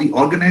of all the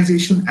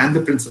organization and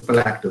the principal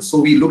actors. So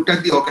we looked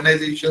at the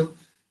organization,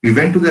 we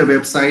went to their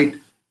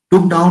website,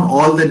 took down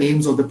all the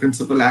names of the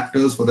principal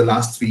actors for the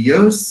last 3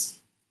 years,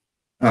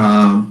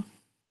 and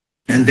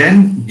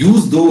then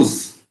used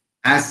those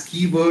as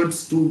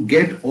keywords to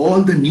get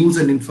all the news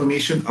and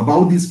information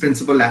about these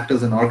principal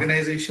actors and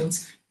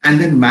organizations, and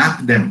then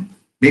map them.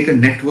 Make a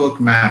network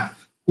map,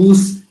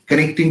 who's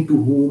connecting to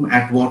whom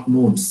at what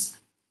nodes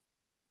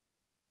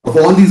of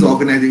all these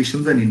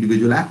organizations and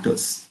individual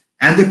actors,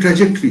 and the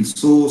trajectory.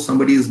 So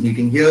somebody is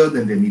meeting here,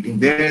 then they're meeting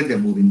there, they're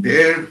moving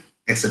there,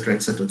 etc.,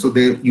 etc. So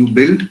there you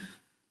build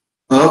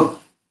a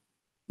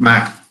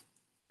map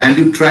and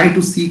you try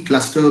to see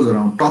clusters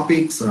around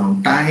topics,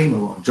 around time,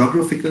 around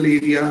geographical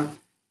area,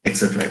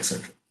 etc.,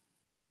 etc.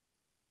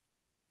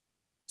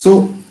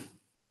 So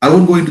I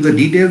won't go into the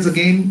details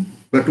again,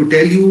 but to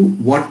tell you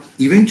what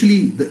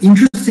eventually the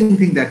interesting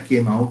thing that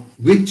came out,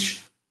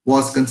 which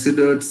was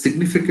considered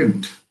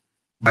significant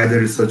by the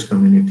research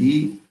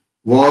community,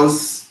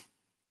 was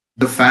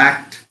the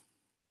fact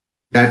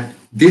that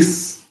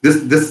this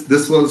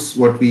was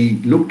what we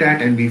looked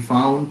at, and we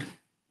found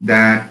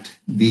that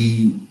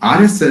the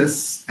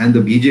RSS and the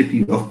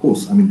BJP, of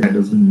course, I mean, that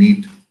doesn't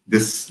need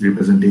this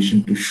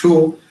representation to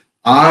show,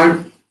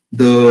 are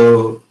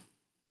the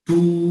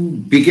two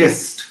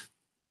biggest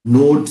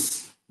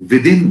nodes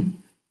within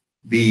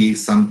the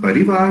Sangh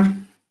Parivar,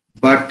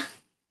 but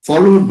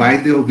followed by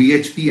the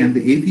VHP and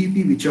the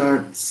AVP, which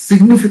are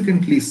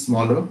significantly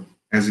smaller,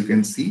 as you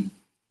can see.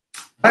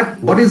 But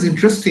what is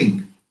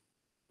interesting,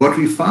 what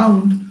we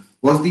found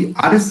was the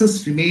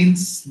RSS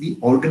remains the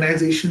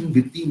organization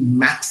with the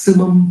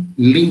maximum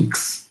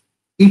links.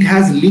 It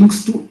has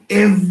links to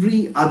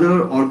every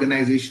other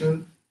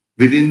organization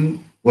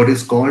within what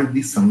is called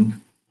the Sangh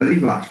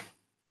Parivar.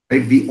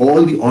 Right?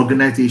 All the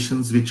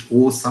organizations which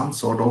owe some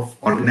sort of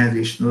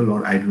organizational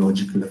or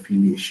ideological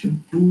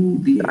affiliation to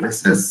the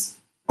RSS.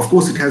 Of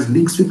course, it has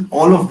links with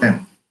all of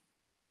them.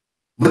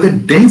 But the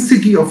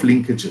density of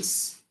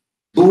linkages,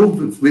 though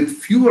with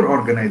fewer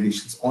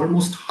organizations,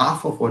 almost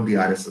half of what the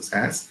RSS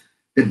has,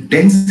 the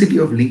density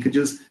of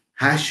linkages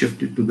has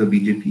shifted to the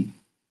BJP.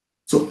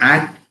 So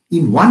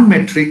in one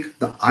metric,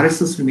 the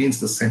RSS remains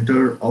the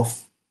center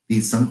of the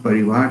Sangh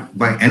Parivar.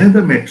 By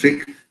another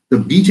metric, the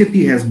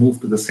BJP has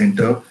moved to the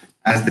center,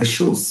 as this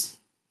shows.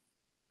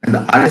 And the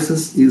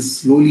RSS is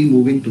slowly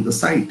moving to the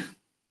side.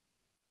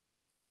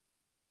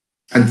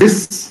 And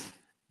this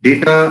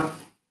data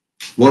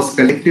was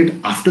collected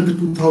after the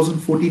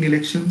 2014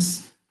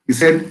 elections. He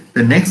said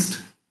the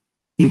next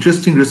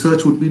interesting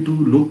research would be to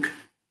look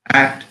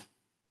at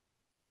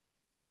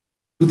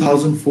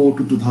 2004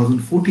 to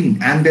 2014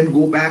 and then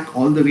go back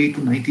all the way to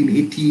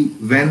 1980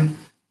 when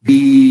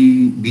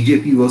the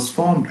BJP was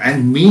formed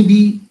and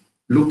maybe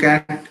look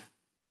at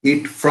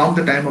it from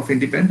the time of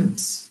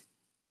independence.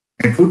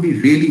 It would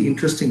be really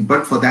interesting,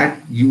 but for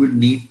that you will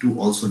need to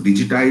also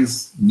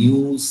digitize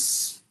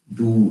news,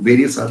 do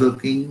various other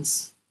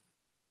things,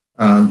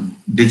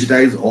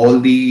 digitize all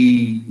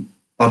the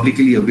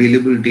publicly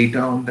available data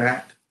on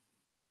that.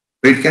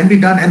 But it can be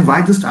done, and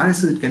why just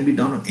RSS? It can be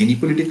done on any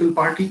political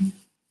party.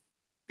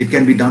 It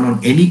can be done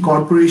on any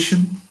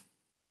corporation.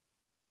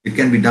 It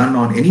can be done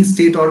on any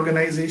state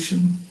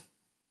organization.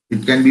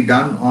 It can be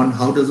done on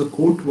how does a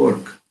court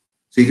work.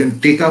 So you can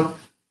take up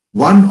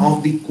one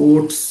of the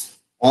courts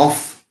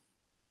of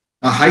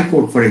a high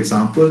court, for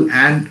example,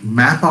 and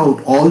map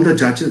out all the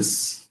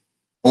judges,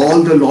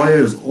 all the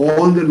lawyers,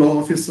 all the law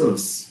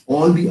officers,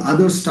 all the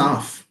other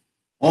staff,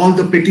 all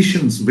the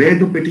petitions, where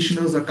the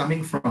petitioners are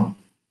coming from,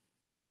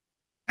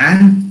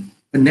 and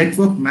a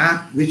network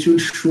map which will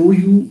show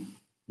you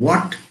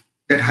what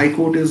that high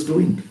court is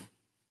doing.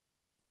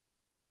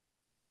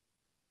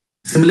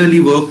 Similarly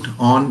worked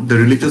on the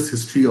religious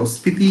history of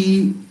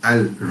Spiti.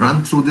 I'll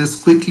run through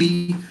this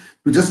quickly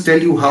to just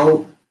tell you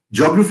how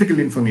geographical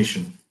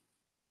information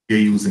we're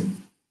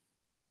using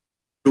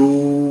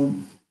to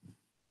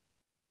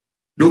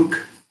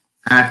look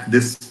at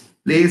this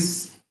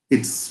place.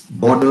 Its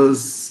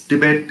borders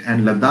Tibet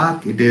and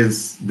Ladakh. It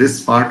is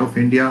this part of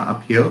India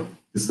up here.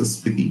 This is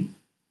Spiti,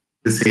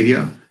 this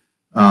area.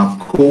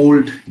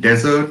 Cold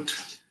desert,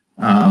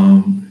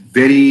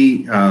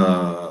 very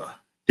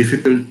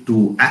difficult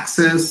to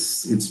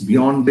access. It's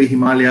beyond the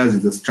Himalayas.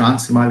 It's a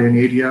trans-Himalayan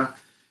area.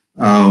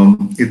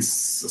 It's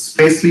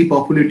sparsely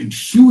populated,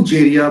 huge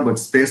area, but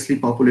sparsely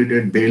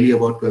populated. Barely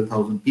about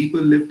 12,000 people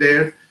live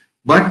there.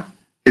 But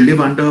they live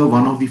under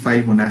one of the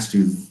 5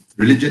 monasteries.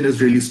 Religion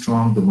is really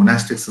strong. The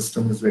monastic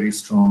system is very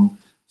strong.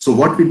 So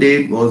what we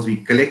did was we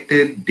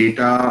collected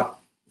data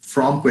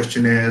from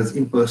questionnaires,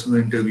 in-person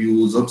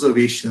interviews,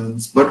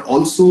 observations, but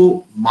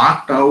also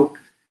marked out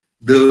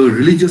the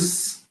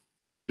religious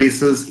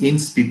places in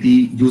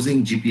Spiti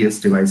using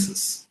GPS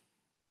devices.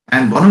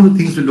 And one of the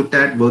things we looked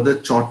at were the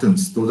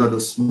chortens. Those are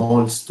the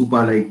small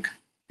stupa-like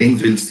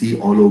things we'll see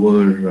all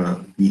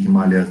over the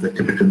Himalayas, the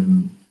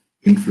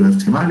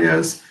Tibetan-influenced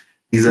Himalayas.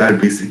 These are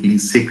basically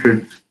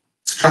sacred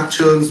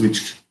structures,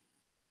 which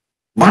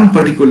one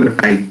particular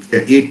type,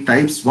 there are 8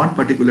 types, one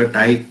particular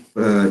type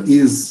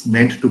is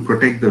meant to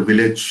protect the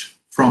village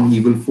from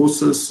evil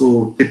forces.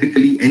 So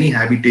typically any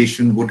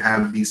habitation would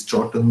have these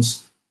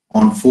chortens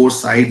on 4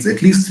 sides,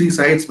 at least 3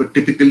 sides, but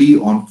typically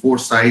on 4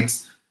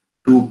 sides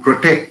to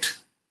protect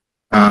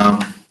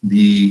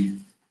the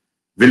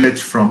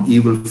village from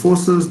evil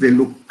forces. They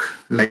look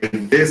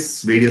like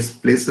this, various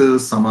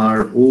places. Some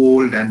are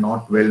old and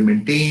not well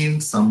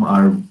maintained. Some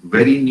are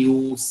very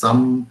new.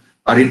 Some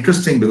are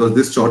interesting because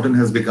this chorten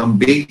has become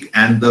big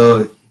and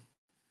the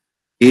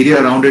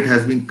area around it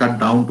has been cut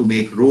down to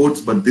make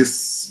roads, but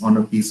this on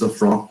a piece of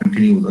rock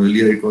continues.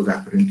 Earlier it was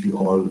apparently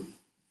all,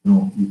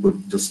 you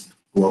could just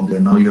go up there.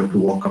 Now you have to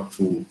walk up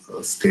through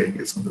a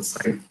staircase on the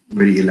side,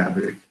 very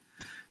elaborate.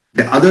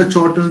 The other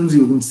chortens,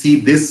 you can see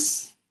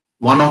this,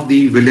 one of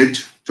the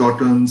village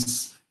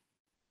chortens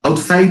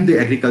outside the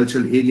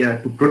agricultural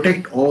area to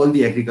protect all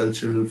the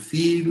agricultural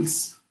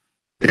fields.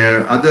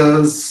 There are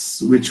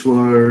others which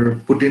were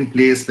put in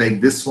place,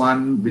 like this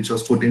one, which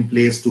was put in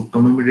place to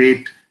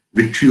commemorate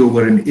victory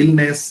over an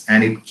illness,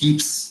 and it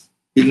keeps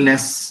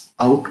illness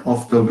out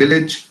of the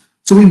village.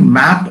 So we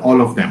mapped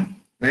all of them,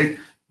 right?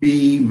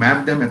 We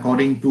mapped them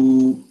according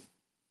to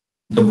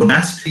the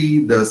monastery,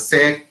 the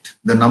sect,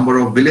 the number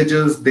of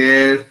villagers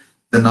there,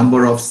 the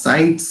number of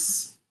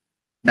sites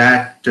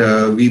that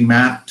we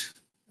mapped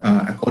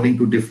according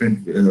to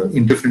different,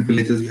 in different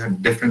villages, we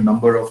had different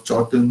number of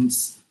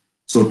chotans.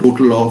 So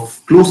total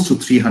of close to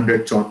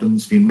 300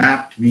 chotans we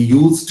mapped. We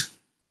used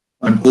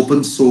an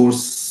open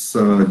source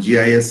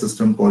GIS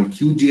system called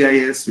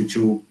QGIS, which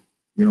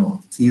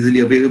it's easily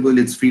available.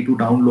 It's free to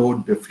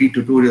download. There are free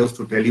tutorials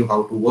to tell you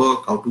how to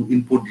work, how to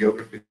input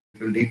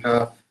geographical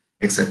data,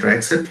 etc.,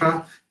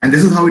 etc. And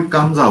this is how it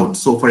comes out.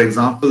 So, for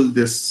example,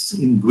 this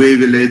in Gwe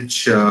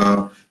village,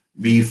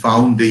 we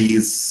found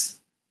these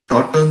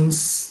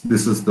chotans.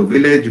 This is the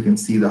village. You can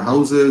see the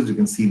houses. You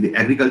can see the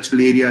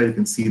agricultural area. You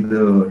can see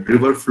the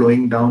river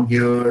flowing down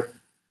here.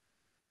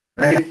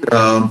 Right.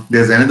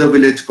 There's another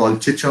village called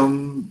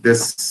Chicham.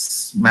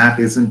 This map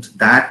isn't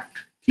that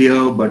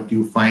clear, but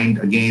you find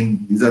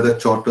again these are the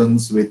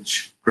chotans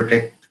which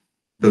protect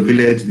the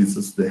village. This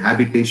is the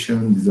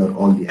habitation. These are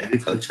all the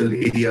agricultural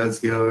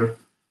areas here.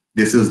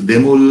 This is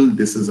Demul.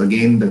 This is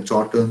again the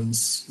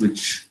chotans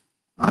which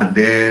are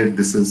there.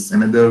 This is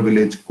another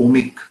village,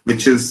 Komik,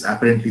 which is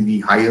apparently the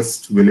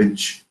highest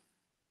village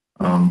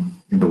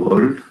in the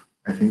world,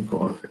 I think,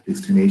 or at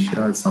least in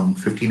Asia, some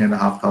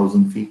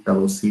 15,500 feet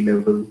above sea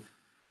level.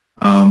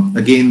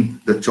 Again,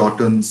 the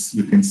chotans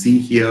you can see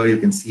here, you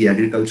can see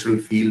agricultural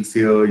fields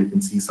here, you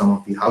can see some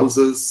of the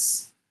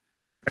houses,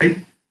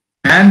 right?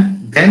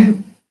 And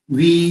then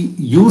we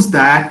used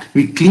that,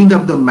 we cleaned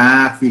up the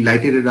map, we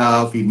lighted it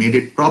up, we made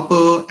it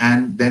proper,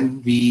 and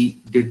then we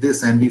did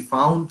this and we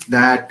found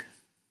that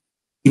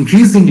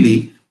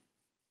increasingly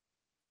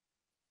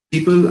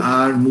people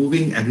are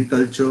moving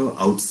agriculture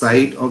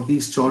outside of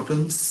these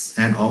chotans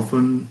and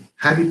often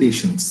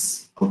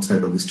habitations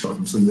outside of this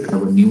chotans. So you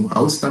have a new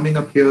house coming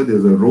up here,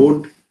 there's a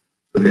road,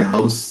 so there's a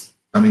house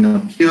coming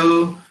up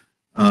here.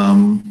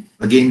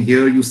 Again,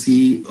 here you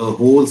see a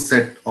whole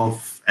set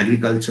of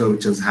agriculture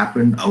which has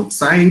happened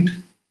outside,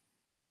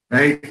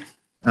 right?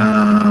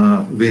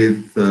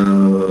 With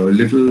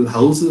little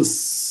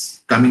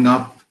houses coming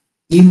up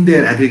in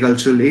their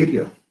agricultural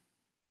area.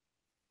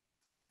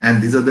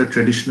 And these are the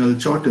traditional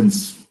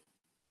chotans.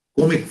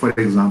 Komik, for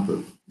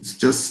example, it's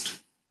just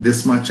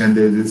this much, and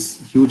there is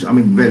huge,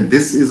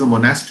 this is a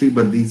monastery,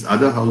 but these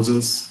other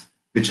houses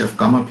which have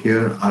come up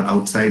here are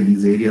outside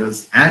these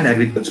areas and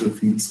agricultural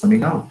fields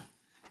coming out.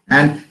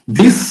 And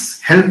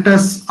this helped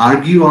us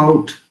argue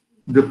out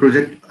the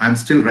project. I'm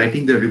still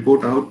writing the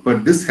report out,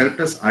 but this helped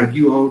us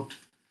argue out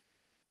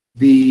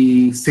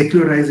the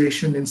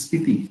secularization in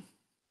Spiti,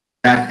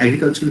 that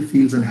agricultural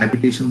fields and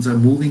habitations are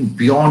moving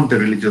beyond the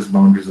religious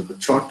boundaries of the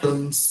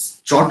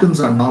chotans.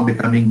 Chotans are now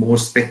becoming more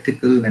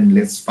spectacle and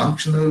less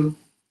functional,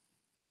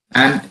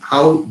 and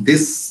how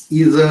this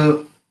is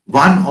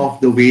one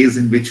of the ways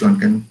in which one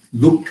can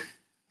look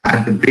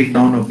at the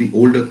breakdown of the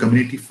older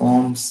community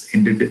forms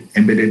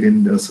embedded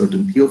in the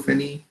certain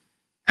theophany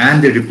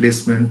and the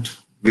replacement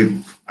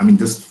with,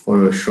 just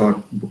for a short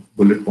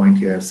bullet point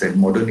here, I've said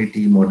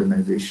modernity,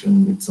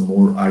 modernization. It's a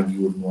more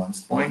argued,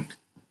 nuanced point.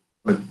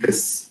 But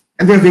this,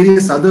 and there are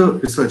various other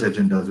research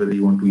agendas, whether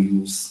you want to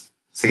use,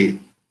 say,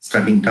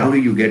 studying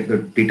dowry, you get the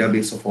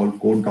database of all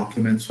court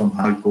documents from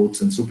high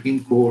courts and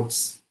supreme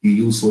courts. You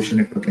use social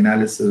network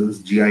analysis,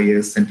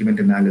 GIS,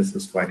 sentiment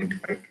analysis to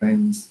identify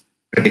trends,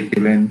 predict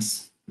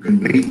events. You can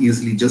very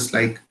easily, just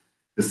like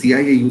the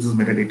CIA uses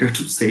metadata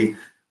to say,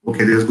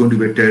 okay, there's going to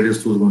be a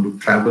terrorist who's going to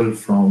travel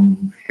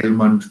from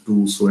Helmand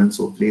to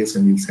so-and-so place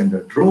and we'll send a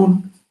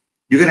drone.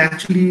 You can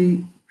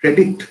actually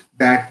predict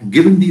that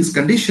given these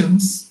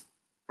conditions,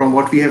 from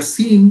what we have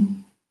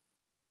seen,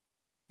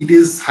 it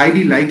is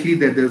highly likely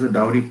that there's a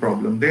dowry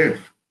problem there.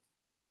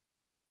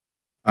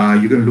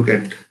 You can look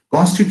at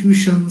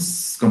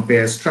constitutions,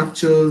 compare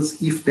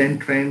structures, if-then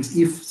trends,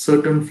 if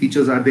certain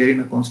features are there in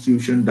a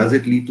constitution, does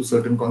it lead to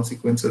certain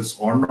consequences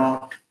or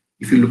not?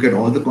 If you look at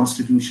all the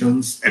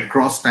constitutions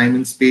across time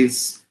and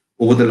space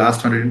over the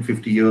last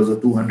 150 years or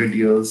 200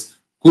 years,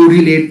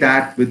 correlate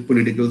that with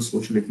political,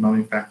 social,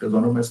 economic factors.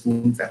 One of my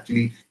students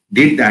actually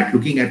did that,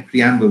 looking at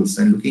preambles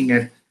and looking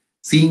at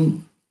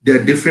seeing there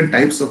are different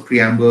types of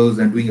preambles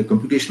and doing a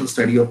computational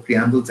study of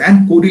preambles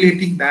and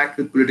correlating that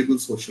with political,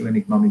 social, and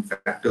economic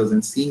factors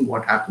and seeing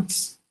what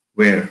happens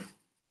where.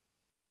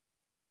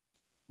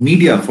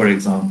 Media, for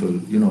example,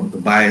 the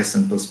bias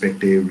and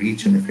perspective,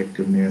 reach and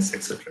effectiveness,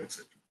 etc.,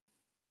 etc.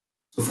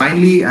 So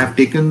finally, I've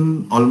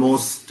taken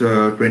almost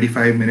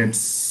 25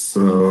 minutes,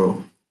 20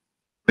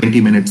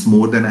 minutes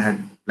more than I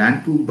had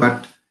planned to.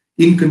 But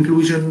in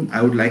conclusion,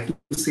 I would like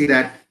to say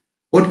that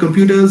what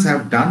computers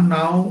have done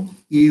now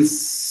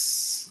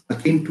is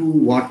akin to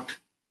what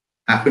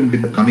happened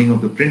with the coming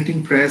of the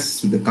printing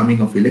press, with the coming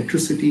of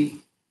electricity.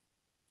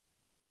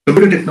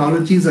 Computer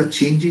technologies are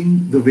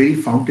changing the very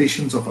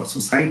foundations of our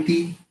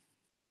society,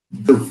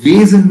 the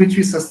ways in which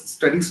we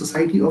study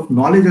society of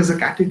knowledge as a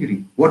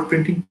category, what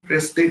printing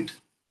press did,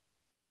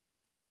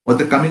 what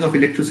the coming of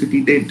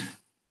electricity did.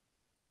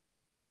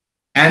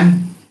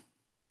 And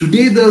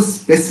today the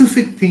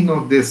specific thing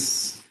of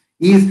this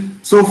is,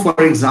 so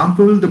for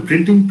example, the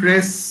printing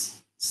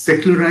press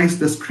secularized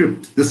the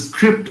script. The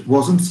script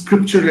wasn't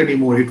scripture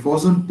anymore. It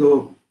wasn't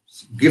the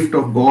gift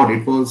of God.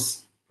 It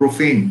was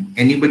profane.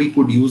 Anybody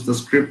could use the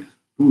script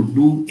to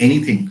do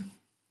anything.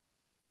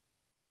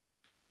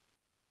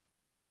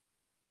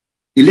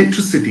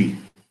 Electricity,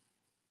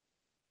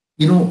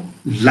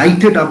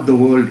 lighted up the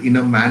world in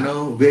a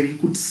manner where you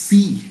could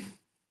see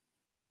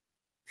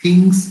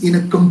things in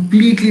a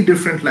completely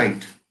different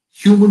light.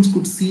 Humans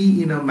could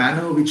see in a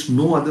manner which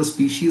no other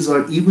species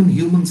or even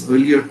humans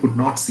earlier could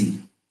not see.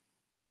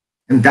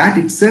 And that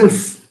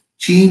itself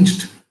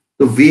changed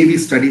the way we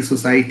study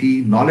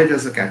society, knowledge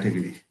as a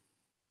category,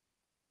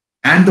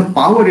 and the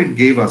power it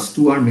gave us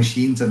to our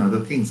machines and other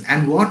things.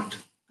 And what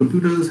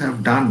computers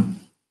have done,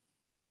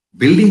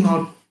 building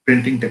on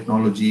printing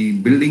technology,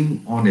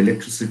 building on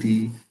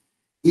electricity,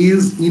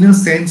 is in a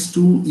sense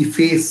to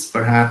efface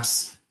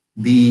perhaps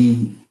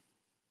the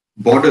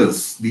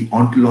borders, the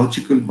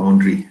ontological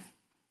boundary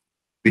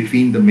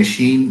between the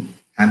machine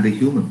and the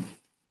human.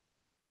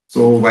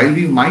 So while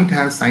we might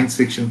have science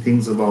fiction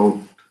things about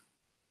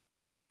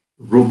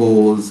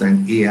robots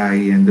and AI,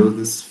 and there was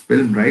this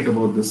film, right,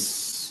 about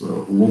this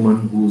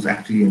woman who's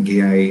actually an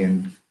AI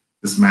and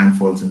this man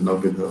falls in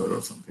love with her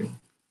or something.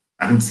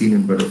 I haven't seen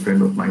it, but a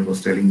friend of mine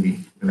was telling me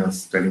when I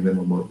was telling them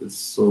about this.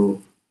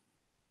 So,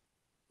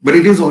 but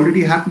it is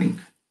already happening.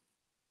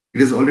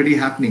 It is already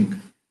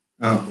happening.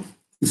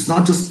 It's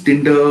not just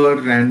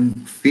Tinder and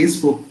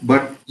Facebook,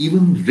 but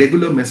even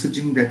regular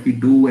messaging that we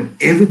do, and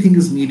everything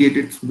is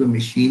mediated through the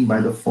machine by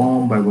the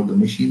form, by what the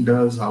machine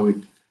does, how it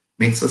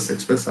makes us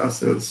express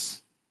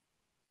ourselves.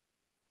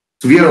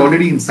 So we are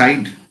already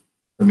inside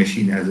the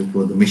machine, as it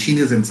were. The machine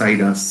is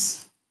inside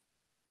us.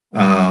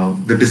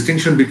 The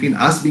distinction between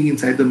us being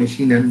inside the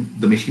machine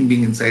and the machine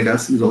being inside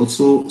us is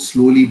also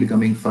slowly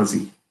becoming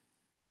fuzzy.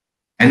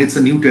 And it's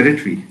a new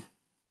territory.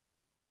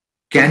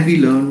 Can we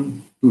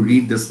learn to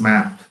read this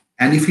map?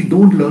 And if we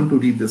don't learn to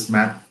read this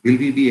map, will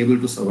we be able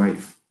to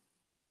survive?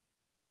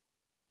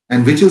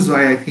 And which is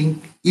why I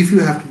think if you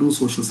have to do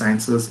social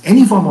sciences,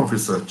 any form of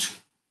research,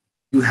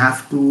 you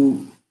have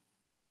to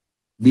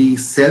be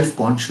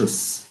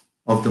self-conscious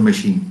of the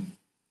machine.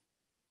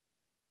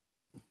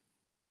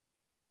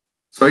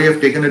 Sorry,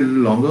 I've taken a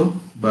little longer,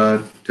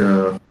 but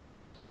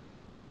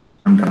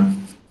I'm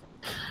done.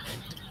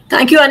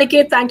 Thank you,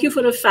 Aniket. Thank you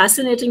for a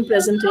fascinating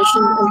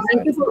presentation. And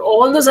thank you for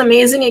all those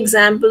amazing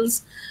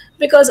examples.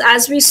 Because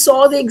as we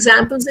saw the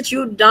examples that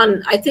you've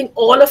done, I think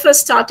all of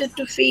us started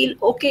to feel,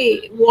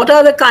 okay, what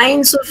are the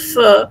kinds of,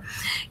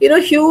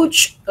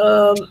 huge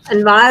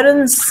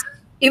environs,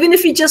 even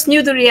if we just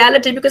knew the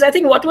reality. Because I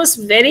think what was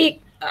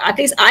at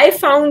least I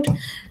found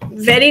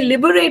very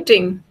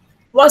liberating,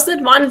 was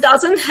that one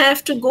doesn't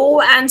have to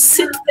go and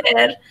sit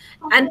there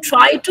and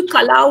try to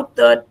cull out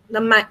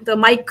the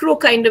micro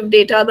kind of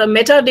data. The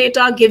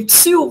metadata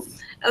gives you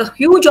a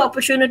huge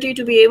opportunity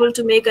to be able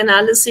to make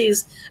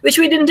analyses which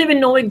we didn't even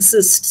know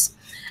exists.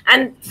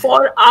 And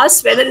for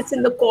us, whether it's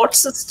in the court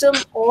system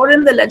or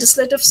in the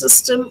legislative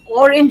system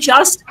or in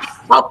just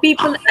how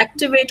people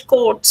activate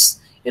courts,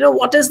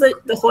 what is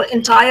the whole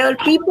entire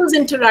people's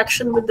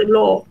interaction with the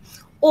law,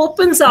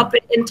 opens up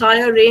an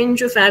entire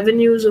range of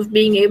avenues of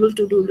being able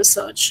to do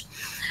research.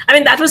 I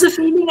mean, that was a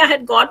feeling I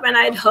had got when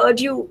I had heard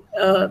you,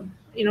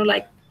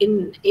 like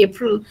in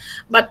April,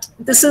 but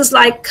this is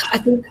like, I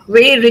think,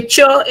 way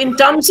richer in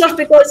terms of,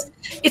 because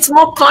it's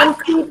more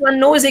concrete,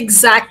 one knows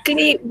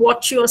exactly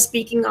what you're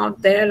speaking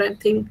out there, I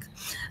think.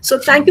 So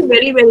thank you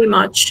very, very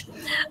much.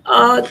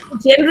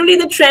 Generally,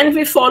 the trend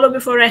we follow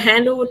before I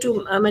hand over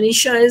to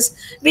Manisha is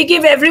we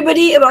give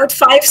everybody about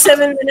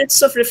 5-7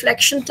 minutes of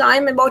reflection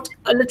time, about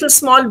a little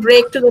small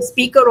break to the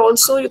speaker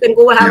also. You can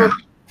go have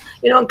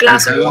a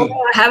glass of water,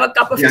 have a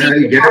cup of tea.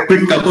 I'll get a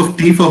quick cup of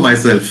tea for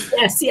myself.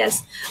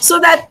 Yes. So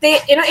that they,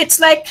 it's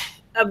like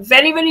a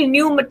very, very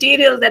new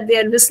material that they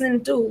are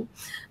listening to.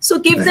 So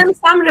give them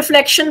some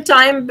reflection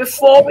time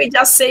before we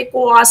just say,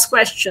 go ask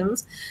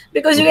questions,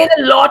 because you get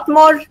a lot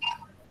more,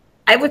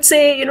 I would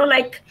say,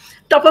 like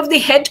top of the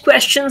head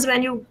questions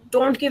when you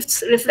don't give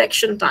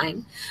reflection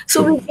time.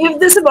 So we give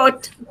this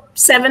about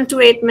 7 to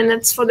 8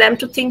 minutes for them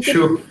to think.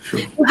 Sure.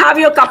 You have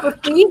your cup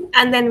of tea,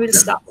 and then we'll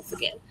start off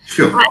again.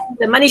 Sure.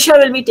 And Manisha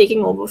will be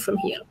taking over from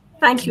here.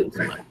 Thank you.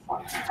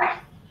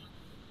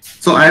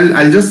 So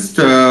I'll just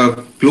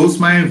close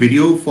my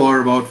video for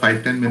about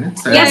 5-10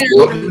 minutes. Yes,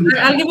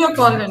 I'll give you a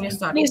call when you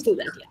start. Please do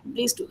that. Yeah,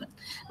 please do that.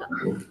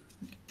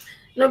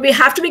 No, we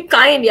have to be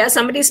kind. Yeah,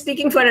 somebody's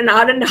speaking for an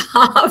hour and a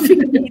half.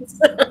 It needs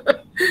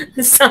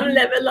some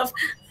level of.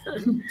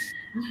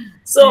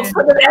 So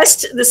for the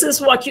rest, this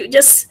is what you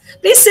just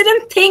please sit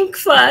and think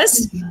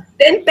first,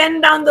 then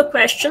pen down the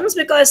questions,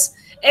 because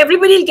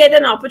everybody will get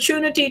an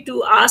opportunity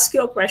to ask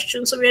your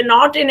questions. So we're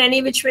not in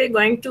any which way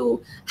going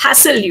to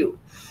hassle you,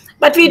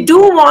 but we do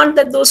want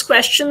that those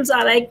questions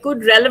are like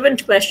good,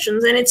 relevant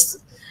questions, and it's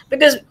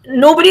because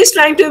nobody's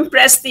trying to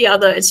impress the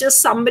other. It's just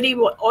somebody,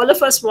 all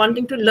of us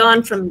wanting to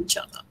learn from each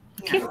other.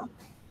 Okay.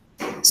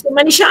 So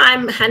Manisha,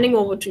 I'm handing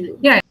over to you.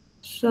 Yeah.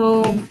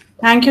 So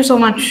thank you so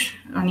much,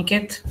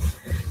 Aniket.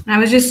 I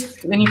was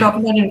just, when you talk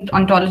about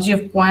ontology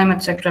of poem,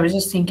 etc., I was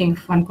just thinking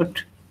if one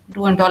could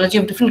do ontology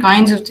of different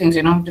kinds of things,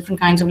 different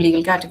kinds of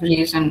legal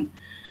categories, and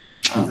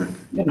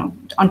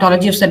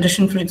ontology of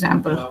sedition, for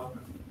example.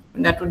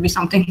 That would be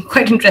something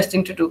quite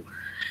interesting to do.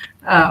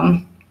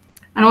 And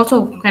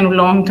also kind of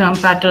long-term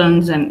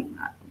patterns and,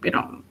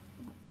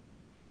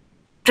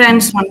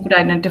 trends one could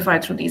identify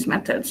through these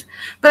methods.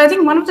 But I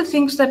think one of the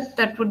things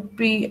that would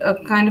be a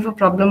kind of a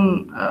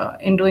problem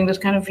in doing this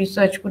kind of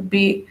research would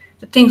be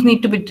that things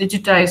need to be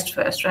digitized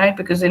first, right?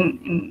 Because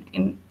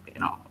in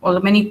all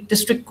the many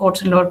district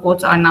courts and lower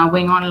courts are now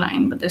going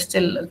online, but there's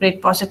still a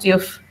great paucity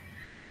of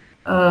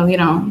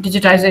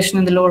digitization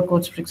in the lower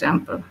courts, for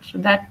example. So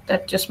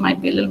that just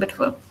might be a little bit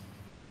of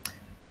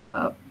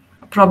a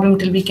problem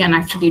till we can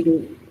actually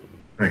do.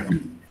 Right.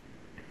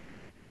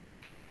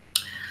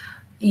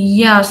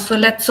 Yeah, so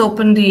let's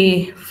open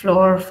the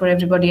floor for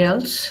everybody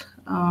else.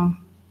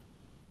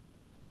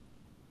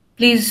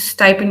 Please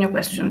type in your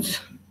questions.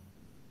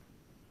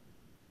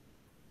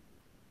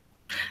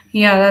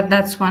 Yeah,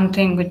 that's one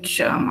thing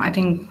which I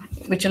think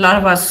which a lot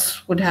of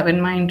us would have in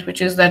mind,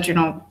 which is that,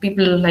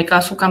 people like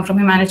us who come from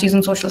humanities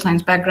and social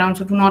science backgrounds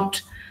who do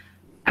not,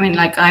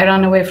 like I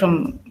run away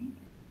from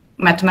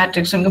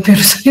mathematics and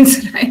computer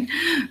science, right?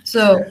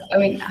 So,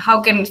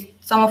 how can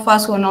some of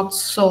us who are not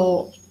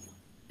so,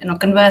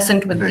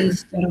 conversant with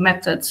these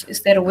methods,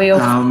 is there a way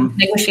of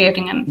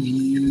negotiating? And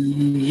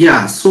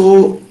yeah,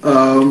 so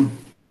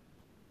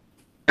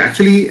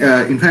actually,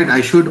 in fact,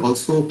 I should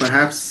also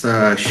perhaps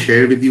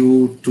share with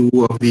you two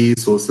of the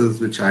sources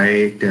which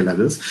I tell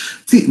others.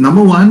 See,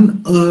 number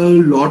one, a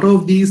lot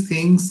of these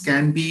things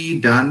can be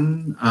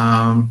done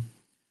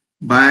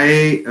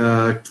by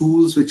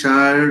tools which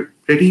are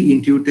pretty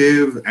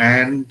intuitive,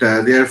 and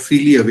they are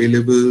freely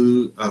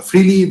available,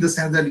 freely in the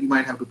sense that you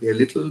might have to pay a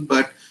little,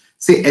 but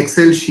say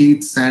Excel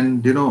sheets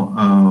and,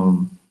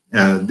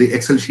 the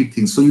Excel sheet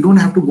things. So you don't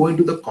have to go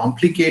into the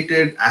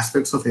complicated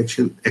aspects of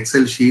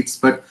Excel sheets,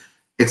 but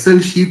Excel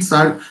sheets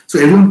are, so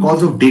everyone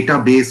calls of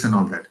database and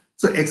all that.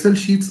 So Excel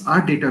sheets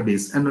are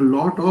database, and a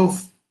lot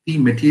of the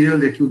material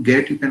that you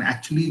get, you can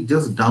actually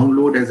just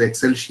download as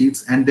Excel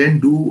sheets and then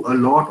do a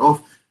lot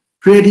of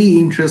pretty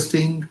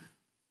interesting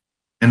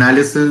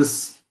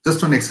analysis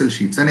just on Excel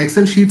sheets. And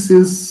Excel sheets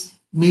is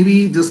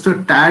maybe just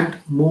a tad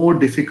more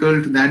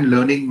difficult than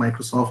learning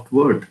Microsoft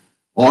Word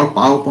or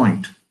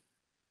PowerPoint.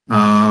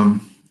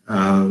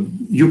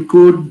 You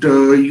could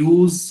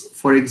use,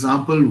 for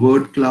example,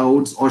 word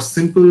clouds or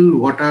simple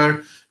what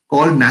are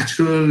called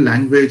natural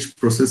language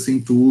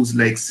processing tools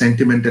like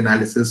sentiment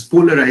analysis,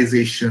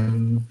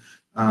 polarization.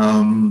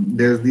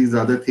 There's these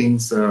other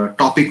things,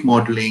 topic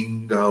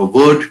modeling,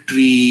 word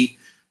tree,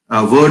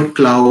 word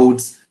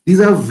clouds.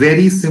 These are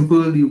very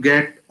simple. You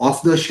get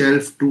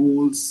off-the-shelf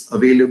tools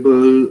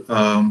available,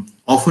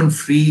 often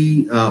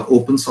free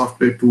open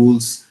software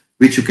tools,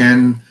 which you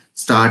can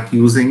start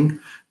using.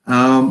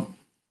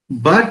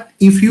 But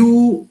if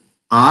you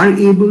are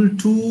able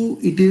to,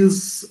 it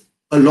is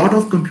a lot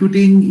of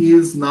computing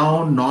is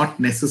now not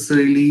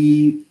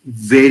necessarily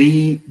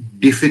very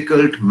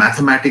difficult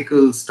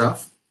mathematical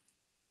stuff.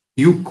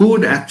 You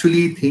could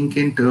actually think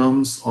in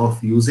terms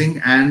of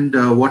using, and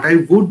what I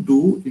would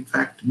do, in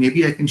fact,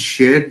 maybe I can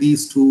share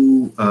these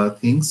two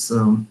things.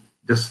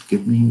 Just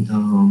give me a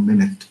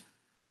minute.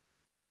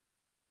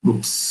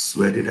 Oops,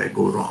 where did I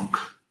go wrong?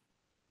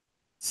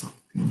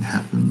 Something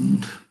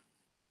happened.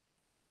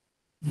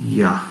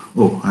 Yeah,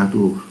 oh, I have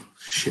to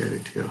share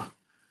it here.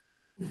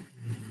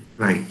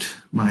 Right,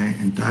 my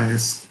entire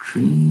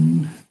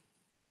screen.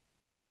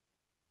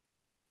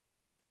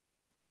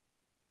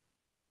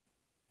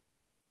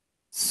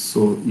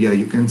 So yeah,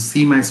 you can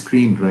see my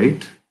screen,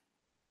 right?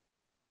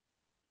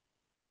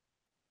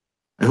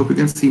 I hope you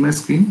can see my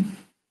screen.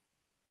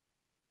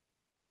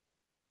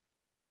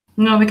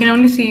 No, we can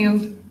only see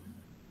you.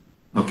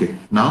 Okay,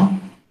 now?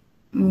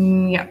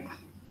 Yeah.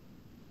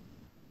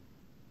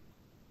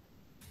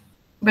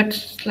 But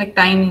it's like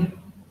tiny.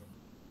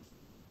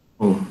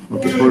 Oh,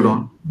 okay, hold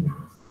on.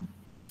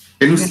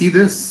 Can you see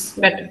this?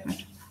 Better.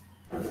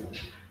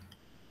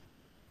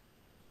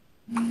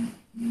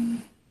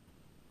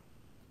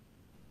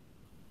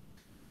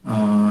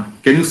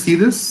 Can you see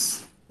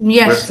this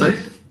Yes. website?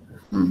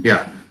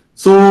 Yeah.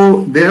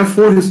 So there are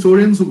 4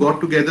 historians who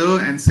got together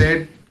and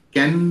said,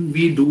 can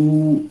we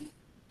do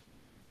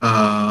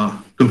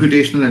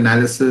computational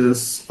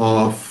analysis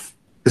of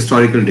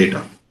historical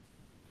data?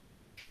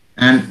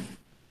 And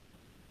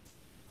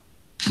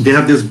they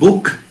have this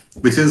book,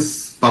 which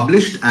is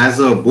published as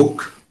a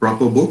book,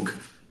 proper book,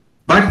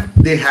 but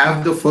they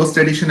have the first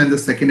edition and the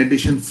second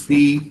edition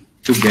free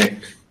to get.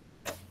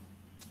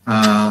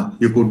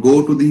 You could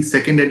go to the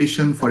second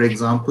edition, for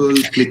example,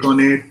 click on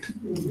it,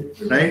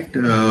 right?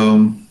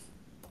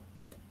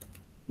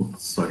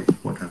 Sorry,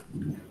 what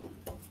happened?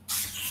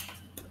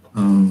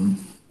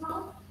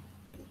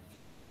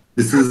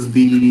 This is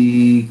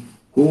the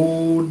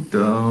code.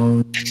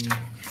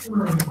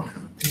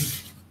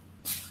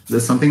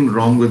 There's something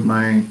wrong with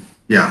my,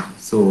 yeah,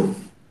 so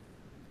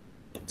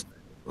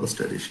first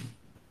edition.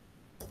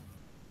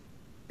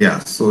 Yeah,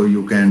 so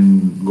you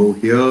can go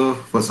here.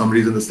 For some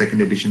reason, the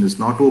second edition is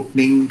not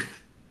opening.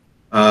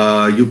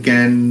 You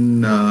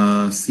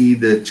can see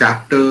the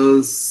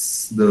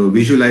chapters, the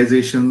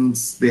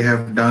visualizations they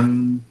have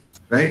done,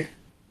 right?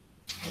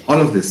 All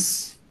of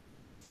this,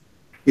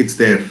 it's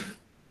there.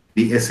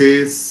 The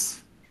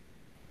essays,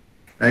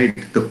 right?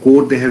 The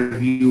code they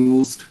have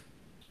used.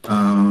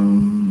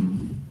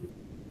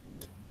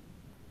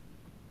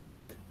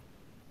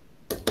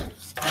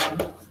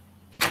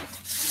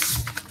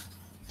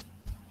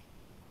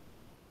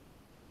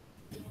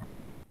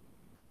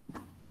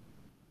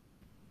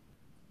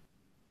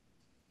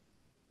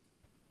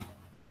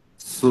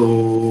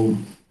 So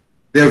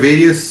there are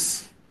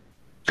various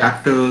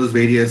chapters,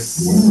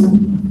 various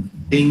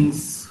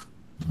things,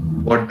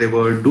 what they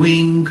were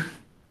doing,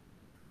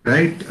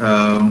 right?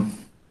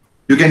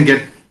 You can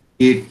get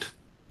it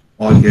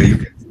all here. You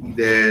can see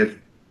their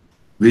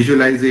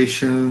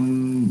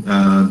visualization.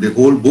 The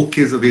whole book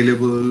is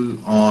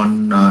available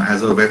on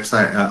as a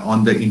website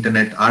on the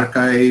Internet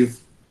Archive.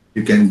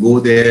 You can go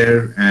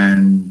there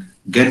and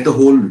read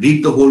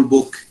the whole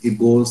book. It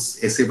goes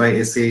essay by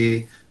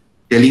essay,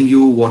 telling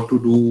you what to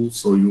do.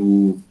 So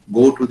you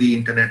go to the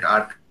Internet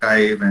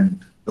Archive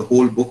and the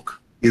whole book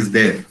is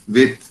there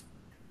with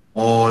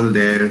all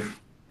their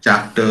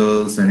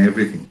chapters and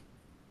everything,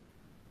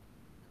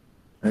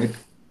 right?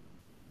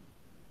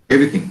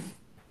 Everything.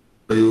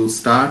 So you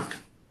start,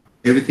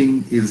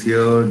 everything is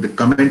here, the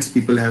comments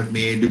people have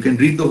made. You can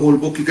read the whole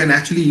book. You can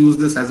actually use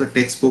this as a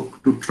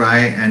textbook to try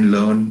and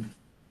learn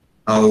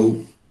how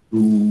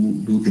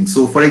to do things.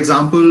 So for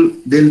example,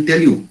 they'll tell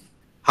you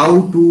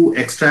how to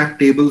extract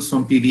tables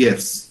from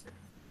PDFs.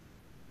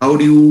 How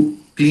do you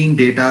clean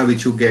data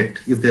which you get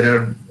if there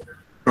are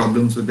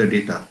problems with the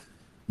data?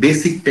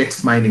 Basic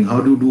text mining, how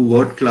do you do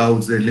word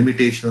clouds, their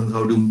limitations,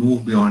 how do you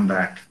move beyond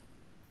that?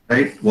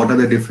 Right? What are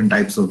the different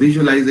types of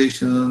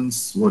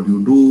visualizations? What do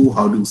you do?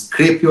 How do you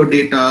scrape your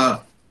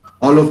data?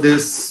 All of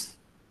this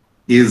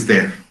is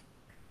there,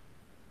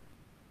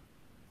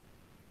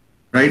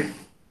 right?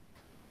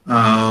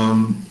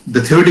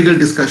 The theoretical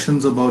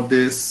discussions about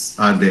this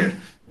are there.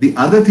 The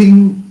other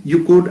thing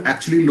you could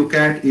actually look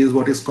at is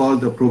what is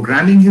called the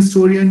programming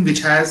historian,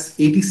 which has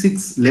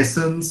 86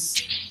 lessons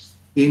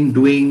in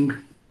doing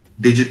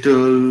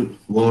digital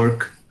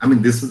work. I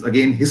mean, this is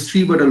again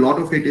history, but a lot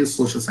of it is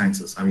social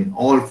sciences. I mean,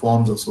 all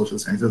forms of social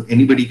sciences,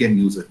 anybody can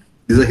use it.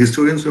 These are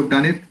historians who have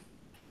done it.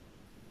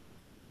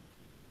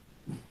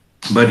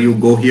 But you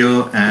go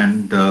here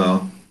and,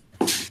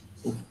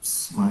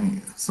 oops,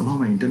 somehow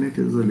my internet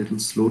is a little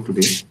slow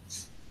today.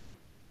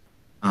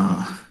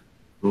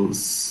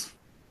 Those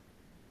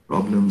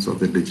problems of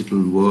the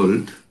digital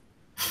world.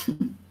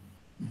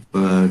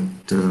 But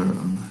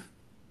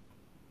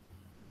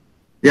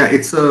yeah,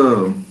 it's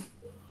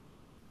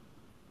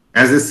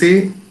as they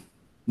say,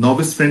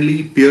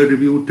 novice-friendly,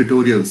 peer-reviewed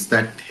tutorials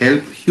that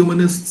help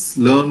humanists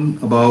learn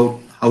about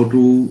how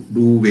to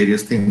do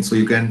various things. So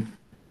you can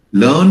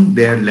learn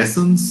their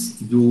lessons.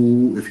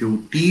 If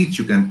you teach,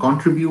 you can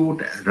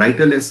contribute, write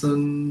a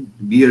lesson,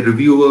 be a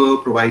reviewer,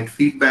 provide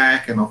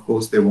feedback, and of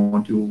course, they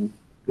want you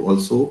to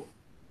also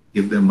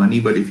give them money.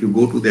 But if you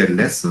go to their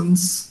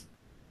lessons,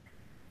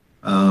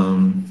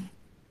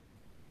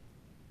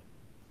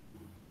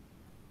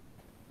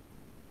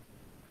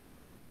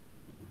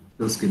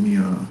 just give me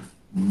a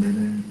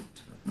minute.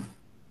 I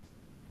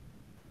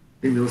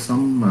think there was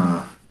some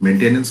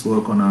maintenance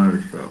work on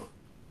our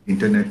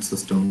internet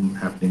system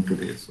happening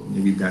today, so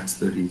maybe that's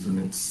the reason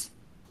it's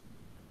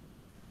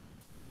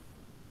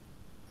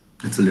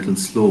a little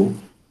slow,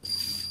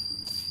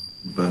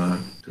 but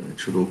it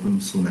should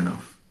open soon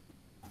enough.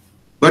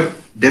 But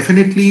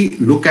definitely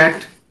look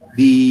at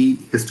the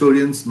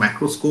historian's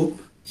macroscope,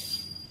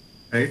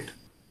 right?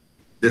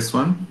 This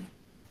one.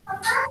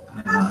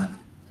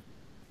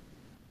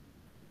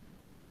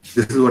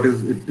 This is what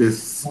it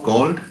is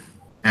called,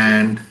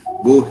 and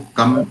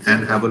come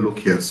and have a look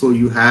here. So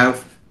you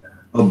have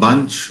a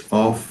bunch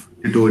of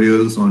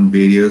tutorials on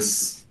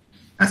various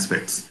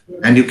aspects,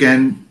 and you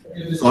can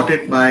sort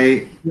it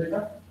by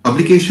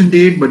publication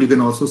date, but you can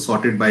also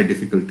sort it by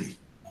difficulty.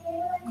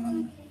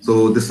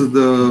 So this is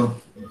the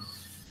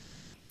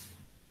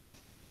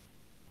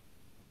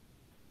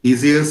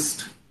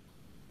easiest,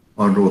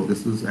 or no,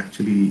 this is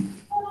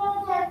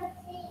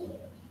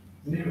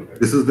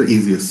the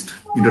easiest.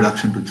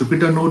 Introduction to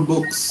Jupyter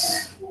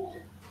Notebooks,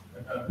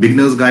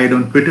 Beginner's Guide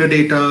on Twitter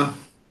Data,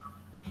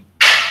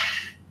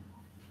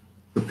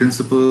 the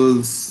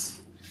principles,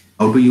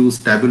 how to use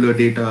tabular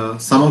data.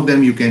 Some of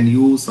them you can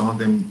use, some of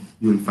them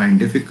you will find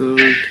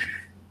difficult.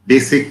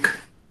 Basic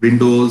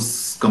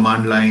Windows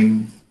command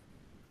line,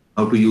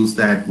 how to use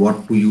that,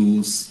 what to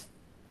use.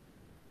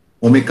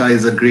 Omeka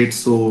is a great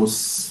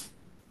source.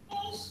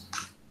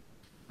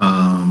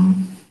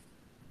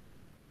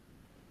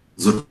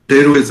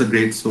 Zotero is a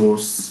great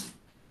source.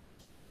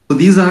 So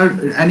these are,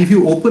 and if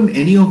you open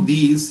any of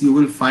these, you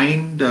will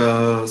find,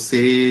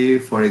 say,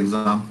 for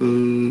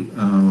example,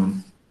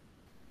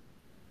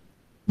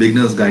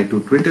 Beginner's Guide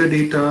to Twitter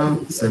Data.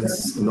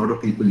 Since a lot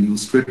of people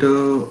use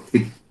Twitter,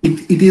 it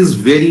it is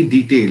very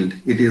detailed.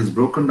 It is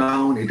broken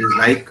down. It is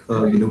like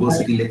a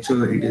university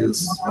lecture. It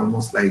is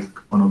almost like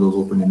one of those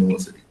open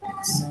university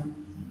things,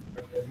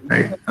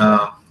 right?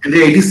 And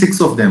there are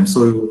 86 of them.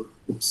 So,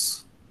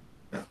 oops.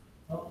 Yeah.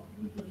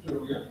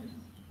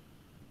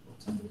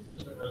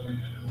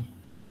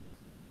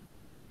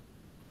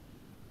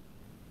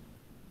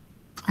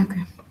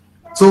 Okay.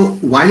 So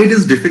while it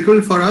is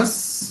difficult for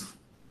us,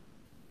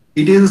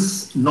 it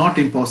is not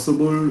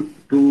impossible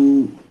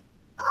to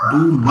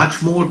do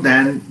much more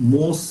than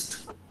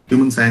most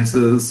human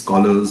sciences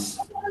scholars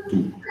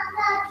do.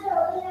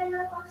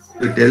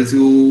 It tells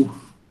you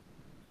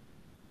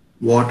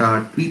what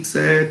are tweet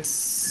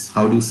sets,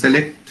 how to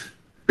select,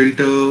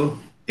 filter,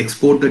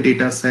 export the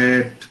data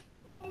set,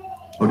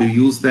 how to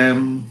use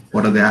them,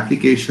 what are the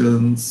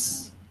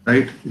applications,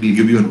 right? It will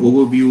give you an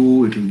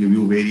overview, it will give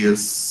you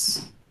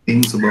various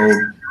things about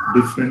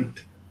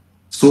different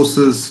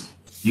sources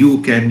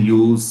you can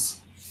use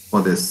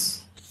for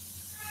this,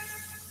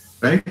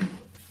 right?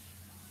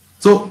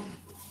 So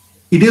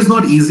it is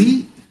not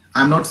easy.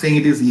 I'm not saying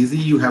it is easy.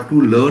 You have to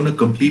learn a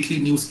completely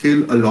new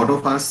skill. A lot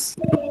of us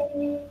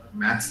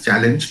maths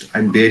challenged.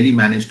 I barely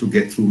managed to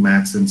get through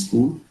maths in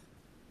school.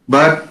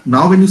 But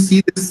now when you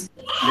see this,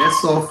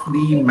 less of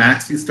the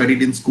maths we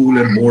studied in school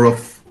and more of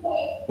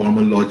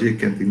formal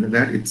logic and things like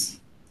that, it's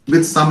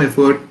with some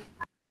effort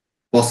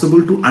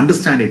possible to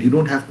understand it. You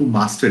don't have to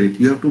master it.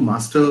 You have to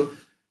master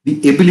the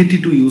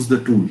ability to use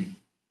the tool.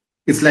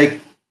 It's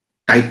like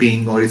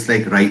typing or it's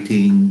like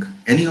writing,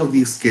 any of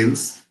these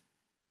skills.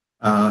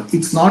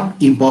 It's not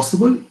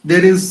impossible.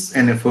 There is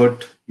an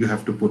effort you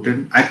have to put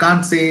in. I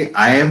can't say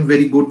I am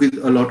very good with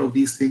a lot of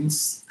these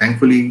things.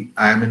 Thankfully,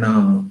 I am in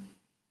a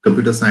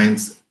computer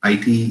science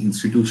IT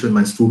institution.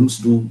 My students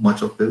do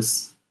much of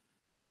this,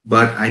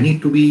 but I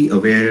need to be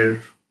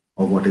aware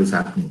of what is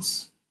happening.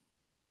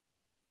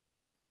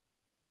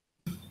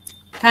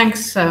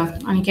 Thanks,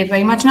 Aniket,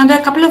 very much. Now, there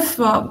are a couple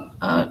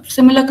of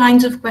similar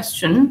kinds of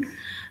questions.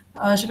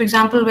 So, for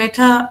example,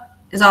 Veta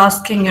is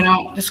asking,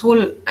 this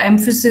whole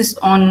emphasis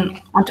on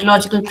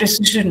ontological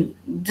precision,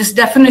 this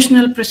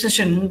definitional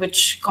precision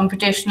which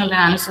computational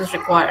analysis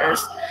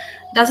requires,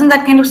 doesn't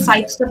that kind of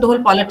sidestep the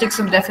whole politics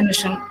of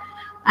definition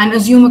and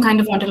assume a kind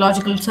of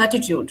ontological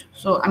certitude?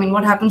 So, I mean,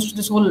 what happens to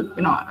this whole,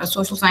 as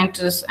social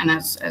scientists and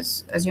as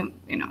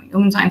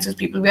human sciences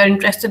people, we are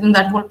interested in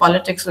that whole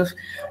politics of,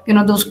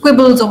 those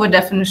quibbles over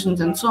definitions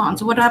and so on.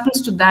 So, what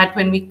happens to that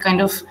when we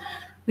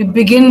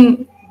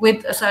begin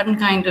with a certain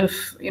kind of,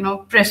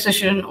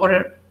 precision or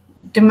a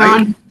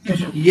demand?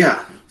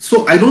 Yeah.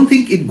 So I don't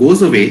think it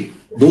goes away.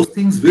 Those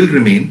things will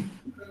remain.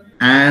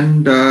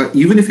 And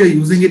even if you're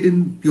using it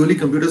in purely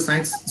computer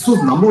science, so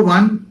number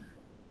one,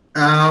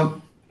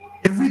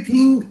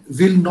 everything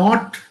will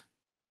not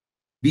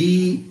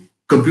be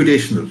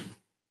computational.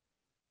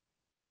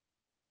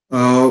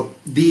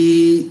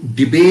 The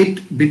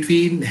debate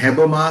between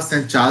Habermas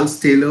and Charles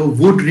Taylor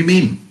would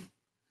remain.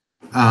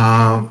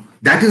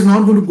 That is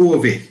not going to go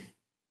away.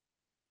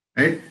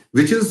 Right?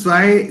 Which is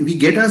why we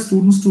get our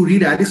students to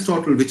read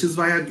Aristotle, which is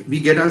why we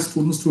get our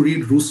students to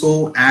read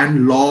Rousseau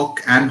and Locke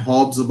and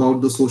Hobbes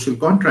about the social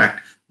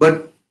contract.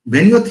 But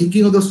when you're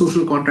thinking of the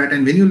social contract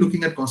and when you're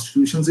looking at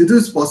constitutions, it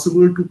is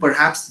possible to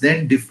perhaps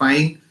then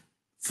define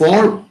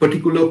for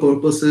particular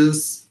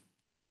purposes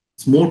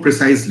more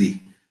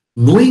precisely,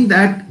 knowing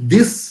that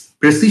this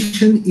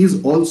precision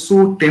is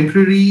also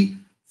temporary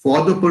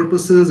for the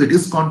purposes, it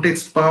is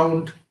context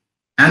bound,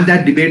 and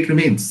that debate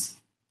remains.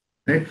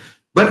 Right?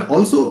 But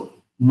also,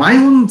 my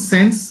own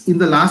sense in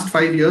the last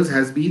 5 years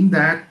has been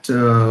that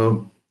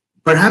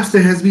perhaps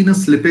there has been a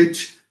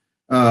slippage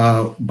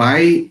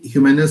by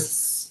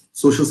humanists,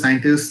 social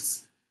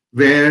scientists,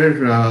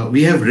 where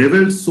we have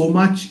reveled so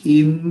much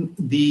in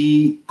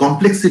the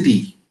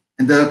complexity.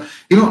 And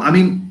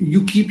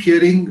you keep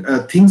hearing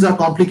things are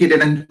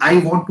complicated and I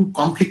want to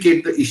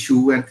complicate the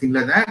issue and things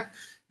like that,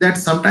 that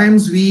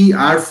sometimes we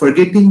are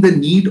forgetting the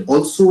need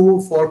also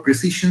for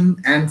precision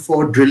and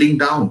for drilling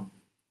down.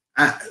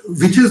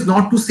 Which is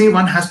not to say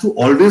one has to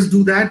always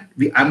do that.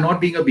 I'm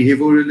not being a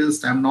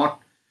behavioralist. I'm not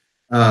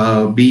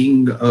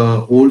being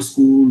an old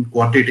school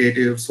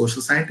quantitative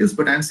social scientist,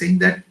 but I'm saying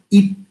that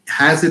it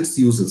has its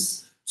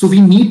uses. So we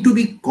need to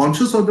be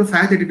conscious of the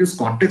fact that it is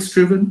context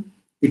driven.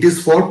 It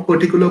is for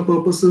particular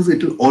purposes.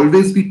 It will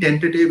always be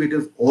tentative. It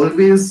is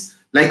always,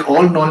 like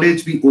all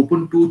knowledge, be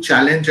open to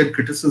challenge and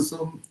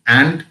criticism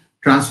and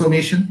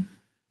transformation,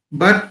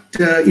 but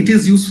it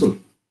is useful.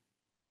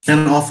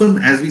 And often,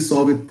 as we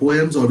saw with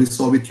poems or we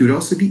saw with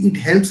curiosity, it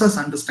helps us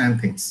understand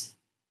things.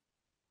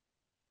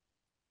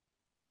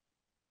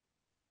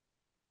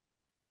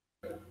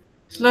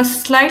 So a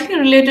slightly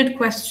related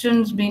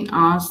questions being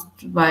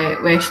asked by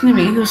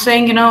Vaishnavi, who's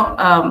saying,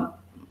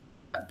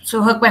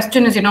 so her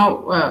question is,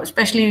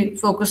 especially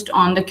focused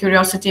on the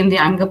curiosity and the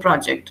anger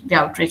project, the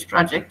outrage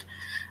project.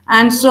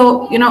 And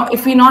so,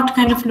 if we're not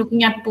kind of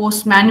looking at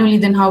posts manually,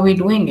 then how are we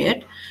doing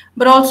it?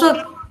 But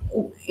also,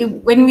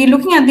 when we're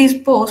looking at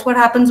these posts, what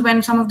happens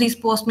when some of these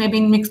posts may be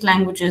in mixed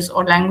languages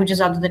or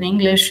languages other than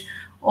English,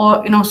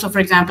 or, so for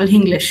example,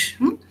 English.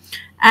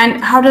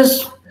 And how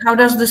does how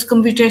does this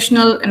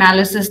computational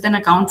analysis then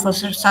account for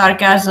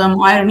sarcasm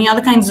or any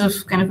other kinds of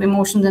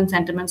emotions and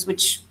sentiments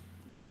which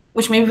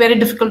may be very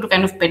difficult to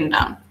kind of pin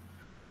down?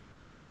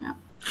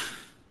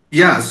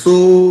 Yeah,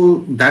 so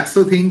that's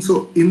the thing.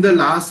 So in the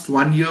last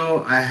 1 year,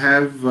 I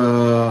have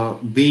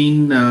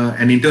been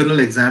an internal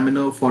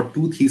examiner for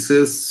 2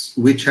 theses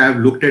which have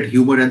looked at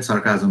humor and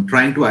sarcasm,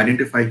 trying to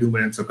identify humor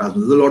and sarcasm.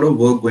 There's a lot of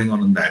work going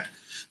on that.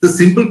 The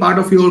simple part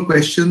of your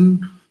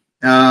question,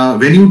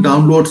 when you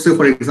download, say,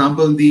 for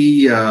example,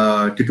 the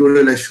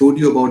tutorial I showed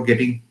you about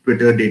getting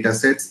Twitter data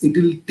sets, it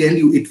will tell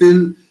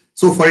you,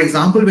 so for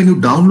example, when you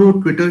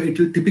download Twitter, it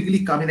will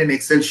typically come in an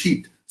Excel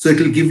sheet. So it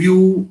will give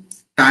you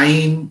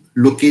time,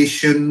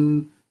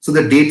 location, so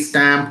the date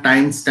stamp,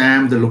 time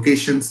stamp, the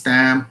location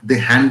stamp, the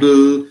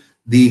handle,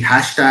 the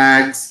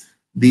hashtags,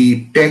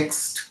 the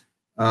text,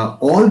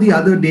 all the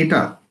other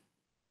data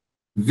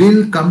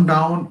will come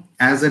down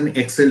as an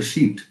Excel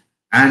sheet.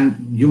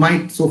 And you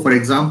might, so for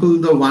example,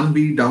 the one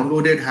we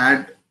downloaded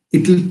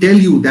it will tell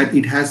you that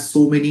it has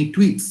so many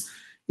tweets.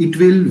 It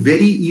will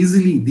very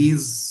easily,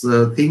 these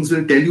things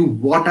will tell you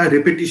what are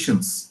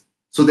repetitions.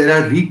 So there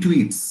are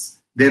retweets.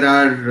 There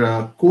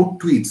are quote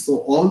tweets. So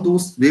all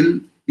those will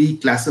be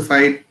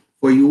classified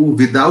for you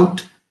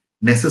without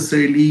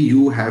necessarily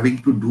you having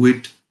to do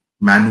it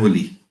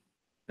manually,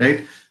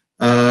 right?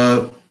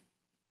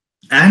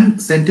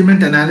 And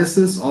sentiment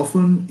analysis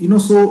often,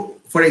 so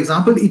for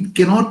example, it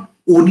cannot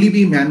only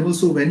be manual.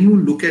 So when you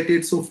look at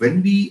it, so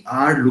when we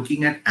are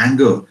looking at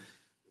anger,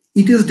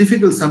 it is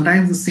difficult.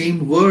 Sometimes the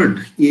same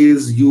word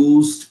is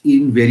used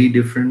in very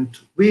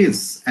different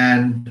ways.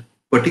 And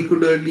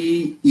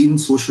particularly in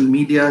social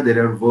media,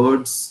 there are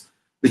words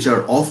which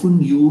are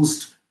often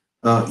used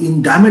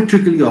in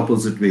diametrically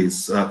opposite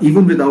ways,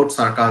 even without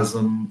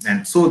sarcasm.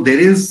 And so there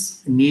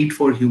is need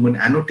for human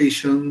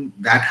annotation.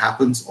 That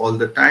happens all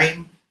the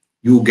time.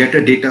 You get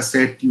a data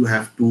set, you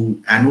have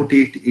to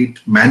annotate it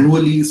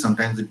manually.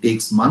 Sometimes it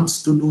takes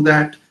months to do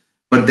that.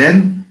 But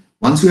then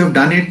once you have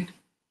done it,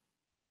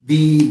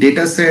 the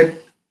data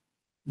set,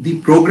 the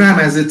program,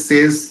 as it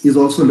says, is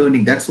also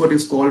learning. That's what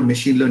is called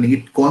machine learning.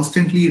 It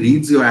constantly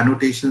reads your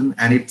annotation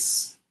and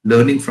it's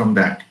learning from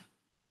that.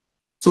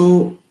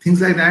 So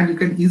things like that, you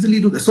can easily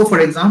do that. So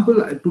for example,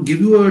 to give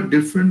you a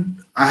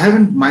different, I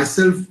haven't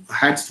myself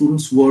had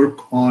students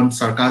work on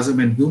sarcasm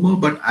and humor,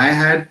 but I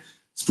had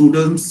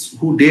students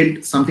who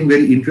did something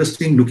very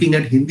interesting, looking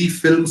at Hindi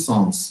film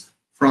songs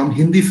from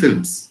Hindi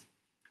films.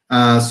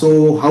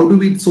 So how do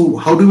we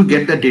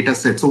get that data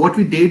set? So what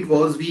we did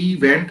was we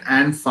went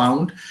and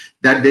found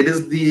that there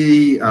is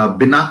the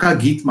Binaka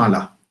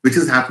Geetmala, which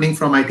is happening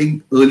from, I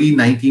think, early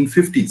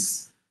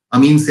 1950s.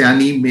 Amin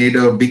Sayani made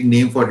a big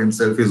name for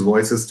himself. His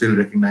voice is still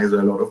recognized by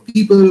a lot of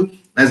people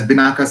as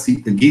Binaka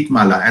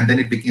Geetmala, and then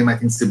it became, I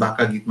think,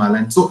 Sibaka Geetmala.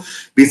 And so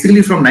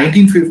basically from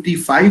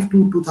 1955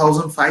 to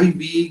 2005,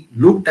 we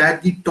looked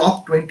at the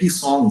top 20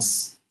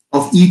 songs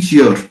of each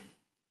year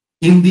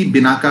in the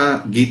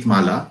Binaka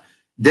Geetmala.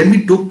 Then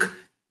we took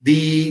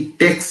the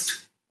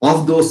text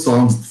of those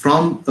songs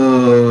from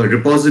a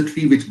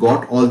repository which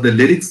got all the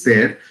lyrics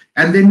there.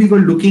 And then we were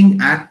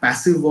looking at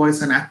passive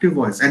voice and active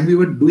voice, and we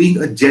were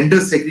doing a gender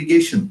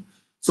segregation.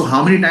 So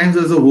how many times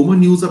does a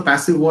woman use a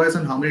passive voice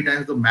and how many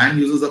times the man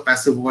uses a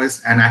passive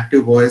voice and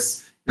active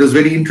voice? It was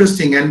very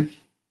interesting. And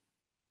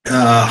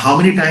how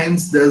many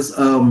times does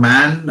a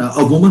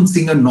woman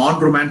sing a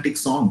non-romantic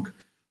song?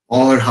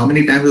 Or how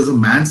many times does a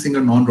man sing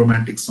a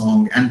non-romantic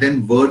song? And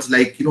then words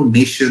like,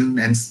 nation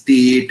and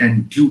state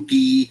and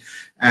duty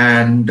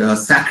and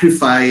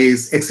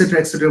sacrifice,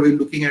 etc., etc. We're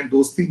looking at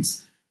those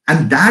things.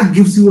 And that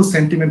gives you a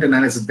sentiment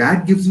analysis.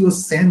 That gives you a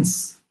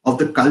sense of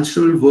the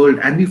cultural world.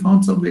 And we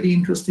found some very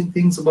interesting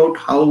things about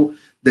how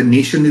the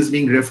nation is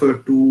being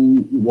referred to,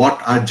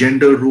 what are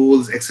gender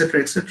roles,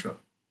 etc., etc.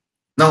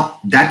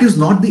 Now, that is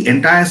not the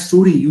entire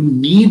story. You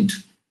need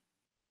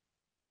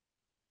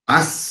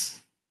us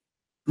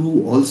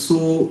to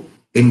also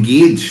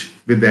engage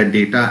with that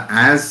data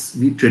as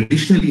we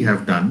traditionally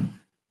have done.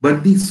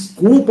 But the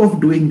scope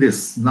of doing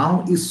this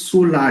now is so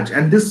large.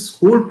 And this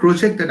whole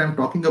project that I'm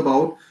talking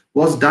about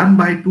was done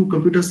by 2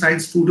 computer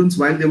science students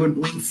while they were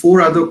doing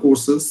 4 other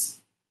courses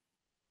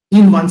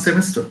in 1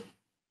 semester.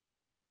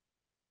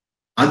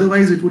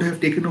 Otherwise, it would have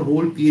taken a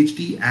whole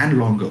PhD and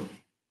longer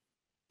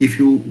if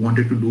you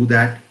wanted to do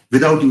that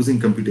without using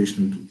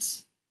computational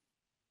tools.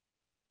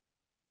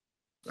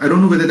 I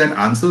don't know whether that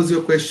answers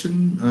your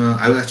question.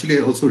 I was actually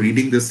also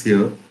reading this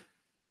here.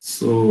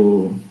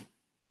 So.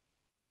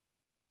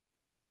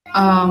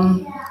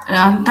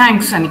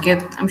 Thanks,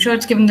 Aniket. I'm sure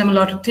it's given them a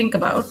lot to think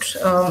about.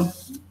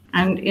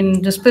 And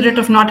in the spirit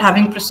of not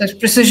having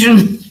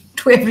precision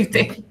to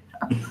everything.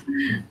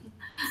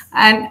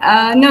 And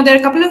there are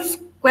a couple of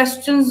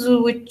questions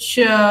which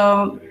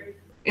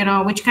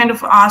which kind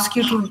of ask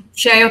you to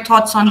share your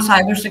thoughts on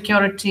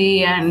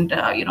cybersecurity and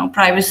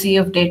privacy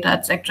of data,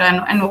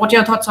 etc. And what are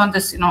your thoughts on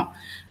this?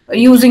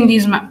 Using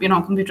these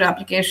computer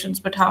applications,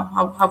 but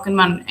how can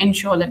one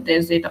ensure that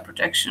there's data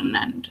protection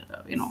and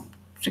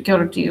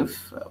security of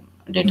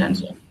data and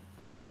so on?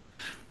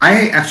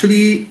 I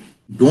actually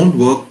don't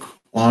work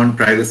on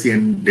privacy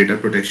and data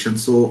protection.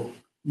 So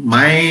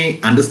my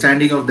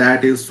understanding of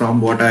that is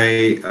from what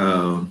I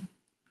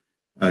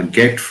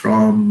get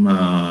from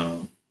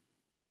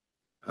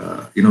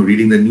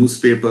reading the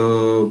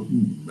newspaper,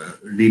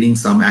 reading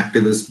some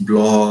activist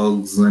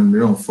blogs,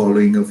 and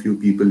following a few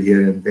people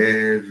here and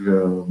there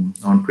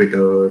on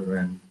Twitter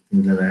and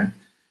things like that.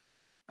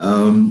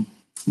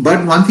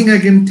 But one thing I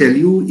can tell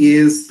you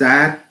is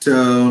that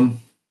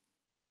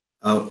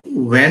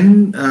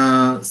when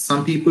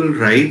some people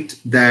write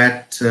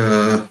that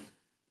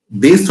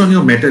based on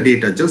your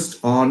metadata,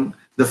 just on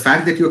the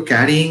fact that you're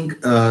carrying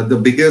the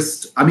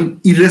biggest,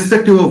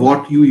 irrespective of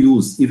what you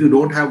use, if you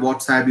don't have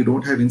WhatsApp, you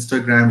don't have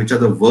Instagram, which are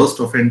the worst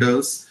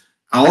offenders,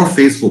 or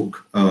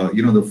Facebook,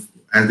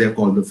 as they're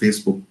called, the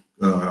Facebook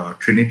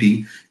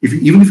trinity.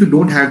 Even if you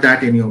don't have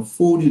that in your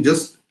phone, you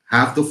just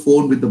have the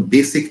phone with the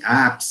basic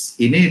apps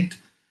in it,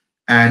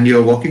 and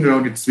you're walking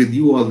around, it's with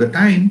you all the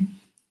time.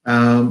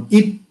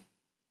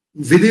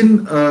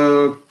 Within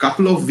a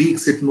couple of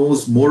weeks, it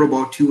knows more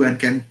about you and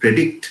can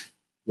predict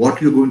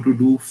what you're going to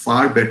do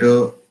far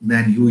better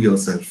than you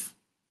yourself.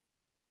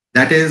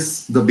 That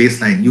is the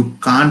baseline. You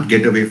can't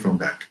get away from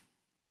that.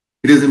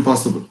 It is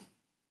impossible.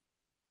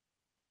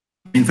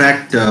 In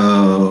fact,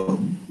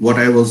 what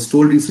I was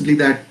told recently,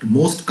 that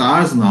most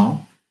cars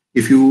now,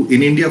 if you,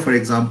 in India, for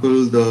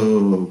example,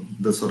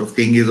 the sort of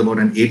thing is about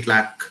an 8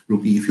 lakh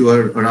rupee. If you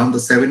are around the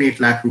 7-8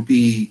 lakh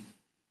rupee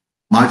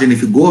margin,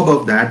 if you go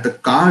above that, the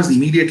cars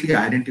immediately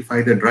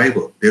identify the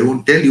driver. They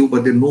won't tell you,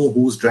 but they know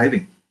who's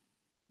driving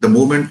the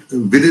moment,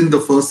 within the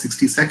first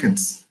 60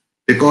 seconds.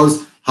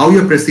 Because how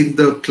you're pressing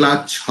the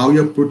clutch, how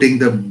you're putting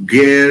the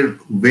gear,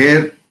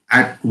 where,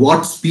 at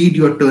what speed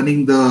you're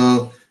turning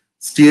the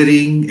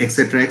steering,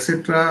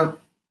 etc.,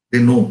 they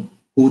know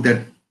who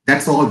that.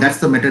 That's all. That's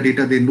the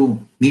metadata they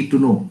need to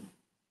know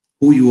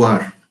who you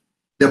are.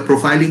 They're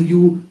profiling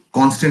you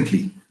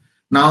constantly.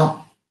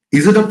 Now,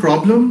 is it a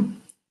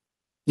problem?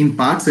 In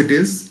parts it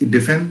is. It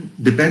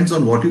depends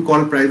on what you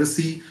call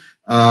privacy.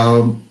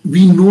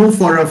 We know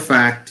for a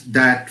fact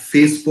that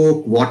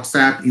Facebook,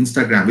 WhatsApp,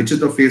 Instagram, which is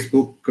the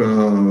Facebook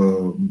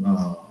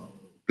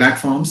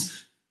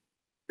platforms,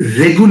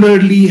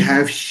 regularly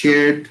have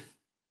shared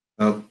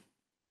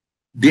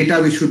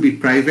data which should be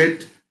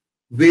private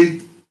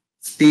with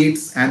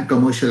states and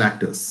commercial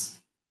actors.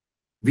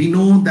 We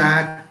know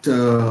that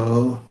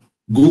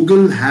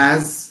Google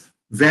has,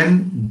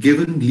 when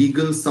given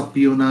legal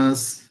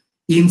subpoenas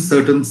in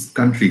certain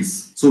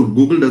countries. So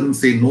Google doesn't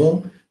say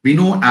no. We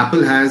know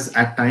Apple has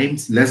at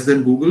times less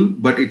than Google,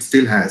 but it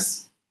still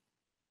has.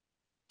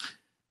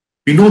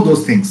 We know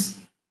those things.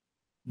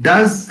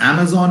 Does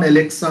Amazon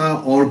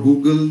Alexa or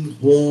Google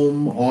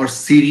Home or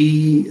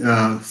Siri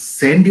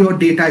send your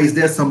data? Is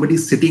there somebody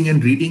sitting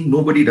and reading?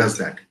 Nobody does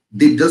that.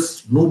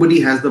 Nobody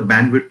has the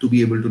bandwidth to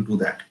be able to do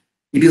that.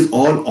 It is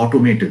all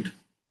automated.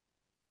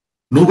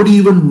 Nobody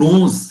even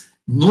knows.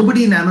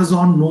 Nobody in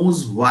Amazon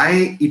knows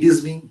why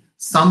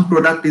some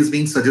product is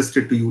being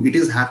suggested to you. It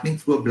is happening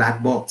through a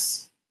black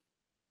box.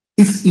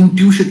 It's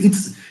intuition.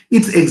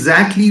 It's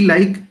exactly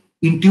like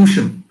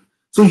intuition.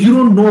 So you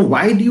don't know,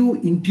 why do you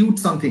intuit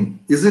something?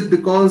 Is it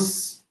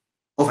because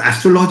of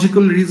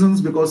astrological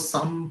reasons, because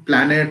some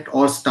planet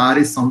or star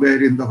is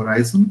somewhere in the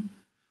horizon?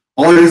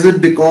 Or is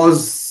it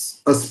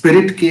because a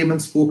spirit came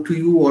and spoke to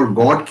you, or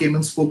God came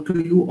and spoke to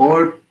you,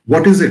 or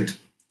what is it?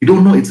 You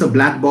don't know. It's a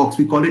black box.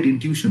 We call it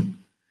intuition.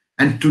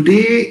 And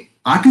today,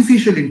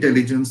 artificial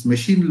intelligence,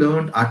 machine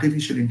learned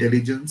artificial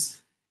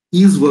intelligence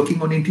is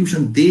working on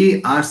intuition.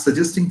 They are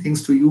suggesting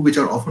things to you which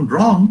are often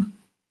wrong.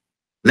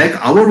 Like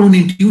our own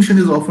intuition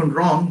is often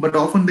wrong, but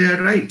often they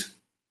are right.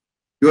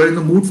 You are in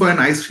the mood for an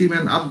ice cream,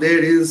 and up there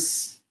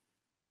is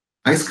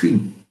ice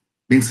cream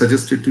being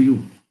suggested to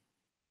you.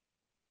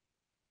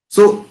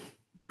 So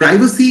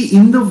privacy,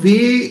 in the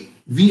way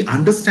we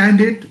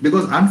understand it,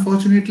 because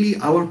unfortunately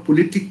our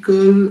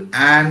political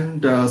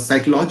and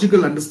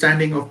psychological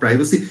understanding of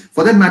privacy,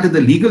 for that matter, the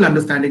legal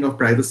understanding of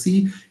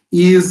privacy,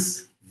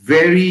 is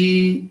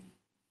very,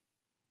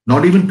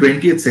 not even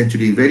 20th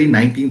century, very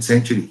 19th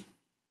century.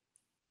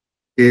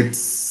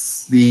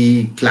 It's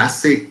the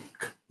classic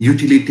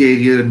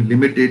utilitarian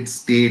limited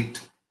state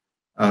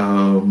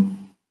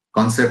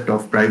concept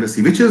of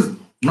privacy, which is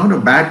not a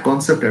bad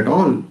concept at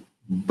all,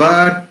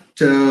 but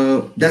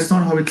that's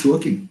not how it's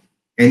working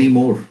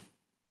anymore.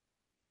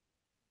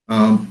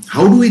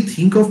 How do we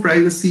think of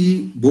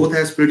privacy, both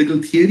as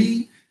political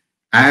theory,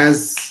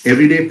 as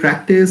everyday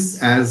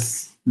practice,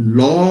 as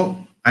law?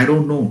 I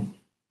don't know,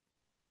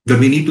 but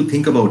we need to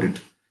think about it.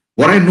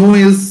 What I know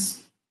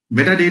is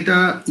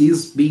metadata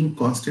is being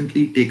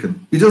constantly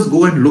taken. You just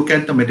go and look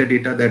at the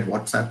metadata that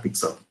WhatsApp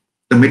picks up.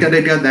 The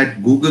metadata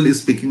that Google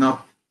is picking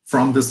up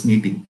from this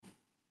meeting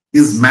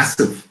is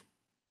massive.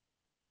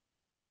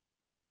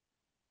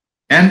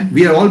 And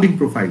we are all being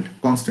profiled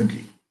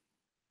constantly.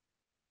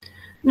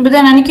 But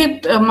then,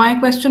 Aniket, my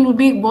question would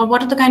be,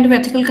 what are the kind of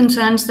ethical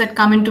concerns that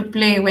come into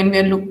play when we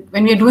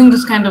are doing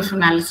this kind of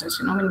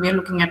analysis? When we are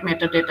looking at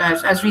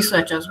metadata as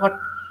researchers,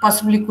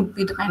 possibly could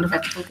be the kind of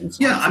ethical concerns.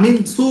 Yeah, I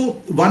mean, so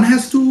one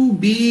has to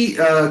be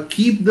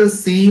keep the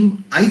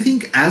same. I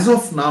think as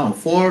of now,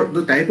 for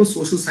the type of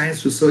social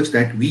science research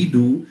that we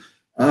do,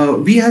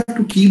 we have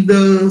to keep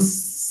the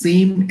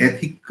same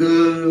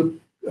ethical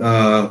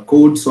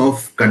codes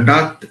of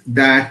conduct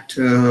that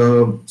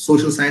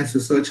social science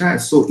research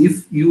has. So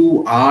if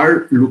you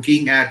are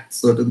looking at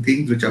certain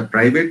things which are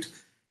private,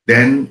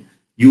 then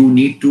you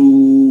need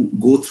to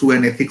go through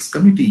an ethics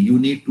committee. You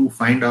need to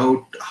find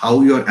out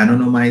how you're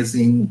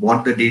anonymizing,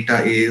 what the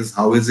data is,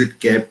 how is it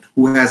kept,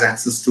 who has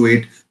access to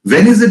it,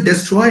 when is it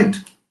destroyed.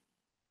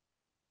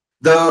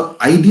 The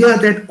idea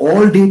that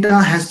all data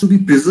has to be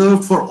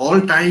preserved for all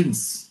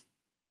times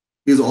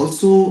is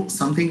also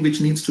something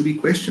which needs to be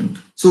questioned.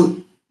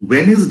 So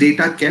when is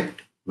data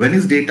kept? When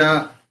is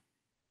data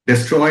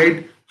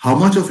destroyed? How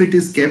much of it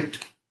is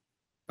kept?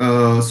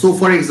 So,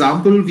 for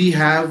example, we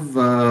have,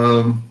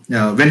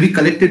 when we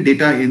collected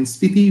data in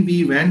Spiti,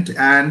 we went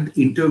and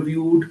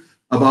interviewed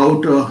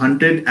about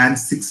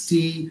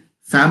 160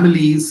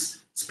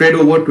 families spread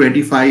over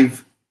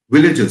 25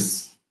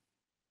 villages.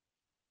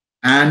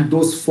 And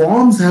those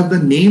forms have the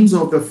names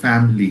of the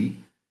family,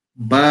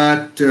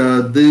 but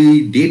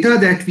the data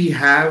that we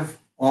have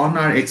on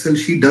our Excel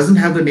sheet doesn't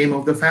have the name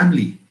of the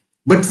family.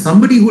 But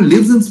somebody who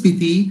lives in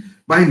Spiti,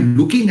 by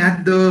looking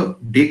at the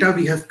data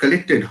we have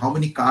collected, how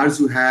many cars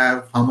you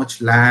have, how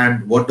much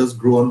land, what does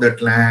grow on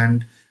that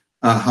land,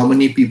 how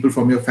many people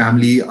from your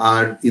family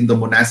are in the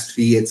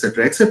monastery,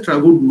 etc.,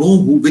 would know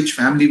which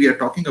family we are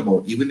talking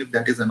about, even if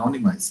that is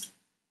anonymized,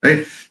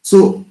 right?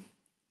 So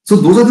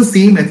those are the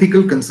same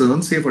ethical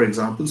concerns, say, for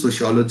example,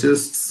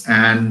 sociologists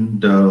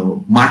and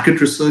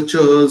market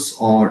researchers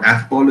or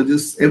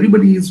anthropologists,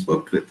 everybody is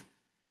worked with.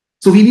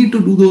 So we need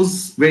to do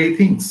those very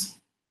things.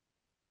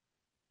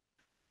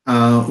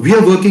 We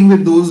are working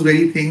with those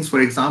very things. For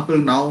example,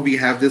 now we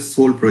have this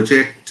whole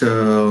project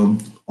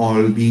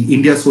called the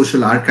India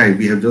Social Archive.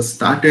 We have just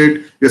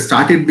started. We have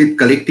started with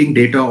collecting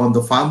data on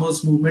the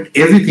farmers' movement,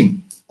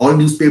 everything, all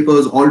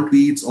newspapers, all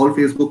tweets, all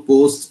Facebook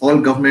posts, all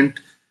government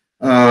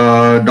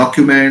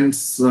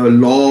documents,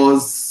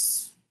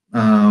 laws.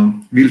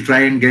 We'll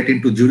try and get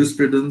into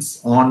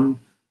jurisprudence on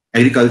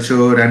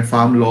agriculture and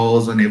farm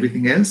laws and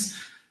everything else,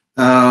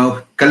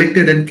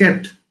 collected and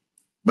kept.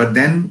 But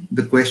then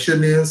the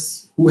question is,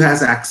 who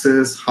has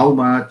access, how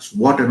much,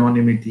 what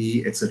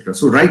anonymity, etc.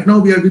 So right now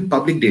we are with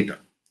public data.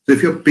 So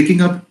if you're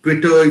picking up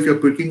Twitter, if you're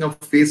picking up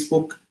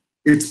Facebook,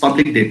 it's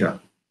public data.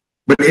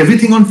 But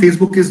everything on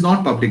Facebook is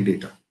not public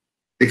data.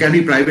 There can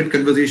be private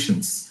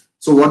conversations.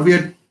 So what we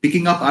are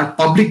picking up are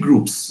public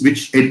groups,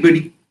 which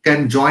everybody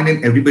can join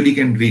and everybody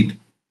can read.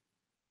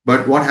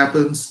 But what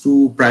happens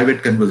to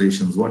private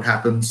conversations? What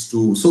happens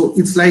to, so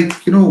it's like,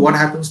 what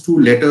happens to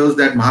letters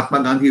that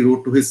Mahatma Gandhi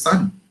wrote to his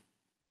son?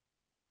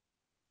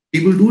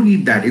 People do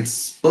read that.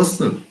 It's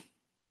personal.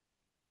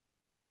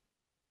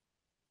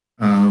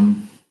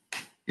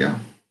 Yeah.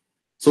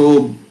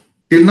 So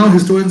till now,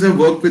 historians have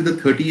worked with the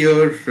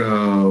 30-year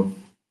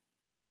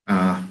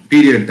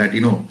period that,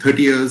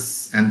 30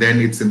 years, and then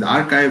it's in the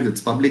archive,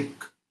 it's public.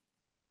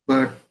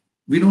 But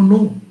we don't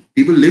know.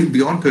 People live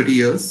beyond 30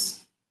 years.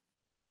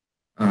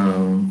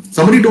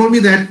 Somebody told me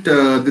that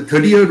the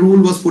 30-year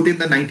rule was put in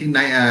the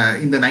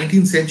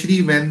 19th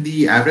century when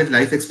the average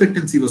life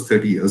expectancy was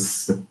 30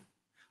 years.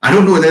 I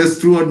don't know whether it's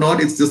true or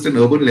not. It's just an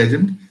urban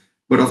legend.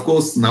 But of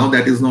course, now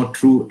that is not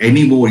true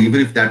anymore,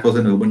 even if that was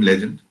an urban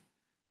legend.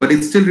 But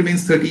it still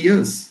remains 30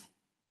 years.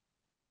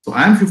 So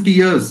I'm 50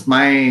 years.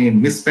 My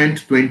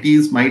misspent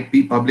 20s might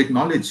be public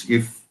knowledge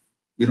if,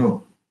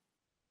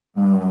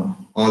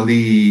 all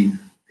the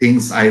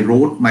things I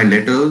wrote, my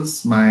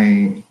letters,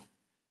 my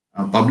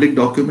public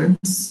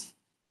documents,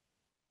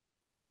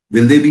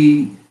 will they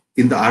be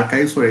in the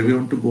archives for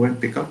everyone to go and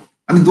pick up?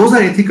 I mean, those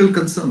are ethical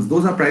concerns.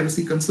 Those are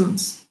privacy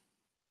concerns.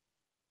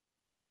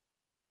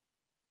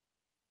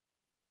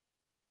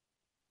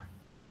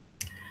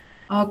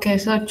 Okay,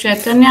 so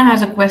Chaitanya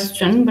has a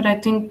question, but I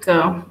think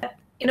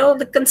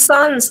the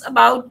concerns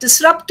about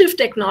disruptive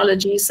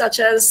technologies such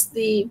as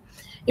the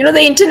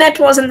internet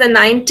was in the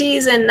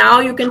 90s, and now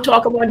you can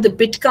talk about the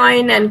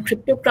Bitcoin and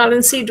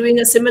cryptocurrency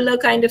doing a similar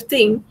kind of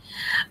thing.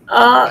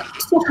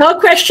 So her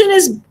question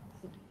is,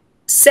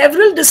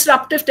 several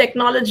disruptive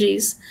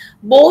technologies,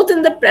 both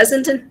in the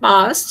present and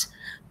past,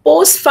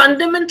 pose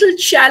fundamental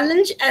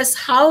challenge as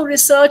how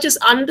research is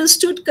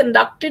understood,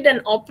 conducted,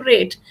 and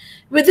operate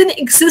within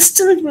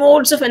existent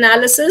modes of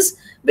analysis,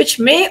 which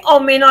may or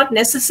may not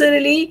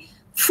necessarily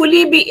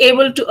fully be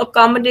able to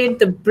accommodate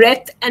the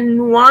breadth and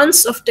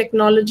nuance of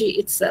technology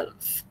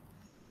itself.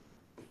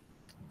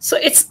 So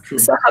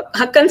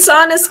her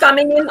concern is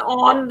coming in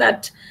on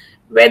that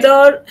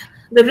whether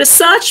the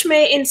research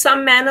may in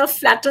some manner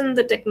flatten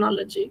the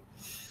technology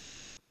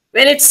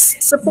when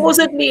it's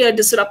supposedly a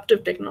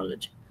disruptive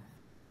technology.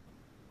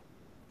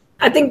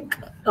 I think,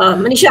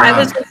 Manisha, I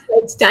was just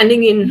like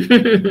standing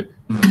in.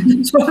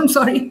 So I'm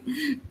sorry.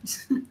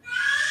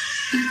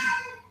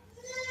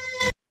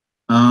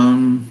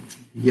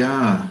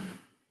 Yeah.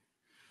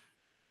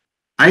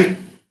 I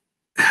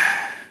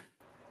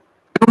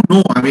don't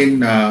know. I mean,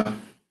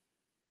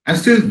 I'm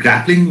still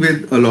grappling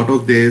with a lot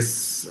of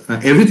this.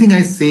 Everything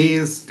I say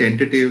is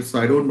tentative, so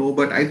I don't know.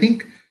 But I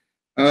think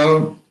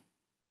uh,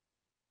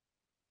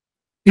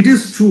 it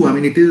is true. I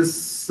mean, it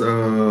is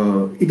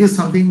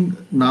something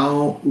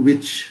now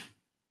which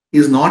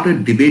is not a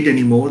debate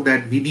anymore.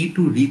 That we need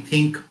to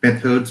rethink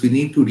methods, we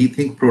need to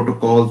rethink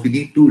protocols, we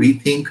need to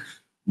rethink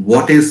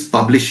what is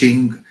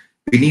publishing.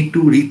 We need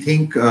to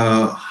rethink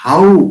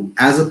how,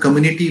 as a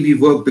community, we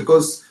work,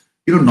 because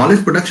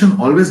knowledge production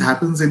always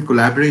happens in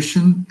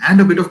collaboration and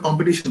a bit of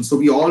competition. So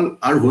we all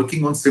are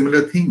working on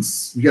similar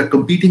things. We are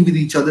competing with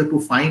each other to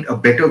find a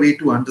better way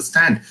to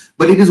understand,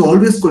 but it is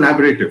always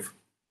collaborative.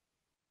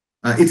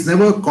 It's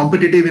never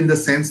competitive in the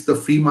sense the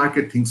free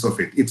market thinks of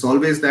it. It's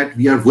always that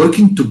we are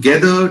working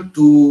together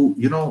to,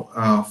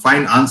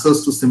 find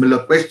answers to similar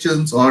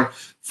questions or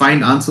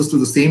find answers to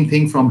the same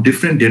thing from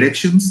different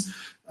directions.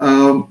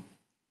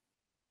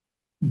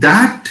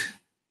 That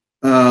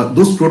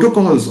those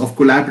protocols of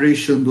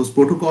collaboration, those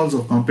protocols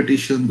of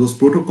competition, those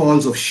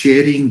protocols of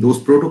sharing, those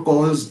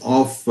protocols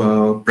of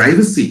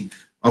privacy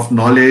of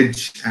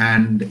knowledge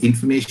and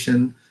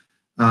information,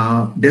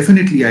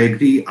 definitely, I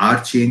agree,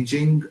 are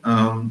changing.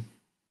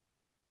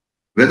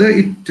 Whether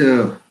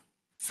it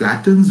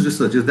flattens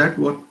research, is that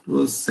what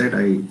was said?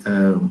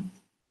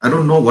 I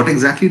don't know what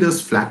exactly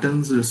does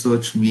flattens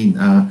research mean,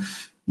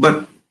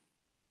 but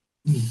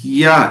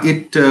yeah,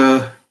 it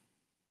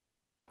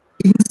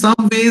in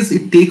some ways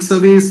it takes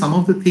away some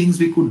of the things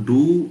we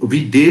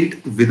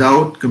did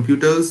without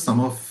computers,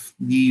 some of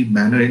the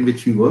manner in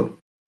which we work.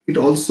 It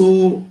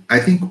also, I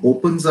think,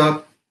 opens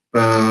up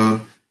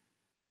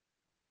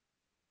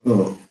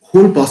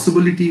whole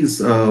possibilities,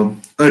 a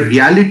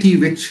reality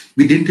which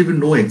we didn't even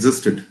know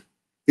existed.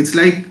 It's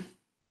like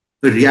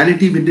a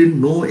reality we didn't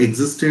know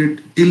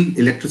existed till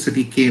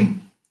electricity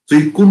came. So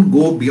you couldn't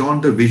go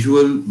beyond the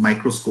visual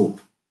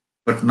microscope.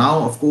 But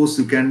now, of course,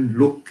 you can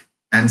look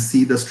and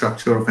see the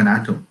structure of an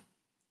atom.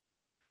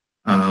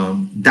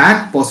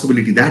 That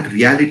possibility, that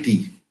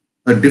reality,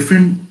 a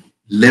different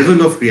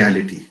level of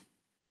reality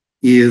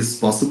is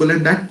possible,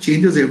 and that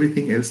changes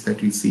everything else that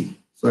we see.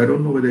 So I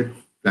don't know whether it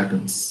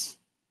flattens.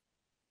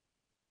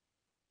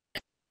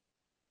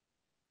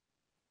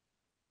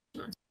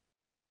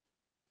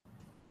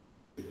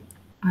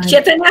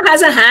 Chaitanya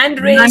has a hand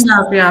raised.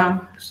 Yeah.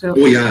 So,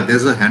 oh yeah,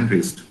 there's a hand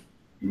raised.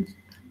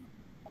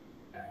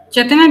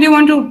 Chaitanya, do you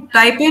want to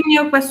type in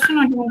your question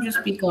or do you want to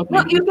speak out?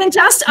 No, you can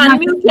just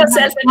unmute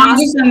yourself and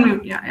ask. Just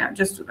unmute. Yeah,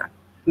 just do that.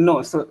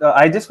 No, so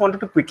I just wanted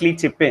to quickly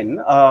chip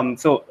in.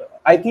 So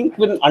I think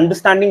when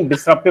understanding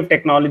disruptive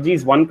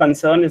technologies, one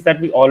concern is that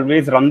we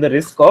always run the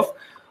risk of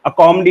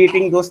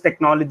accommodating those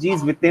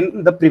technologies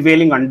within the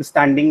prevailing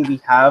understanding we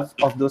have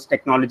of those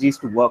technologies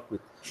to work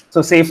with.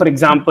 So say, for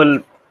example,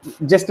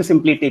 just to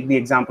simply take the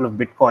example of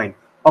Bitcoin,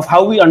 of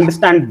how we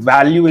understand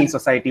value in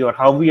society, or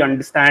how we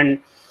understand,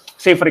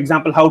 say, for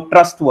example, how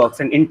trust works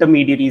and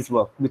intermediaries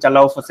work, which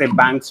allow for, say,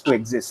 banks to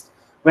exist.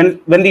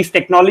 When these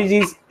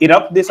technologies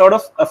erupt, they sort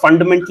of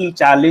fundamentally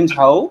challenge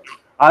how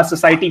our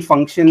society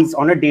functions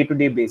on a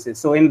day-to-day basis.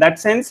 So in that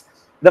sense,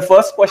 the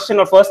first question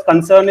or first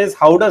concern is,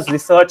 how does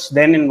research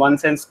then, in one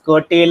sense,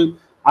 curtail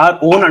our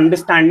own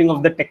understanding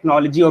of the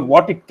technology or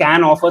what it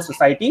can offer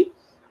society?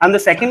 And the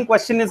second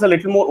question is a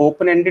little more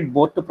open-ended,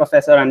 both to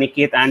Professor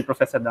Aniket and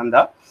Professor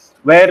Danda,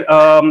 where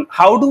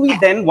how do we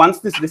then, once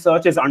this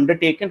research is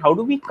undertaken, how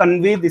do we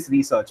convey this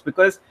research?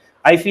 Because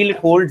I feel it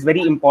holds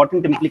very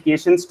important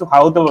implications to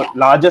how the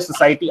larger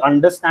society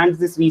understands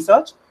this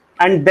research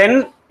and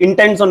then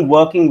intends on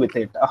working with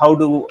it. How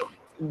do,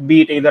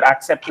 be it either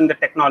accepting the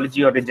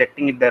technology or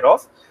rejecting it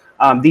thereof?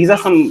 These are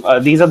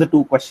the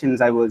two questions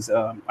I was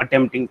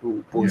attempting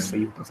to pose for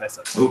you,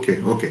 Professor.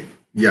 Okay.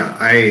 Yeah,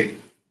 I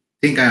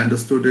think I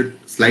understood it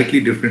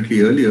slightly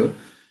differently earlier.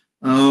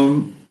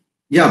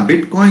 Yeah,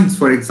 Bitcoins,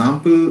 for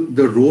example,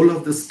 the role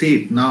of the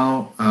state.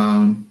 Now,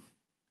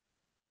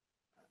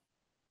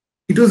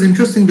 it was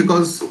interesting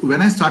because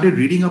when I started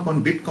reading up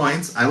on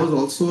Bitcoins, I was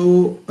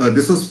also,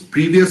 this was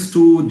previous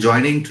to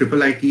joining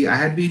IIIT, I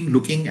had been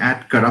looking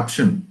at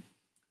corruption.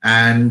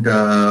 And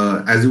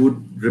as you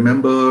would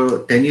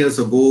remember, 10 years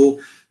ago,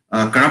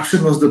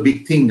 corruption was the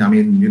big thing. I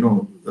mean,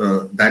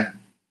 that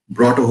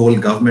brought a whole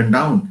government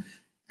down.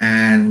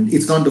 And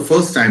it's not the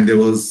first time. There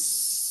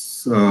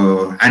was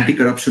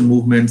anti-corruption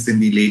movements in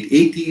the late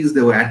 80s.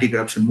 There were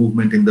anti-corruption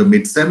movement in the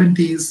mid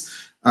 70s,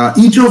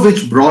 each of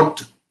which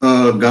brought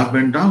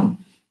government down.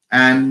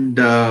 And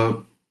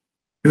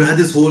you had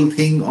this whole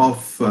thing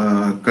of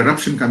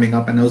corruption coming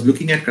up, and I was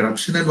looking at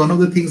corruption. And one of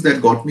the things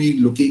that got me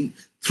looking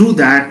through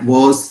that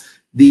was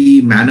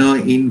the manner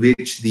in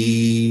which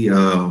the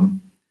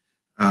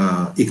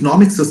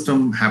economic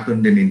system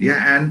happened in India,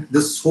 and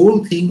this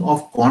whole thing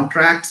of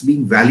contracts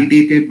being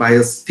validated by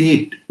a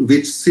state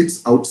which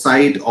sits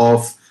outside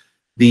of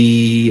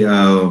the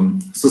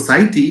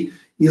society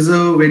is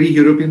a very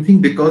European thing.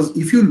 Because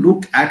if you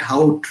look at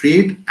how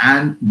trade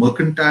and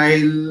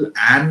mercantile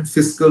and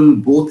fiscal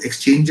both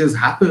exchanges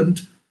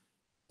happened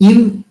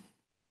in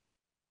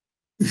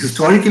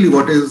historically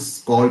what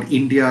is called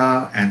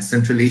India and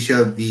Central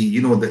Asia, the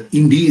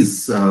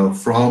Indies,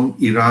 from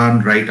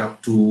Iran right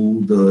up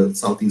to the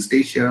Southeast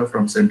Asia,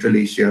 from Central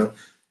Asia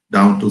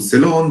down to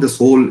Ceylon, this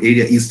whole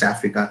area, East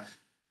Africa.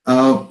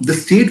 The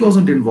state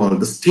wasn't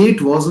involved. The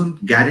state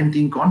wasn't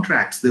guaranteeing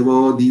contracts. There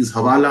were these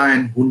Hawala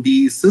and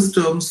Hundi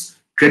systems,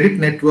 credit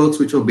networks,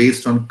 which were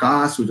based on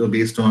caste, which were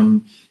based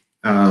on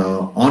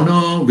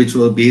honor, which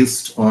were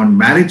based on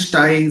marriage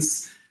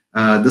ties.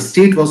 The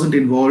state wasn't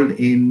involved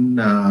in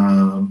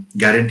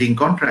guaranteeing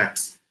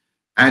contracts.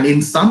 And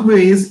in some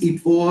ways,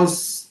 it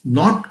was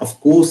not, of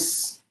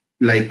course,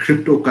 like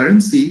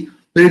cryptocurrency,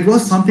 but it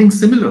was something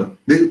similar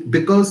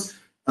because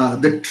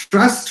the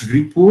trust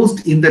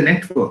reposed in the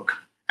network.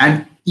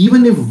 And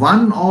even if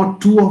one or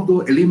two of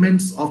the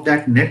elements of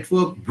that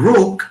network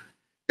broke,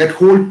 that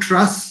whole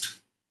trust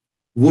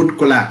would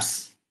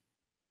collapse.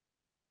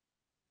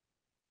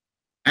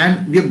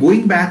 And we are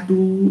going back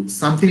to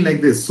something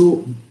like this.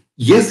 So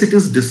yes, it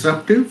is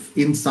disruptive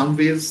in some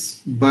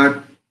ways,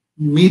 but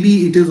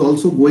maybe it is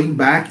also going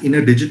back in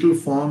a digital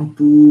form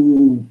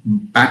to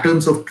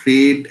patterns of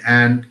trade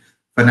and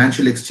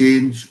financial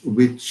exchange,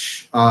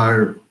 which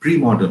are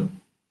pre-modern.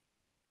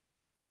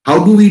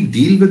 How do we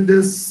deal with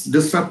this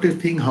disruptive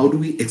thing? How do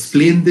we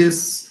explain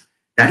this?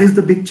 That is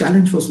the big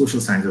challenge for social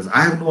sciences.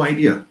 I have no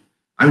idea.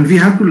 I mean, we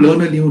have to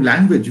learn a new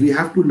language. We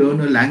have to learn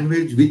a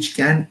language which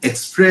can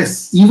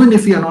express, even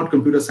if we are not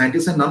computer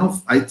scientists, and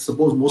I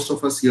suppose most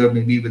of us here,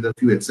 maybe with a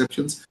few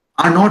exceptions,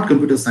 are not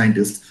computer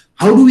scientists.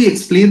 How do we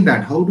explain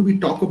that? How do we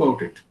talk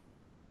about it?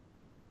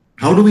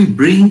 How do we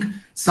bring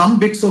some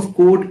bits of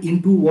code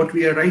into what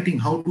we are writing?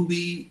 How do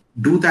we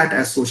do that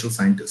as social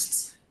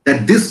scientists?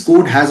 That this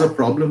code has a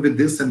problem with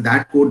this and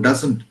that code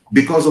doesn't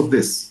because of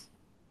this.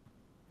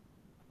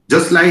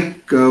 Just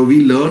like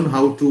we learn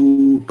how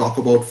to talk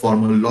about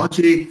formal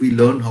logic, we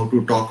learn how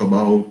to talk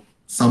about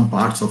some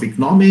parts of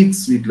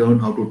economics, we learn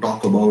how to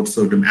talk about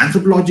certain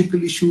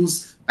anthropological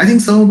issues. I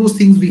think some of those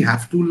things we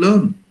have to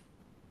learn.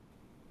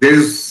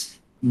 There's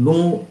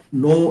no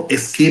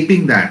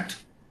escaping that.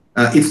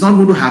 It's not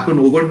going to happen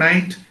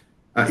overnight.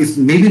 It's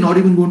maybe not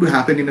even going to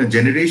happen in a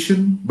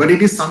generation, but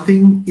it is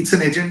something, it's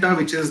an agenda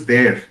which is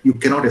there. You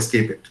cannot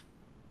escape it.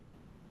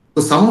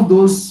 So some of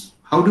those,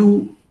 how do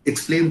you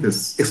explain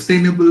this?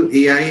 Explainable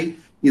AI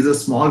is a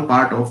small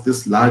part of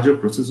this larger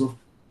process of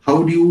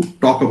how do you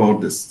talk about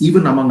this,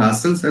 even among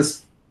ourselves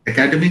as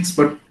academics,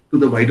 but to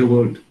the wider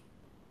world.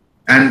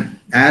 And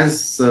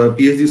as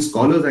PhD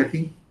scholars, I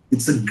think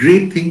it's a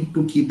great thing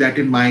to keep that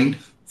in mind,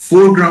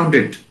 foreground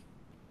it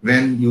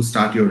when you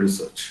start your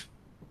research.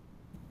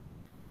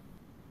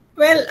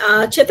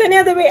 Well,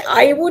 Chaitanya, the way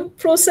I would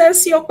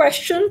process your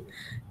question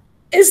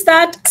is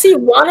that, see,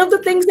 one of the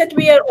things that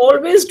we are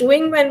always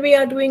doing when we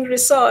are doing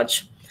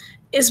research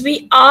is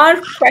we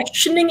are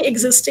questioning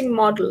existing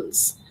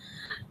models.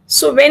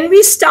 So when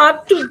we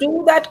start to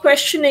do that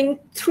questioning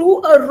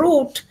through a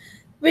route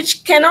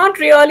which cannot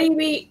really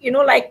be,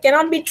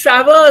 cannot be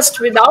traversed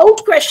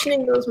without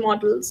questioning those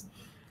models,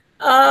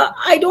 I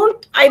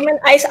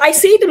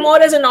see it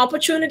more as an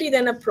opportunity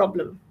than a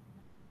problem.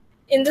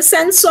 In the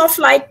sense of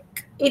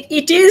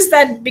it is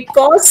that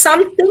because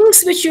some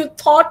things which you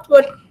thought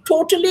were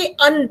totally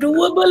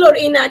undoable or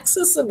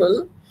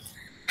inaccessible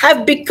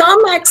have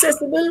become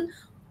accessible,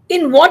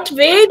 in what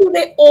way do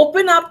they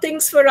open up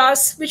things for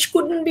us which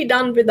couldn't be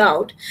done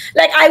without?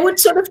 Like, I would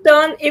sort of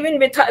turn even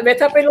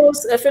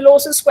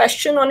Vethapilos's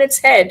question on its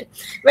head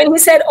when he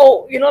said,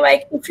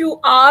 if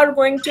you are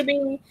going to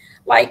be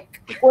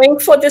going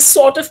for this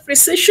sort of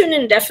precision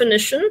in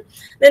definition,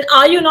 then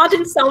are you not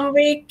in some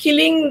way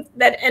killing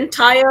that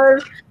entire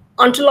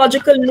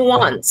ontological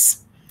nuance?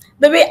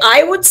 The way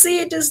I would see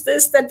it is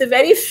this, that the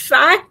very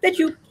fact that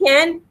you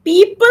can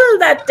people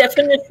that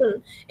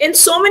definition in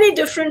so many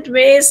different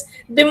ways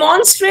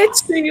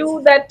demonstrates to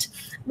you that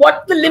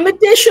what the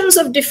limitations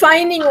of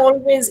defining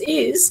always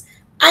is,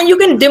 and you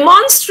can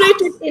demonstrate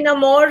it in a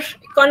more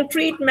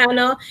concrete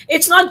manner.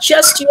 It's not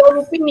just your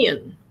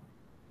opinion.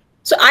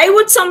 So I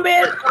would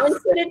somewhere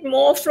answer it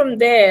more from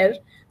there,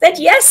 that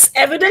yes,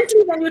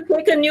 evidently when you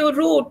take a new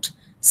route,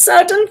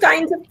 certain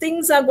kinds of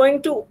things are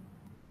going to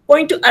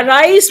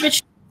arise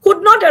which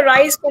could not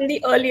arise from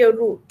the earlier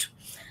route.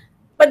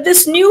 But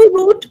this new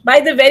route, by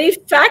the very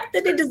fact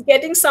that it is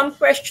getting some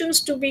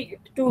questions to be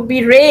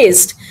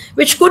raised,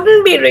 which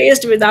couldn't be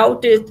raised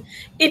without it.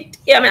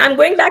 I'm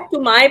going back to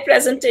my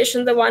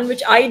presentation, the one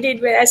which I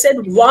did, where I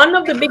said one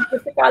of the big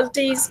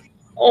difficulties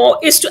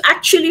is to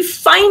actually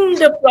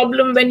find a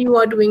problem when you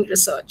are doing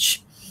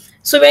research.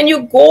 So when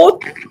you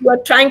are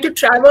trying to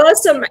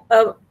traverse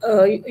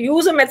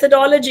use a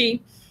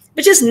methodology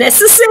which is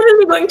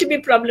necessarily going to be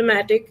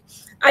problematic,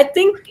 I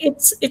think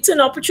it's an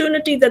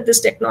opportunity that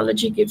this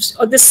technology gives,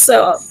 or this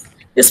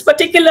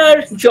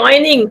particular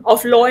joining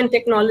of law and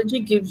technology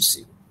gives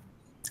you.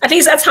 At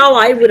least that's how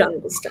I would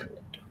understand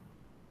it.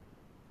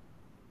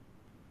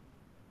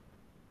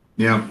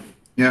 Yeah.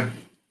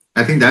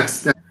 I think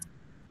that's a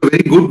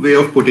very good way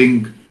of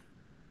putting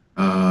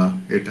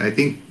it. I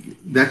think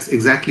that's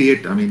exactly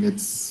it. I mean,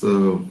 it's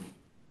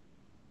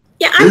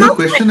Yeah, There's a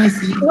question I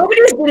see.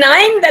 Nobody is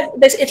denying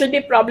that it'll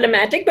be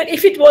problematic, but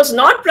if it was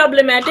not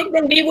problematic,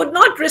 then we would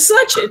not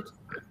research it.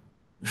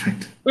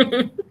 Right.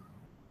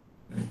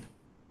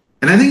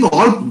 And I think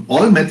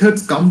all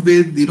methods come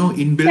with, you know,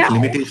 inbuilt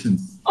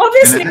limitations.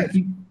 Obviously. And I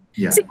keep,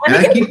 See, and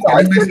I keep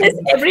telling also myself,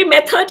 every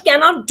method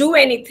cannot do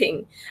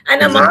anything,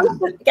 and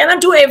exactly. cannot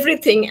do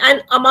everything.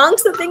 And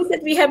amongst the things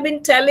that we have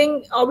been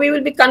telling, or we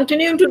will be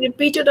continuing to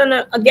repeat it on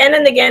a again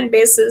and again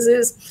basis,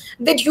 is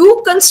that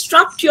you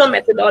construct your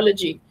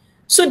methodology.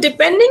 So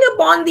depending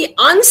upon the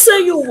answer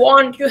you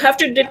want, you have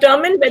to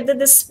determine whether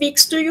this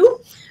speaks to you,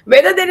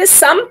 whether there is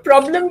some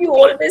problem you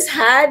always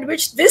had,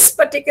 which this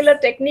particular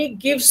technique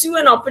gives you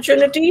an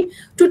opportunity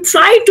to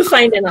try to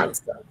find an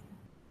answer.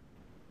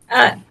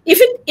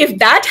 If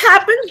that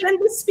happens, then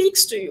this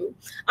speaks to you.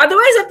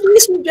 Otherwise, at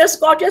least you just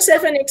got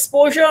yourself an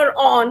exposure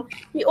on,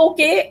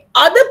 okay,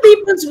 other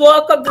people's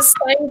work of this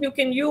kind you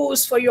can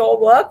use for your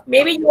work.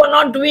 Maybe you are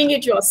not doing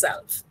it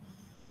yourself.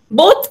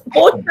 Both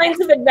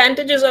kinds of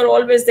advantages are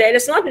always there.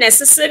 It's not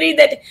necessary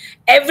that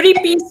every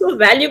piece of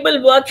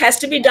valuable work has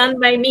to be done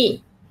by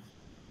me.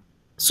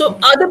 So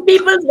other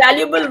people's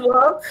valuable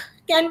work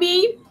can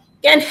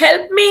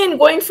help me in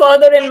going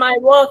further in my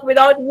work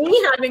without me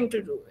having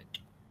to do it.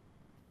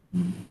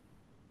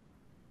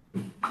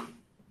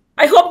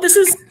 I hope this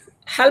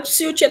helps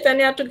you,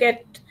 Chaitanya, to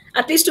get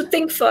at least to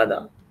think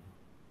further.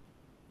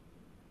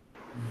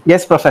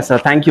 Yes, Professor.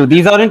 Thank you.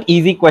 These aren't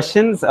easy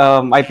questions.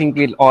 I think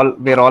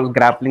we're all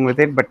grappling with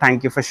it. But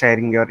thank you for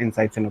sharing your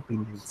insights and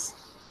opinions.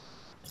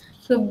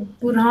 So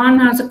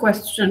Burhan has a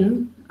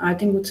question. I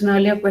think it's an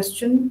earlier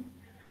question.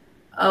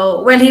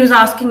 Well, he was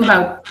asking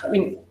about. I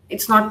mean,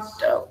 it's not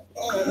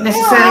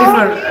necessary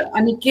for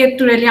Aniket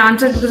to really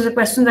answer because it's a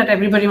question that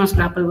everybody must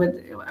grapple with.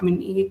 I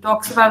mean, he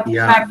talks about the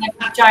fact that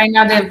in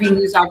China there have been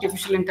these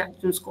artificial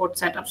intelligence court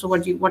set up. So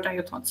what are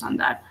your thoughts on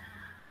that?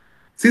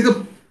 See,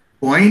 the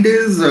point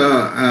is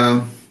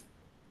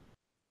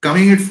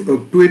coming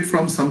to it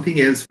from something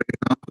else. For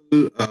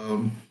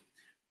example,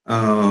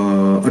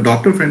 a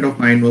doctor friend of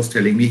mine was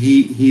telling me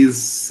he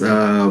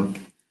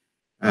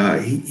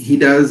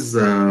does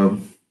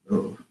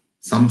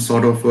some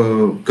sort of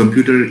a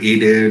computer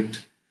aided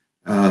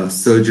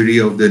surgery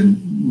of the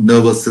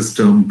nervous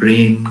system,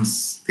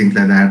 brains, things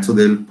like that. So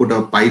they'll put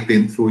a pipe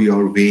in through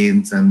your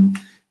veins, and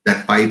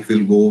that pipe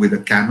will go with a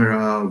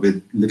camera,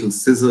 with little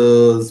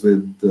scissors,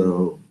 with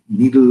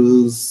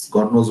needles,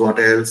 God knows what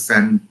else,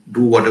 and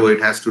do whatever it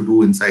has to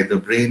do inside the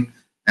brain,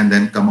 and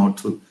then come out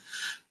through.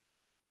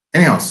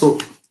 Anyhow, so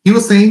he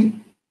was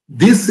saying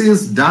this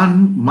is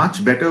done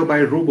much better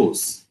by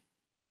robots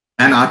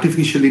and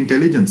artificial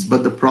intelligence.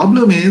 But the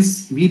problem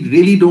is we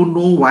really don't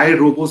know why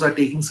robots are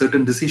taking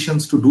certain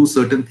decisions to do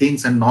certain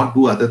things and not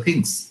do other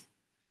things.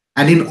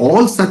 And in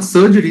all such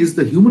surgeries,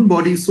 the human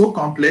body is so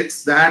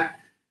complex that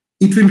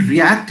it will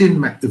react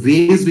in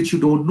ways which you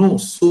don't know.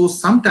 So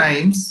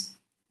sometimes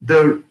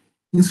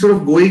instead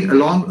of going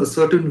along a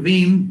certain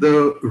vein,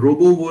 the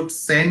robot would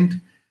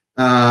send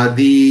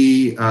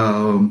these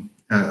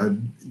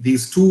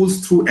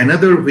tools through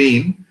another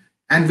vein,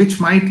 and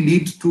which might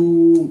lead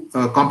to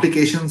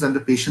complications and the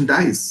patient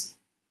dies.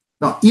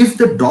 Now, if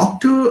the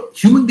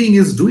human being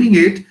is doing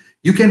it,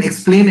 you can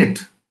explain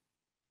it.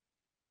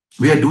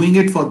 We are doing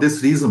it for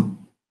this reason.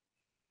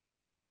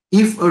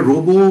 If a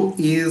robot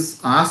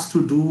is asked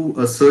to do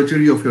a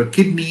surgery of your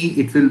kidney,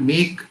 it will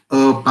make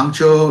a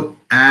puncture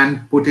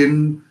and put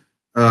in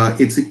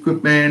its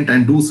equipment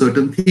and do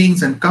certain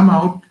things and come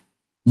out.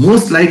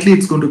 Most likely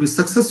it's going to be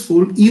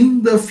successful.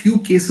 In the few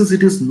cases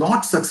it is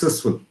not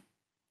successful,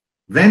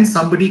 when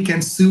somebody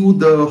can sue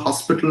the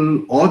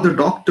hospital or the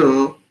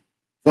doctor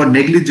for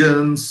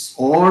negligence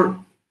or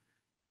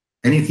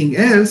anything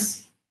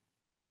else,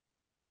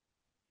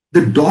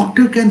 the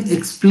doctor can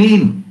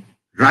explain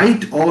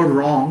right or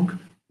wrong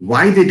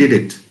why they did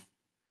it.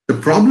 The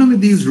problem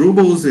with these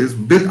robots is,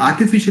 with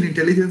artificial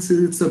intelligence,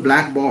 it's a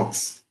black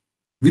box.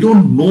 We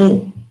don't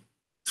know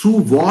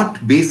through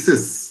what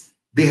basis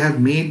they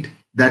have made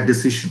that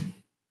decision.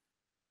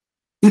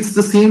 It's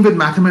the same with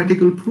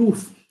mathematical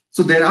proof.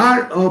 So there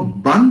are a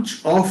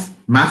bunch of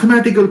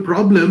mathematical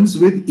problems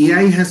which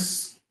AI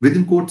has,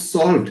 within quotes,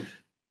 solved.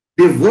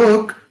 They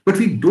work, but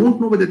we don't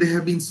know whether they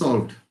have been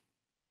solved.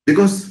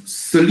 Because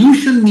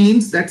solution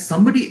means that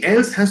somebody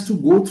else has to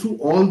go through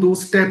all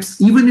those steps,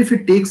 even if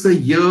it takes a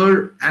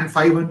year and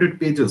 500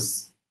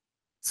 pages.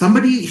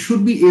 Somebody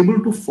should be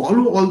able to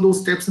follow all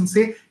those steps and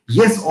say,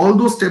 yes, all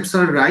those steps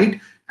are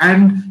right,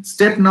 and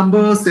step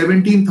number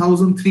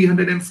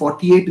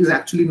 17,348 is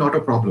actually not a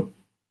problem.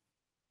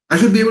 I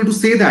should be able to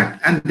say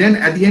that, and then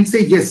at the end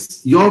say,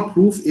 yes, your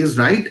proof is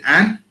right,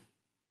 and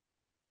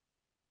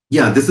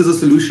yeah, this is a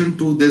solution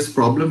to this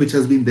problem which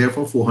has been there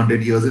for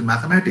 400 years in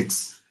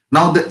mathematics.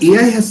 Now the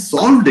AI has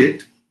solved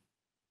it.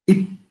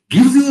 It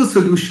gives you a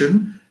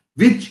solution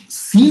which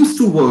seems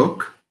to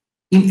work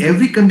in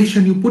every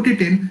condition you put it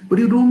in, but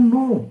you don't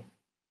know.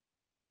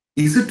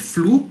 Is it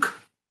fluke?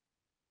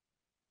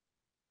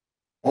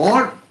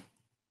 Or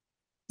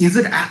is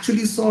it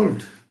actually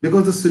solved?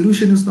 Because the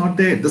solution is not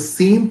there. The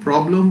same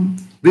problem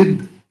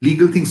with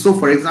legal things. So,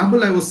 for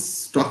example, I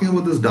was talking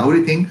about this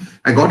dowry thing.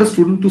 I got a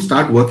student to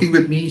start working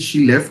with me.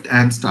 She left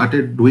and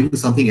started doing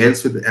something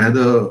else with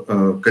another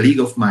colleague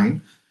of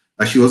mine.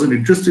 She wasn't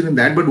interested in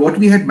that. But what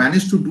we had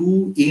managed to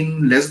do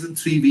in less than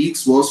 3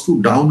 weeks was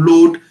to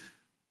download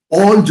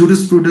all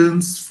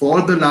jurisprudence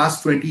for the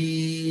last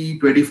 20,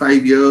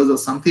 25 years or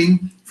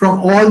something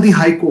from all the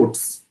high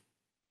courts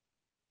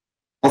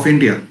of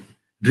India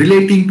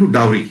relating to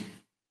dowry,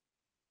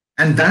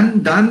 and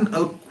then done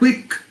a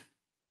quick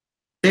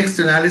text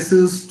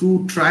analysis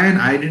to try and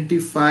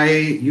identify,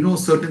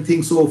 certain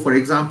things. So, for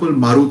example,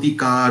 Maruti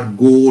car,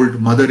 gold,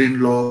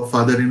 mother-in-law,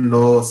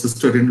 father-in-law,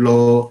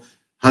 sister-in-law,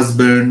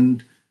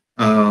 husband,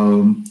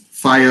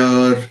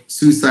 fire,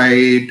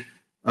 suicide,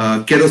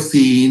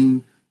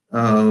 kerosene,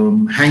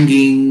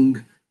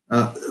 hanging,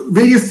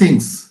 various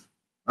things,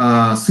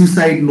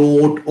 suicide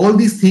note, all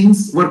these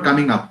things were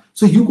coming up.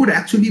 So you could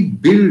actually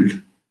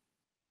build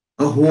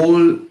a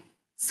whole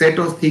set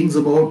of things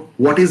about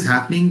what is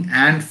happening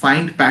and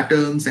find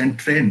patterns and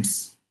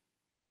trends.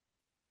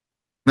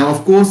 Now,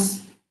 of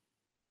course,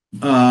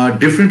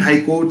 different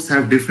high courts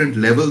have different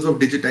levels of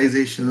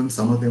digitization.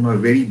 Some of them are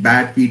very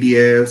bad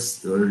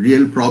PDFs,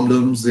 real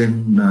problems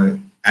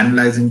in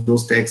analyzing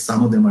those texts.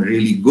 Some of them are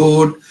really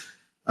good,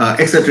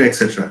 etc.,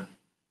 etc.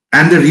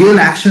 And the real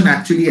action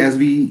actually, as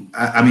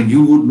I mean,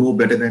 you would know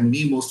better than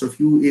me, most of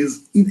you,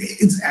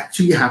 it's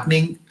actually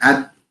happening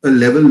at a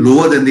level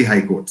lower than the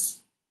high courts,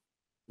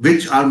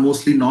 which are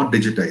mostly not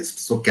digitized.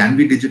 So can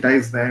we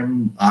digitize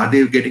them? Are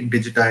they getting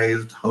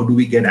digitized? How do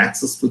we get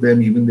access to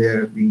them even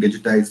they're being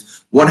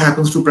digitized? What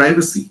happens to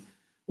privacy?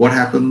 What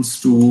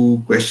happens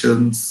to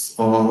questions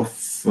of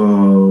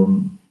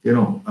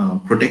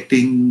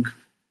protecting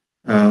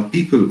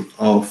people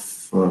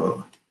of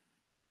all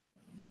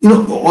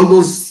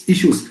those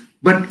issues?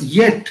 But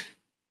yet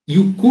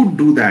you could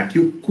do that.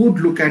 You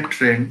could look at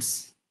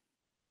trends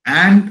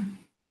and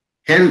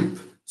help.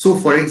 So,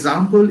 for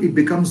example, it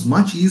becomes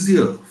much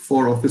easier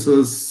for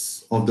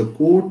officers of the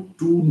court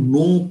to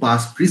know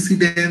past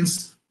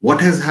precedents,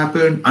 what has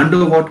happened,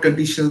 under what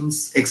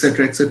conditions,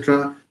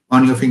 etc.,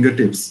 on your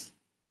fingertips.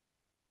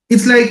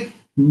 It's like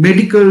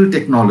medical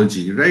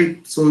technology,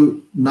 right? So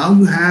now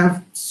you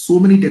have so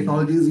many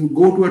technologies. You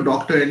go to a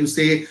doctor and you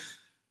say,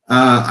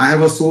 I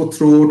have a sore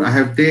throat, I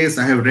have this,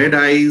 I have red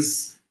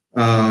eyes,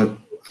 I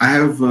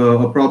have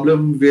a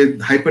problem with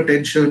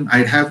hypertension, I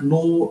have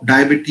no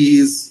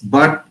diabetes,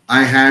 but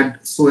I had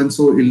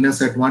so-and-so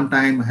illness at one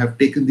time, I have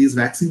taken these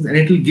vaccines, and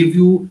it will give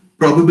you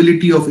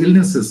probability of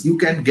illnesses. You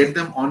can get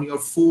them on your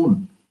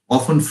phone,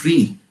 often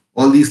free.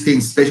 All these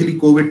things, especially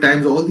COVID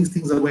times, all these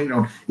things are going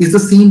around. It's the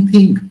same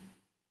thing.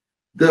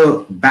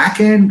 The back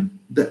end,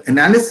 the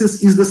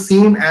analysis is the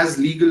same as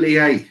legal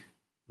AI,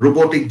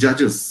 robotic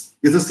judges.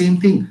 It's the same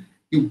thing.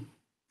 You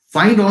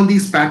find all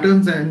these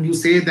patterns and you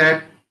say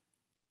that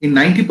in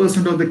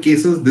 90% of the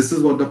cases, this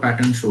is what the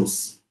pattern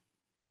shows.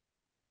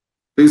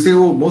 So you say,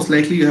 oh, most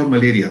likely you have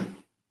malaria.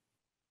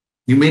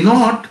 You may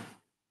not.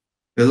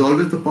 There's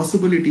always the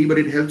possibility, but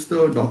it helps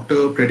the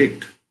doctor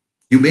predict.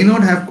 You may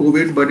not have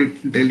COVID, but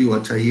it will tell you,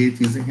 acha, ye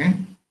cheezein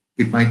hain.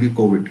 It might be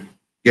COVID.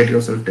 Get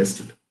yourself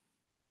tested.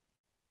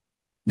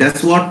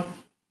 That's what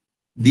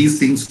these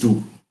things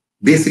do.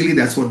 Basically,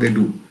 that's what they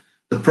do.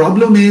 The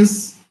problem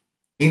is,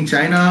 in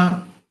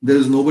China, there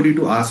is nobody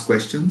to ask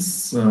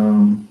questions,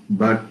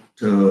 but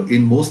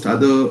in most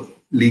other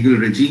legal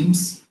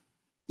regimes,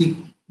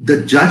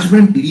 the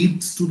judgment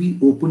needs to be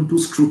open to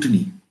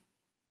scrutiny.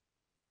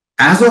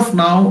 As of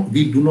now,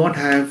 we do not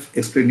have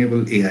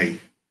explainable AI.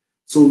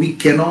 So we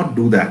cannot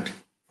do that.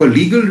 For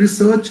legal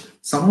research,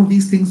 some of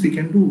these things we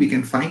can do. We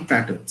can find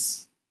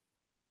patterns.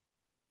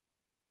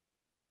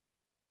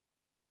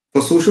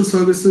 For social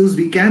services,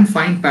 we can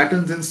find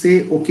patterns and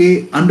say,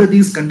 okay, under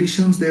these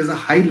conditions, there's a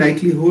high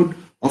likelihood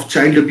of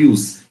child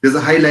abuse. There's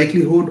a high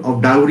likelihood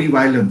of dowry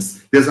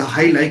violence. There's a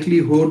high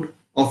likelihood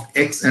of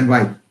X and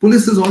Y.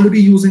 Police is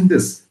already using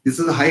this. This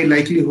is a high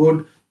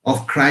likelihood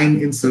of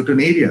crime in certain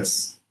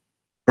areas.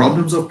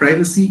 Problems of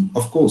privacy,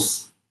 of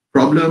course.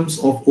 Problems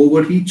of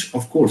overreach,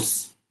 of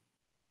course.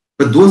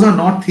 But those are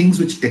not things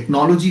which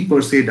technology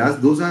per se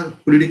does. Those are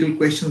political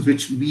questions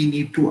which we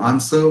need to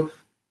answer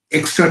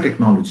extra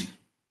technology.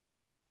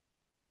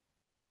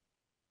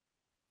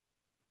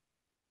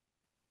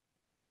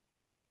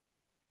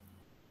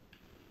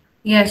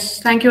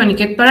 Yes, thank you,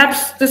 Aniket.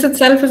 Perhaps this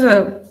itself is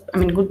a,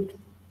 good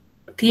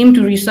theme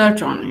to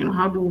research on.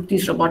 How do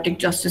these robotic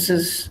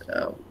justices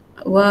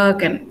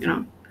work,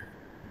 and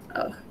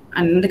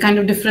and the kind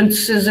of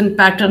differences and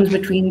patterns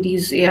between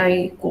these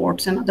AI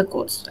courts and other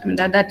courts.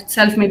 That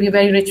itself may be a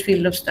very rich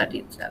field of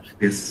study itself.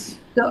 Yes.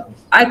 So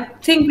I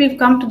think we've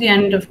come to the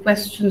end of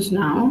questions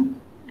now,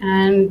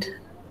 and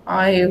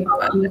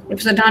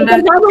Professor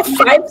Dhanda, we have a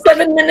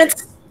 5-7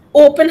 minutes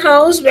open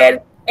house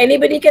where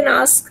anybody can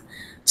ask,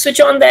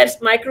 switch on their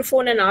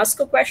microphone and ask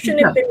a question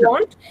if they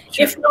want.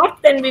 Sure. If not,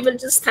 then we will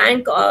just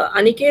thank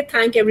Aniket,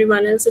 thank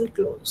everyone else, and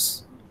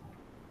close.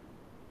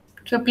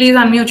 So please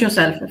unmute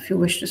yourself if you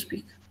wish to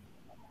speak.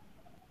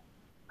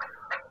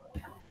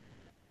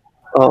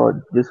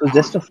 This was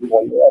just a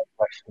follow-up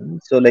question.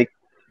 So, like,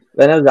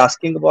 when I was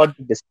asking about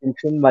the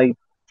distinction, my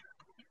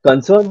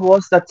concern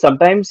was that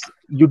sometimes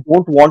you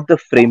don't want the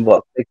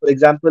framework. Like, for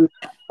example,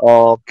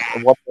 what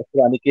Dr.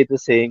 Aniket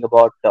is saying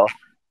about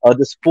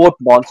the sport,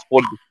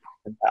 non-sport distinction.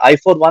 I,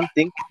 for one,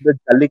 think the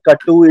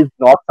Jallikattu is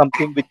not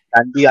something which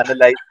can be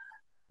analyzed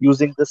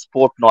using the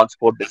sport,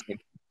 non-sport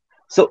distinction.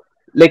 So,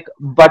 like,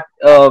 but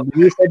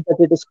you said that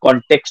it is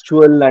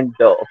contextual and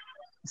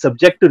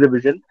subject to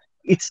revision.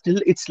 It's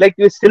like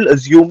you're still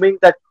assuming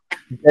that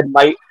there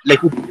might,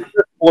 like, it is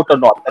a sport or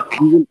not, that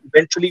we will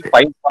eventually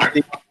find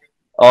something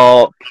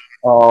uh,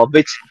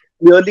 which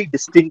clearly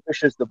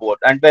distinguishes the board.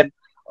 And when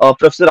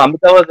Professor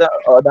Amita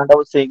Danda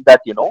was saying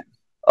that,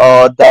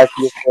 that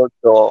you could,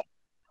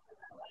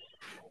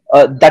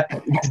 that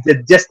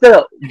just the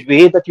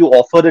way that you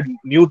offer a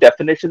new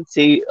definition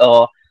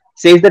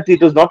says that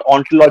it is not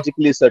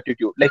ontologically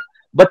certitude. Like,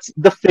 but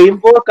the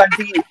framework and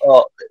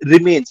the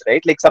remains,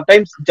 right. Like,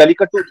 sometimes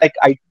Jallikattu,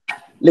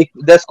 like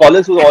there are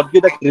scholars who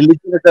argue that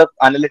religion as an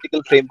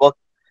analytical framework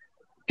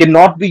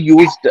cannot be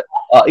used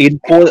in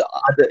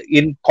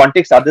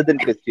context other than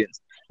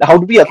Christians. Now, how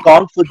do we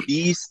account for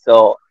these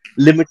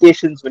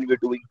limitations when we're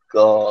doing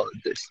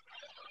this?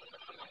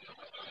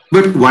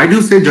 But why do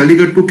you say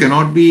Jallikattu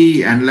cannot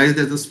be analyzed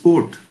as a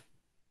sport?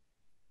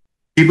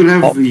 People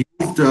have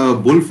used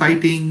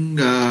bullfighting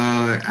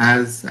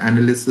as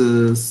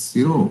analysis.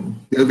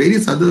 There are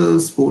various other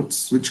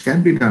sports which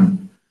can be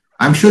done.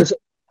 I'm sure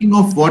thinking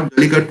of what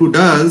Jallikattu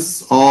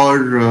does,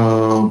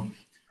 or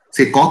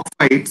say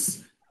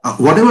cockfights,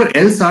 whatever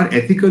else are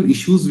ethical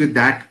issues with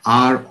that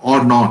are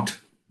or not,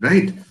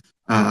 right?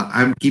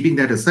 I'm keeping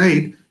that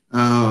aside.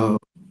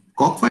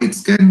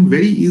 Cockfights can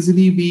very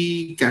easily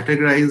be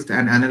categorized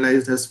and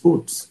analyzed as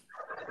sports.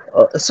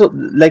 So,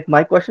 like,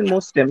 my question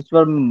most stems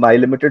from my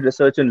limited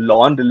research in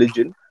law and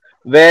religion,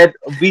 where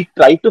we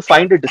try to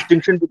find a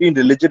distinction between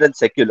religion and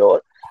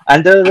secular.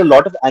 And there are a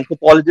lot of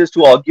anthropologists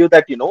who argue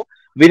that,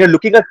 when you're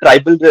looking at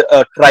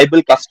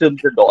tribal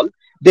customs and all,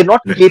 they're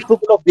not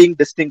capable of being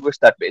distinguished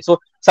that way. So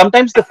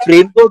sometimes the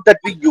framework that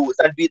we use,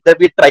 and that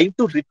we're trying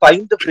to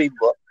refine the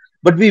framework,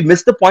 but we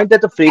miss the point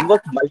that the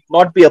framework might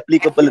not be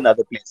applicable in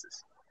other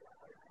places.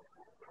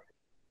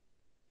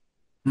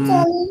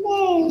 But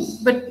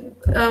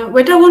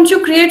Veta, won't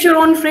you create your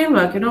own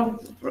framework? If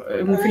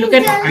you look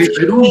at, I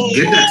don't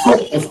get that.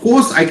 So, of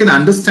course, I can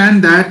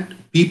understand that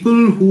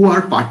people who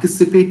are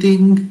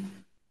participating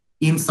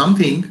in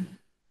something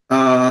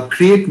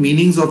create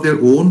meanings of their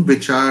own,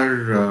 which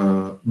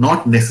are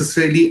not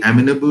necessarily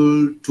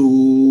amenable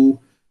to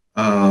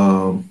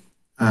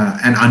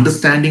an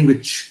understanding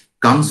which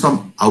comes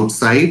from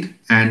outside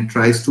and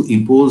tries to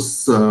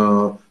impose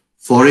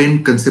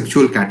foreign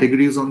conceptual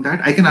categories on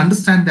that. I can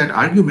understand that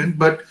argument,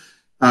 but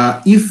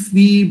if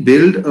we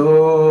build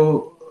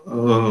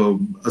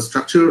a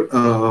structure,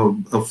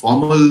 a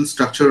formal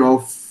structure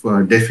of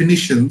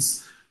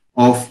definitions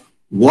of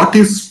what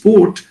is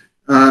sport,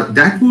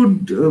 that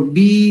would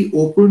be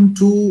open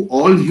to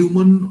all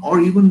human or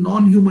even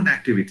non-human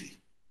activity.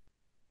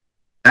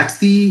 That's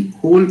the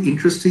whole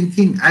interesting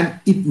thing.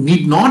 And it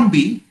need not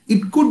be,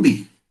 it could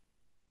be.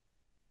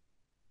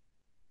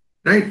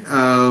 Right?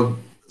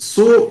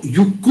 So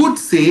you could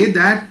say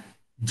that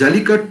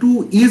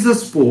Jallikattu is a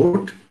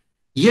sport,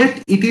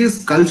 yet it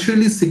is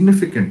culturally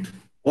significant,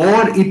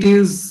 or it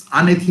is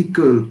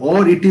unethical,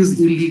 or it is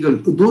illegal.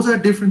 Those are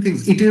different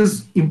things. It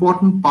is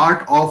important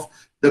part of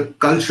the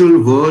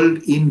cultural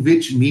world in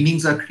which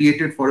meanings are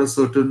created for a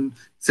certain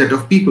set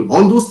of people.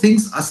 All those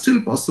things are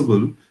still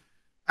possible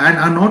and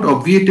are not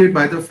obviated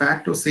by the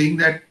fact of saying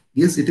that,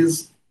 yes, it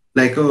is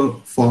like a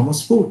form of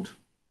sport.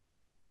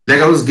 Like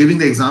I was giving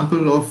the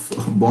example of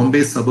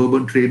Bombay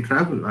suburban train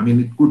travel. I mean,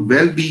 it could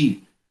well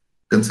be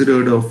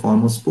considered a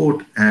form of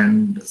sport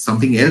and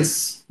something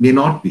else may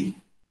not be,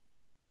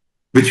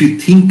 which we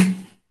think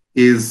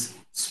is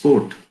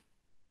sport,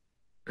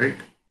 right?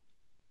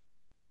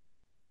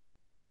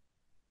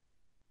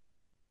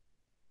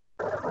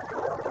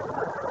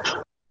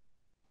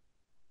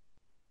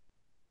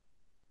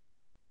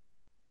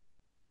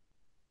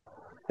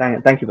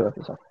 Thank you,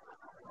 Professor.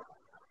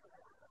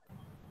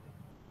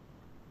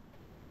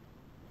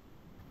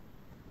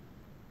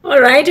 All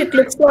right, it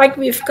looks like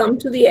we've come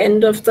to the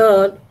end of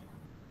the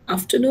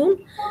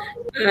afternoon,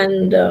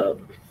 and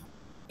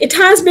it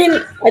has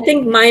been, I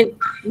think,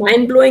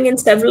 mind-blowing in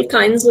several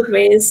kinds of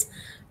ways.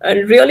 I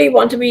really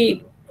want to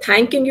be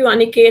thanking you,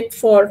 Aniket,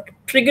 for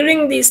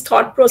triggering these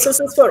thought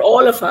processes for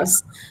all of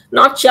us,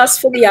 not just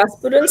for the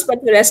aspirants,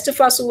 but the rest of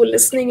us who were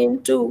listening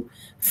in to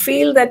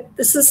feel that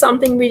this is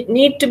something we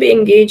need to be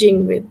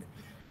engaging with.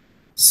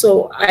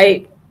 So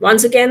I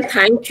once again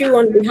thank you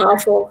on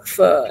behalf of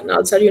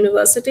Nalsar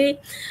University.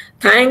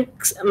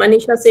 Thanks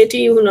Manisha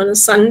Sethi, who on a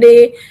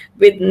Sunday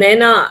with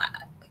Nena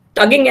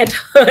tugging at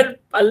her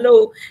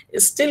pallo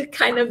is still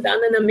kind of done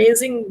an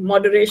amazing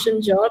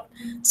moderation job.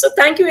 So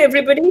thank you,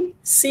 everybody.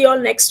 See you all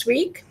next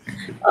week.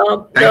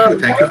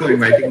 Thank you for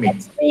inviting me.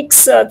 Next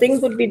week's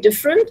thing would be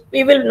different.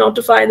 We will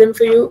notify them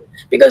for you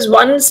because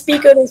one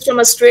speaker is from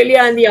Australia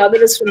and the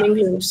other is from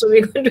England. So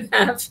we're going to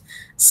have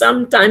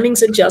some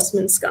timings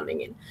adjustments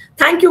coming in.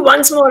 Thank you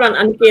once more,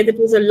 Aniket. It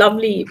was a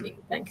lovely evening.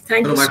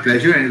 Thank you. My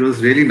pleasure, and it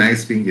was really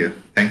nice being here.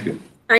 Thank you.